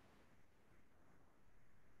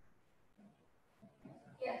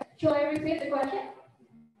 Yeah. Shall I repeat the question?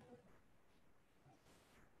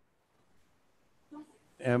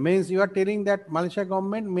 Means you are telling that Malaysia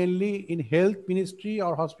government mainly in health ministry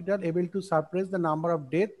or hospital able to suppress the number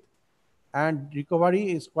of death and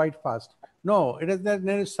recovery is quite fast. No, it is that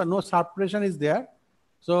there is no suppression is there.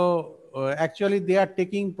 So actually they are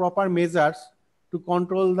taking proper measures to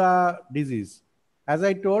control the disease. As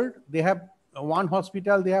I told, they have one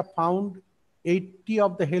hospital, they have found 80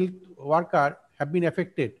 of the health worker have been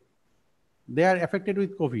affected. They are affected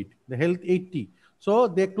with COVID, the health 80. So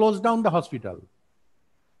they closed down the hospital.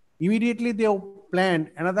 Immediately they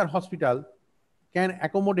planned another hospital can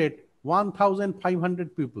accommodate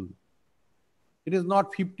 1,500 people. It is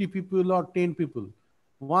not 50 people or 10 people.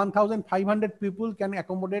 1,500 people can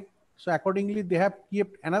accommodate. So accordingly, they have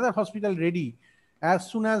kept another hospital ready.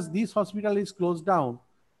 As soon as this hospital is closed down,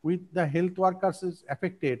 with the health workers is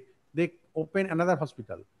affected, they open another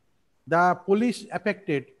hospital. The police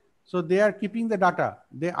affected, so they are keeping the data.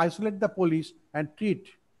 They isolate the police and treat.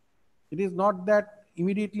 It is not that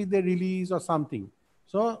immediately they release or something.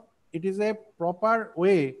 So it is a proper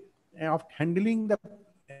way of handling the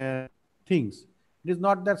things. It is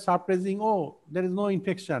not that surprising, oh, there is no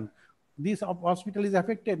infection. This hospital is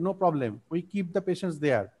affected, no problem. We keep the patients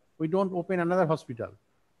there. We don't open another hospital.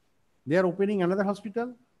 They are opening another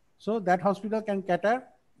hospital. So that hospital can cater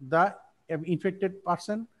the infected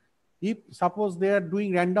person. If suppose they are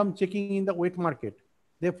doing random checking in the wet market,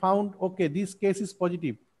 they found, okay, this case is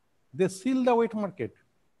positive. They seal the wet market.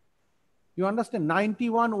 You understand?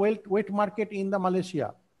 91 wet market in the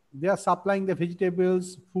Malaysia. They are supplying the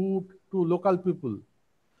vegetables, food to local people.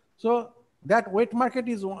 So that wet market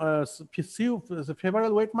is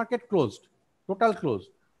favorable wet market closed, total closed,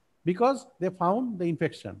 because they found the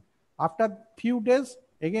infection. After few days,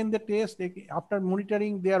 again the test, after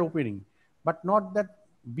monitoring, they are opening, but not that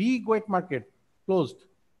big wet market closed.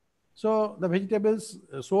 So the vegetables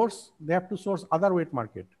source, they have to source other wet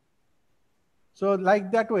market. So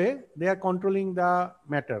like that way, they are controlling the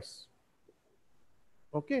matters.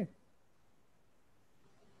 Okay.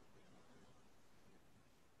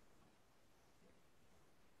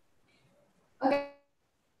 Okay,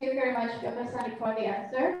 thank you very much, Dr. Sadiq, for the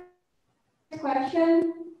answer. Next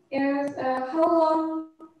question is how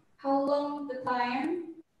long the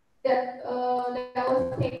time that that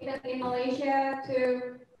was taken in Malaysia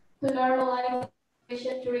to normalize the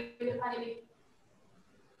situation during the pandemic?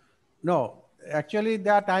 No, actually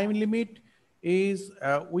the time limit is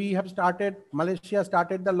we have started, Malaysia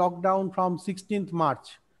started the lockdown from 16th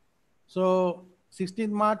March. So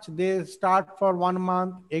 16th March, they start for 1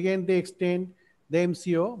 month. Again, they extend the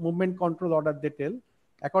MCO, movement control order, they tell.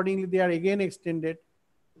 Accordingly, they are again extended.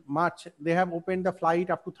 March, they have opened the flight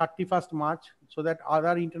up to 31st March so that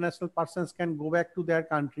other international persons can go back to their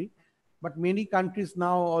country. But many countries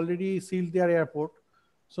now already sealed their airport.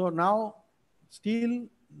 So now still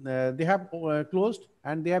they have closed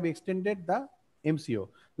and they have extended the MCO.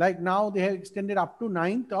 Like now they have extended up to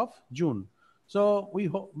 9th of June. So we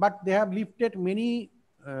hope, but they have lifted many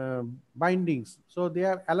bindings. So they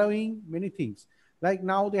are allowing many things. Like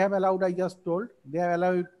now they have allowed, I just told, they have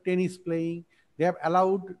allowed tennis playing. They have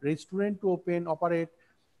allowed restaurant to open, operate,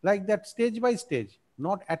 like that stage by stage,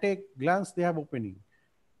 not at a glance they have opening.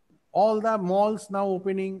 All the malls now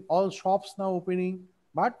opening, all shops now opening,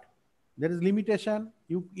 but there is limitation.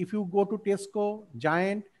 If you go to Tesco,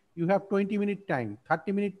 Giant, you have 20-minute time,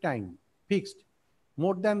 30-minute time fixed.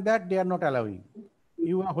 More than that, they are not allowing.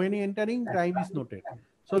 When you entering, time is noted.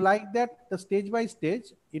 So like that, the stage by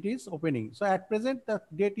stage, it is opening. So at present, the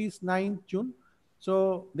date is 9th June.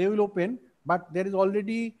 So they will open, but there is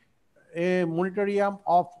already a moratorium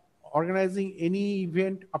of organizing any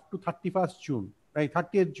event up to 31st June, right?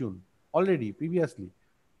 30th June already previously.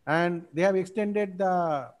 And they have extended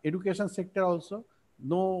the education sector also.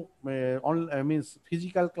 No, means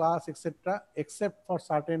physical class, etc., except for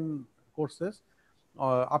certain courses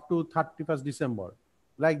up to 31st December,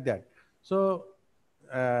 like that. So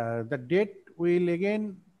the date will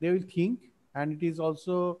again, they will think, and it is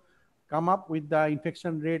also come up with the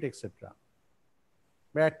infection rate, etc.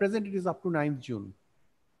 But at present, it is up to 9th June.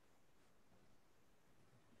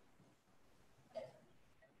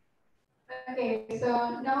 Okay,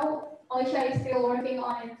 so now Malaysia is still working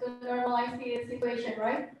on it to normalize the situation,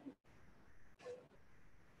 right?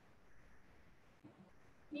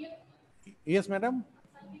 Yes, madam.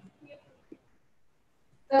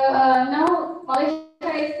 So now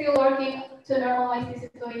Malaysia is still working to normalize the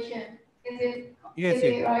situation. Yes, Is yes,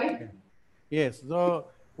 it right? yes.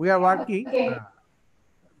 So we are working Okay.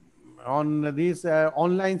 on this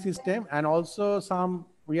online system, and also some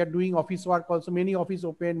we are doing office work also. Many office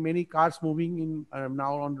open, many cars moving in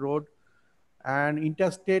now on road, and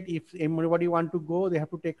interstate. If anybody want to go, they have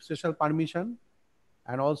to take special permission.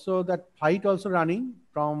 And also that flight also running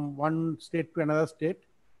from one state to another state.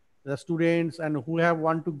 The students and who have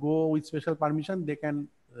want to go with special permission, they can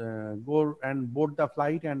go and board the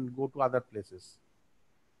flight and go to other places.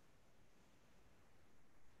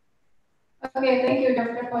 Okay, thank you,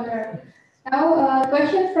 Dr. Potter. Now,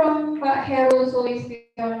 question from Pak Heru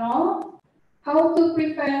Sulistiono. How to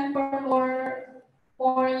prevent for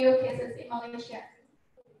more new cases in Malaysia?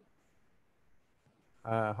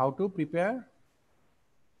 How to prepare?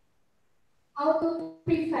 How to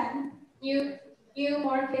prevent new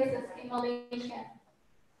more cases in Malaysia?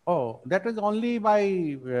 Oh, that is only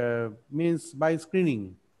by means by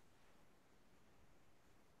screening.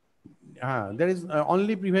 There is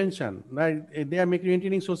only prevention, right? They are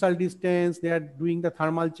maintaining social distance. They are doing the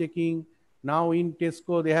thermal checking. Now in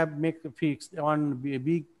Tesco, they have make fixed on a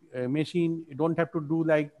big machine. You don't have to do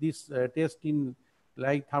like this test in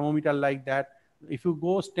like thermometer like that. If you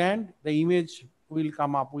go stand, the image will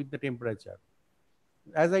come up with the temperature.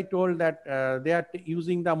 As I told that they are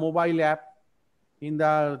using the mobile app in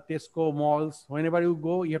the Tesco malls. Whenever you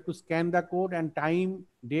go, you have to scan the code, and time,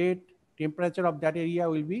 date, temperature of that area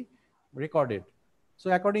will be recorded.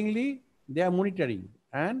 So accordingly, they are monitoring,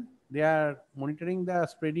 and they are monitoring the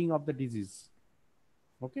spreading of the disease.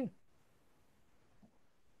 Okay.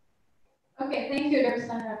 Okay, thank you, Dr.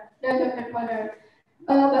 Sandra. Dr. Potter.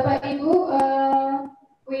 Bapak Ibu,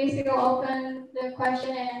 we still open the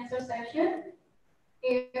question and answer session.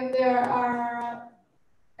 If there are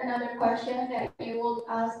another question that you will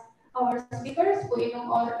ask our speakers, Bu Inung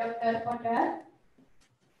or Dr. Potter.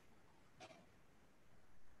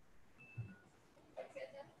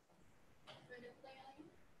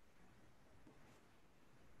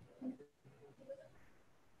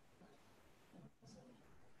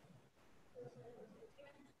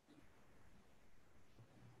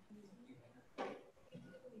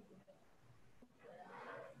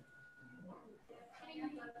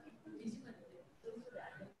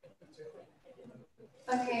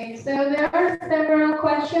 Okay, so there are several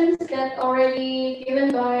questions that already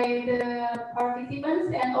given by the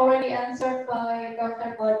participants and already answered by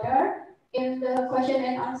Dr. Potter in the question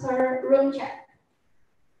and answer room chat.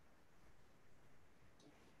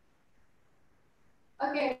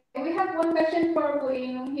 Okay, we have one question for Bu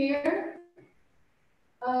Inung here.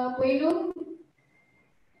 Bu Inung,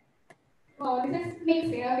 well, this is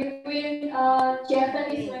mixed between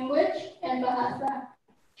Japanese language and Bahasa.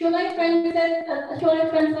 Should I translate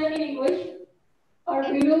in English? Or Bu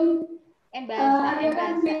Inung, ada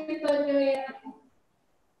kan metode yang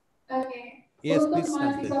Yes, untuk please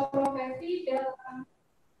mahasiswa translate. profesi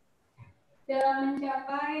dalam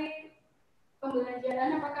mencapai pembelajaran,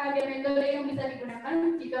 apakah ada metode yang bisa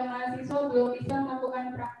digunakan jika mahasiswa belum bisa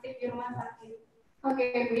melakukan praktik di rumah sakit? Oke,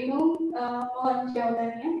 Bu Inung, mohon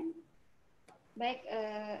jawabannya. Baik,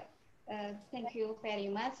 thank you very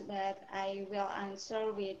much, but I will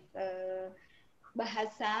answer with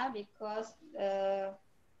Bahasa because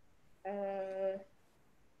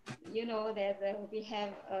you know that we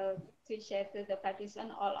have to share to the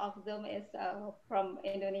participant, all of them is from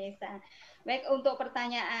Indonesia. Baik, untuk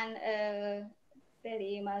pertanyaan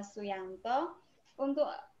dari Mas Suyanto, untuk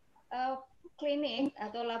klinik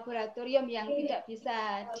atau laboratorium yang tidak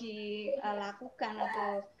bisa dilakukan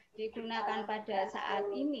atau digunakan pada saat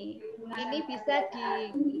ini bisa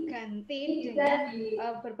diganti dengan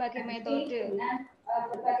berbagai metode.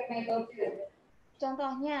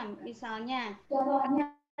 Contohnya, misalnya,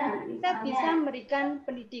 kita bisa memberikan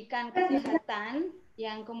pendidikan kesehatan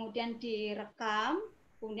yang kemudian direkam,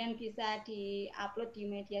 kemudian bisa diupload di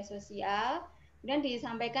media sosial, kemudian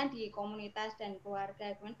disampaikan di komunitas dan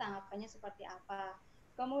keluarga, kemudian tanggapannya seperti apa.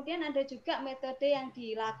 Kemudian ada juga metode yang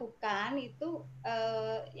dilakukan itu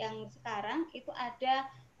yang sekarang itu ada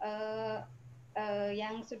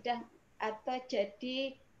yang sudah atau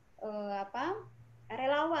jadi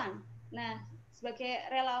relawan. Nah, sebagai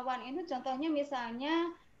relawan itu contohnya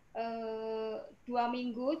misalnya 2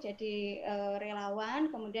 minggu jadi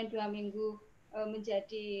relawan, kemudian 2 minggu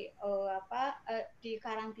menjadi di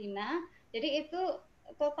karantina. Jadi itu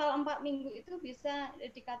total 4 minggu itu bisa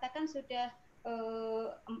dikatakan sudah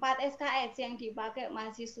 4 SKS yang dipakai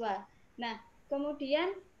mahasiswa. Nah,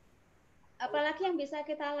 kemudian apalagi yang bisa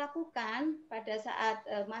kita lakukan pada saat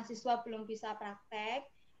mahasiswa belum bisa praktek,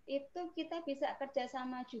 itu kita bisa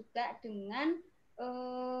kerjasama juga dengan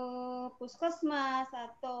puskesmas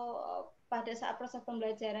atau pada saat proses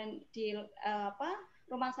pembelajaran di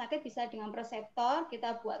rumah sakit bisa dengan preseptor,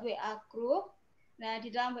 kita buat WA group. Nah,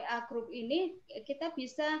 di dalam WA group ini kita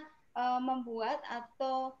bisa membuat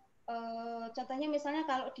atau contohnya misalnya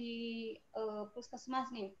kalau di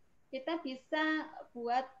puskesmas nih, kita bisa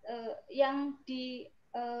buat yang di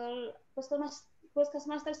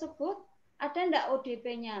puskesmas tersebut ada enggak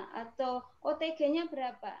ODP-nya atau OTG-nya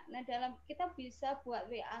berapa. Nah, kita bisa buat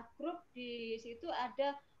WA group, di situ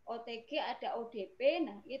ada OTG, ada ODP.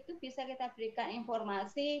 Nah, itu bisa kita berikan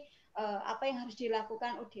informasi apa yang harus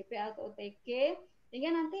dilakukan ODP atau OTG, sehingga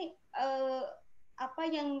nanti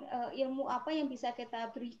ilmu apa yang bisa kita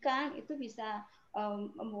berikan itu bisa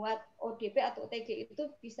membuat ODP atau OTG itu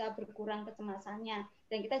bisa berkurang kecemasannya,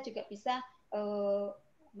 dan kita juga bisa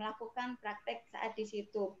melakukan praktek saat di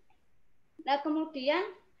situ. Nah, kemudian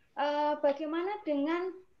bagaimana dengan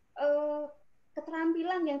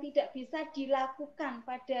keterampilan yang tidak bisa dilakukan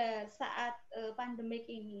pada saat pandemik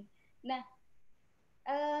ini? Nah,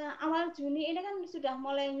 awal Juni ini kan sudah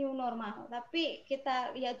mulai new normal, tapi kita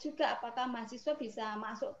lihat juga apakah mahasiswa bisa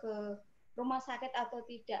masuk ke rumah sakit atau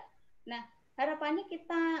tidak. Nah, harapannya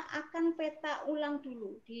kita akan peta ulang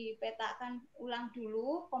dulu, dipetakan ulang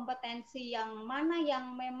dulu kompetensi yang mana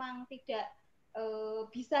yang memang tidak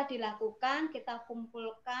bisa dilakukan, kita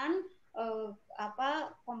kumpulkan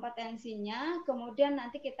kompetensinya, kemudian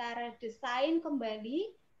nanti kita redesain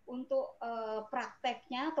kembali untuk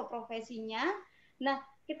prakteknya atau profesinya. Nah,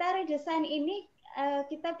 kita redesain ini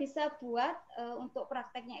kita bisa buat untuk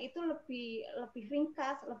prakteknya itu lebih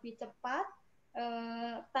ringkas, lebih cepat,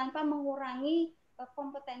 tanpa mengurangi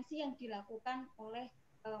kompetensi yang dilakukan oleh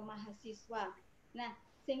mahasiswa. Nah,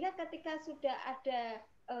 sehingga ketika sudah ada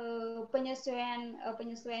penyesuaian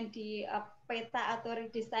di peta atau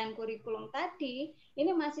redesign kurikulum tadi,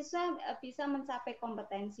 ini mahasiswa bisa mencapai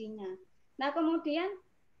kompetensinya. Nah, kemudian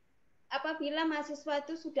apabila mahasiswa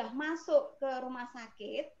itu sudah masuk ke rumah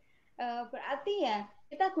sakit, berarti ya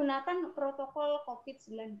kita gunakan protokol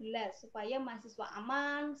COVID-19 supaya mahasiswa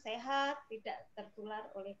aman, sehat, tidak tertular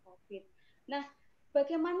oleh COVID. Nah,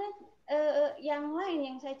 bagaimana yang lain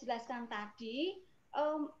yang saya jelaskan tadi,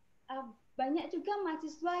 banyak juga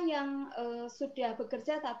mahasiswa yang sudah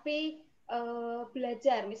bekerja tapi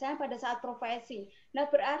belajar, misalnya pada saat profesi. Nah,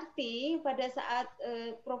 berarti pada saat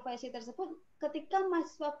profesi tersebut, ketika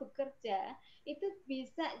mahasiswa bekerja, itu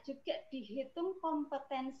bisa juga dihitung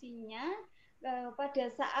kompetensinya pada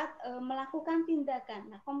saat melakukan tindakan.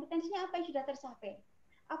 Nah, kompetensinya apa yang sudah tercapai,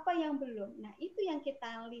 apa yang belum. Nah, itu yang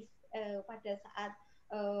kita list pada saat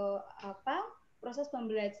proses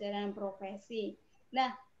pembelajaran profesi.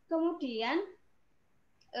 Nah, kemudian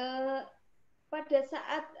pada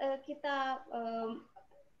saat kita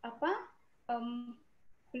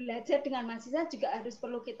belajar dengan mahasiswa juga harus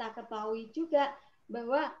perlu kita ketahui juga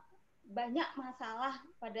bahwa banyak masalah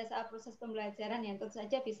pada saat proses pembelajaran yang tentu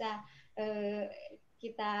saja bisa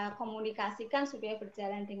kita komunikasikan supaya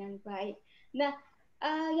berjalan dengan baik. Nah,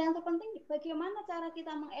 yang terpenting bagaimana cara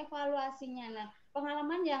kita mengevaluasinya. Nah,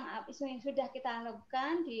 pengalaman yang sudah kita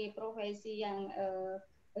lakukan di profesi yang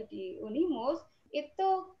di Unimus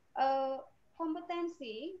itu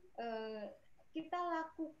kompetensi kita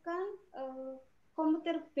lakukan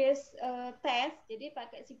computer based test, jadi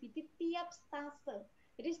pakai CBT tiap stase.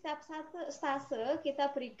 Jadi setiap stase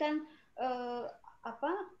kita berikan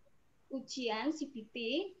ujian CBT,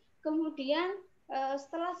 kemudian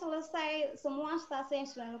setelah selesai semua stase yang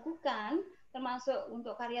sudah dilakukan, termasuk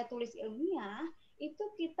untuk karya tulis ilmiah, itu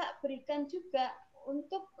kita berikan juga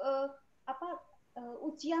untuk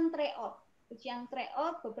ujian tryout. Ujian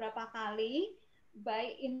tryout beberapa kali,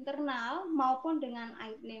 baik internal maupun dengan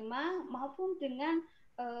AIPNEMA maupun dengan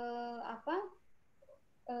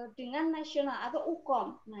dengan nasional atau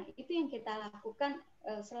UKOM. Nah, itu yang kita lakukan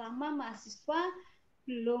selama mahasiswa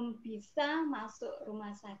belum bisa masuk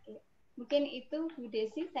rumah sakit. Mungkin itu Bu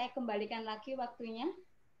Desi, saya kembalikan lagi waktunya.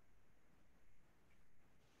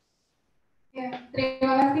 Ya,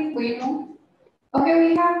 terima kasih Bu Inu. Okay,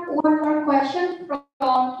 we have one more question for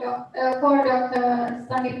Dr.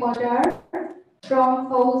 Sandi Podar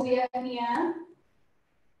from Fauzia Nia.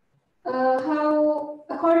 How,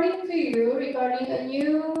 according to you, regarding a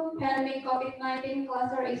new pandemic COVID-19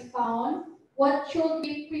 cluster is found, what should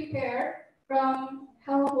be prepared from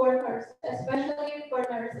health workers, especially for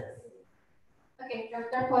nurses? Okay,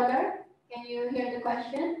 Dr. Podar, can you hear the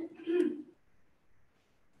question?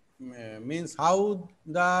 Means how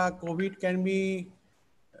the COVID can be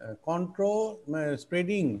control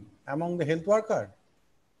spreading among the health worker.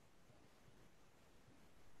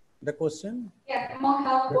 The question? Yes, among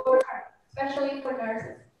health workers, especially for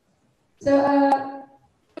nurses. So,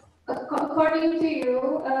 according to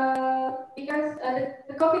you, because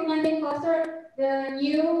the COVID-19 cluster, the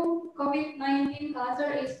new COVID-19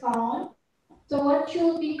 cluster is found, so what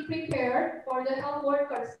should be prepared for the health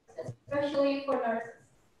workers, especially for nurses?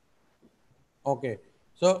 Okay,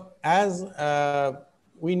 so as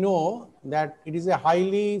we know that it is a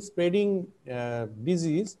highly spreading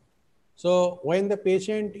disease. So when the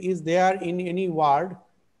patient is there in any ward,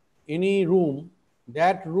 any room,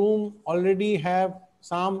 that room already have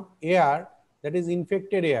some air that is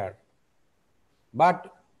infected air,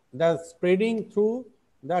 but the spreading through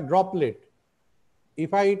the droplet.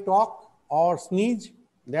 If I talk or sneeze,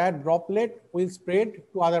 that droplet will spread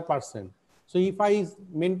to other person. So if I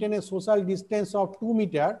maintain a social distance of 2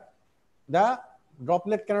 meters, the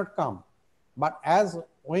droplet cannot come. But as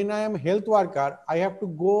when I am health worker, I have to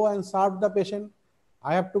go and serve the patient.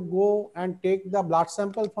 I have to go and take the blood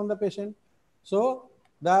sample from the patient. So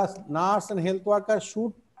the nurse and health worker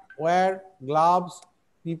should wear gloves,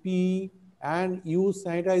 PPE, and use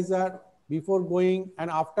sanitizer before going,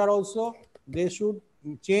 and after also they should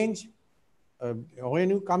change. When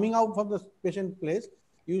you coming out from the patient place,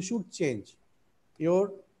 you should change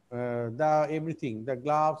your the everything, the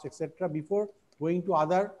gloves, etc. before going to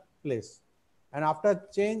other place. And after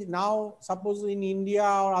change, now suppose in India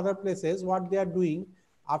or other places, what they are doing,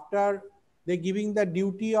 after they giving the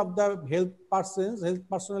duty of the health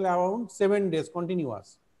personnel around 7 days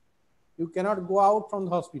continuous. You cannot go out from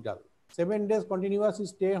the hospital. 7 days continuous, you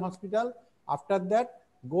stay in hospital. After that,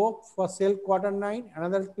 go for self-quarantine,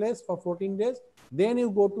 another place for 14 days. Then you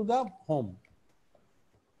go to the home.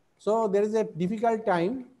 So there is a difficult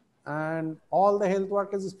time, and all the health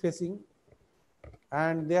workers is facing,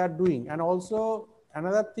 and they are doing. And also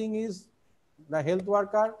another thing is the health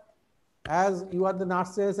worker, as you are the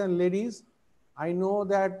nurses and ladies, I know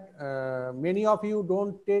that many of you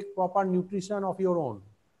don't take proper nutrition of your own.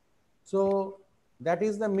 So that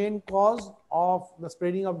is the main cause of the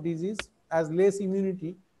spreading of disease, as less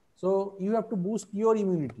immunity. So you have to boost your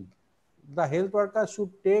immunity. The health workers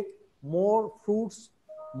should take more fruits,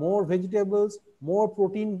 more vegetables, more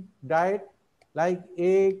protein diet like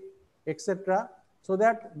egg, etc., so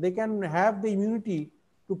that they can have the immunity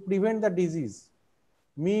to prevent the disease.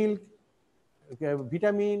 Milk,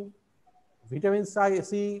 vitamin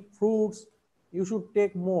C, fruits, you should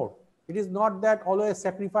take more. It is not that always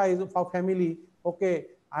sacrifice for family. Okay,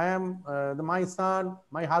 I am my son,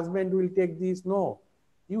 my husband will take this. No,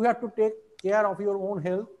 you have to take care of your own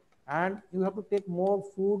health, and you have to take more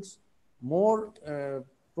foods, more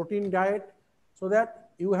protein diet, so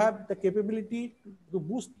that you have the capability to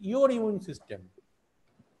boost your immune system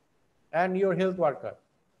and your health worker,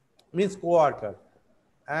 means co-worker.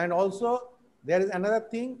 And also there is another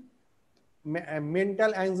thing,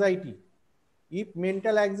 mental anxiety. If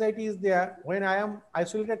mental anxiety is there, when I am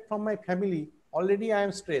isolated from my family, already I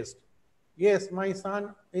am stressed. Yes, my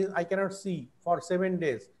son is, I cannot see for 7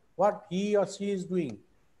 days what he or she is doing.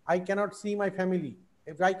 I cannot see my family,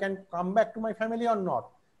 if I can come back to my family or not.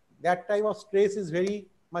 That type of stress is very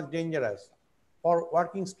much dangerous for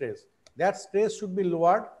working stress. That stress should be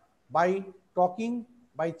lowered by talking,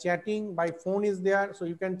 by chatting, by phone is there, so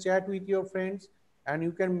you can chat with your friends, and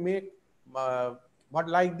you can make but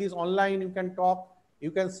like this online, you can talk,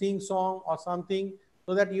 you can sing song or something,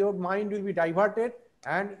 so that your mind will be diverted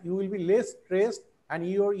and you will be less stressed and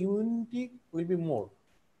your immunity will be more.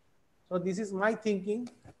 So this is my thinking.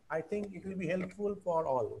 I think it will be helpful for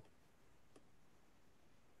all.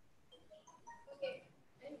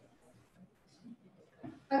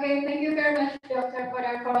 Okay, thank you very much, Doctor, for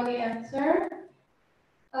that quality answer.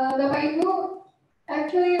 Bapak Ibu,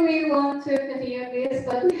 actually we want to continue this,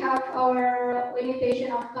 but we have our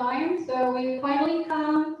limitation of time, so we finally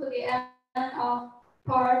come to the end of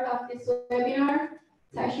part of this webinar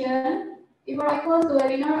session. Before I close the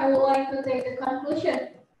webinar, I would like to take the conclusion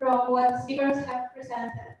from what speakers have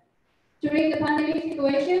presented. During the pandemic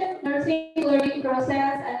situation, nursing learning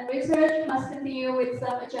process and research must continue with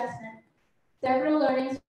some adjustment. Several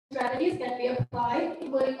learning strategies can be applied,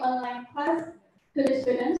 including online class to the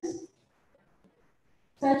students,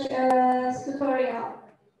 such as tutorial.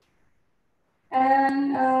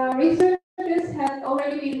 And researches have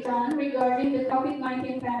already been done regarding the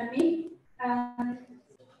COVID-19 pandemic.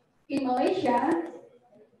 In Malaysia,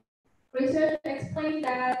 research explained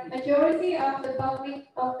that majority of the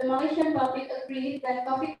Malaysian public agreed that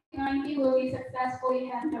COVID-19 will be successfully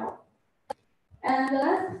handled. And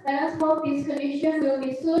let us hope this condition will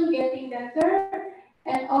be soon getting better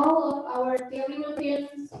and all of our daily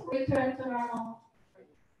routines return to normal.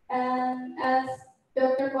 And as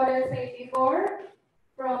Dr. Poda said before,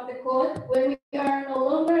 from the quote, when we are no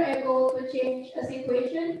longer able to change a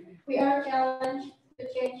situation, we are challenged to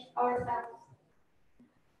change ourselves.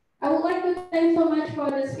 I would like to thank so much for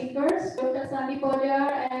the speakers, Dr. Sandi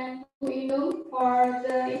Podar and Inum, for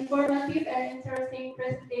the informative and interesting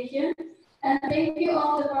presentation. And thank you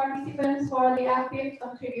all the participants for the active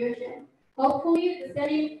contribution. Hopefully, the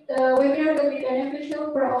webinar will be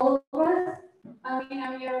beneficial for all of us. Amin,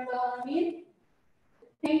 amin, ya rabbal alamin.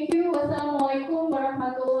 Thank you. Wassalamualaikum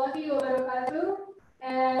warahmatullahi wabarakatuh.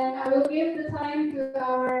 And I will give the time to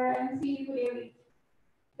our MC, Dewi.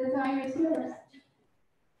 The time is yours.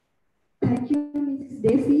 Thank you, Mrs.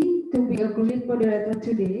 Desi, to be a great moderator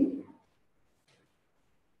today.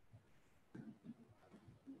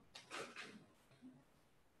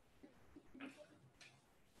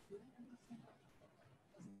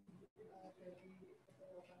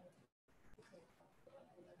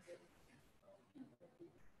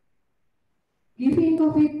 Giving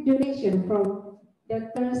COVID donation from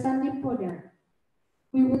Dr. Sandi Podar.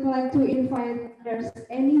 We would like to invite Nurse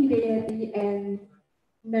Eni Hidayati and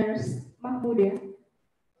Nurse Mahmudah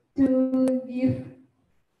to give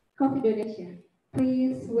COVID donation.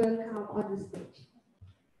 Please welcome on the stage.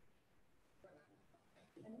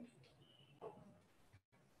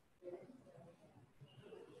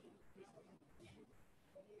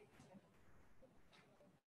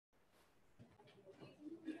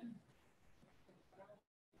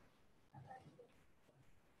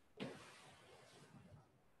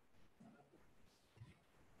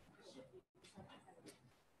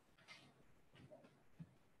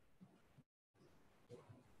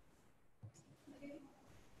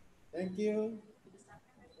 Thank you.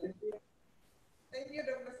 Thank you,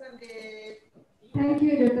 Dr. Sandi. Thank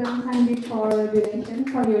you, Dr. Sandi, for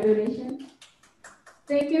your donation.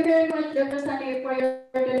 Thank you very much, Dr. Sandi, for your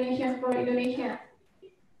donation for Indonesia.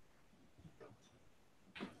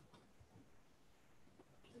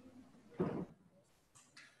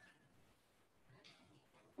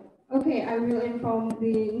 Okay, I will inform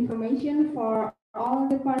the information for all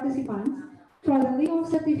the participants. For the link of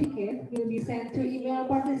certificate will be sent to email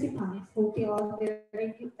participants who fill out their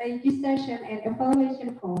registration and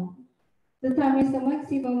evaluation form. The time is a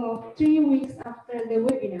maximum of 3 weeks after the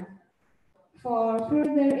webinar. For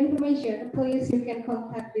further information, please you can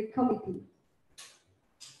contact the committee.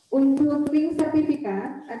 Untuk link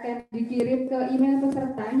sertifikat akan dikirim ke email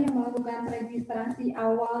peserta yang melakukan registrasi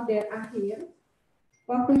awal dan akhir.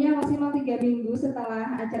 Waktunya maksimal 3 minggu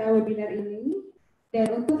setelah acara webinar ini.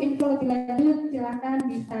 Dan untuk info lebih lanjut, silakan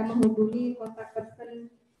bisa menghubungi kontak person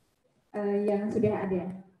yang sudah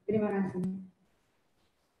ada. Terima kasih.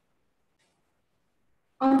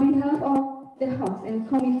 On behalf of the host and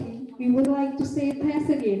committee, we would like to say thanks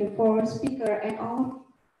again for speaker and all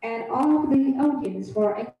of the audience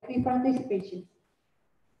for active participation.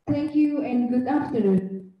 Thank you and good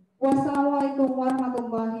afternoon. Wassalamualaikum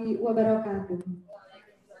warahmatullahi wabarakatuh.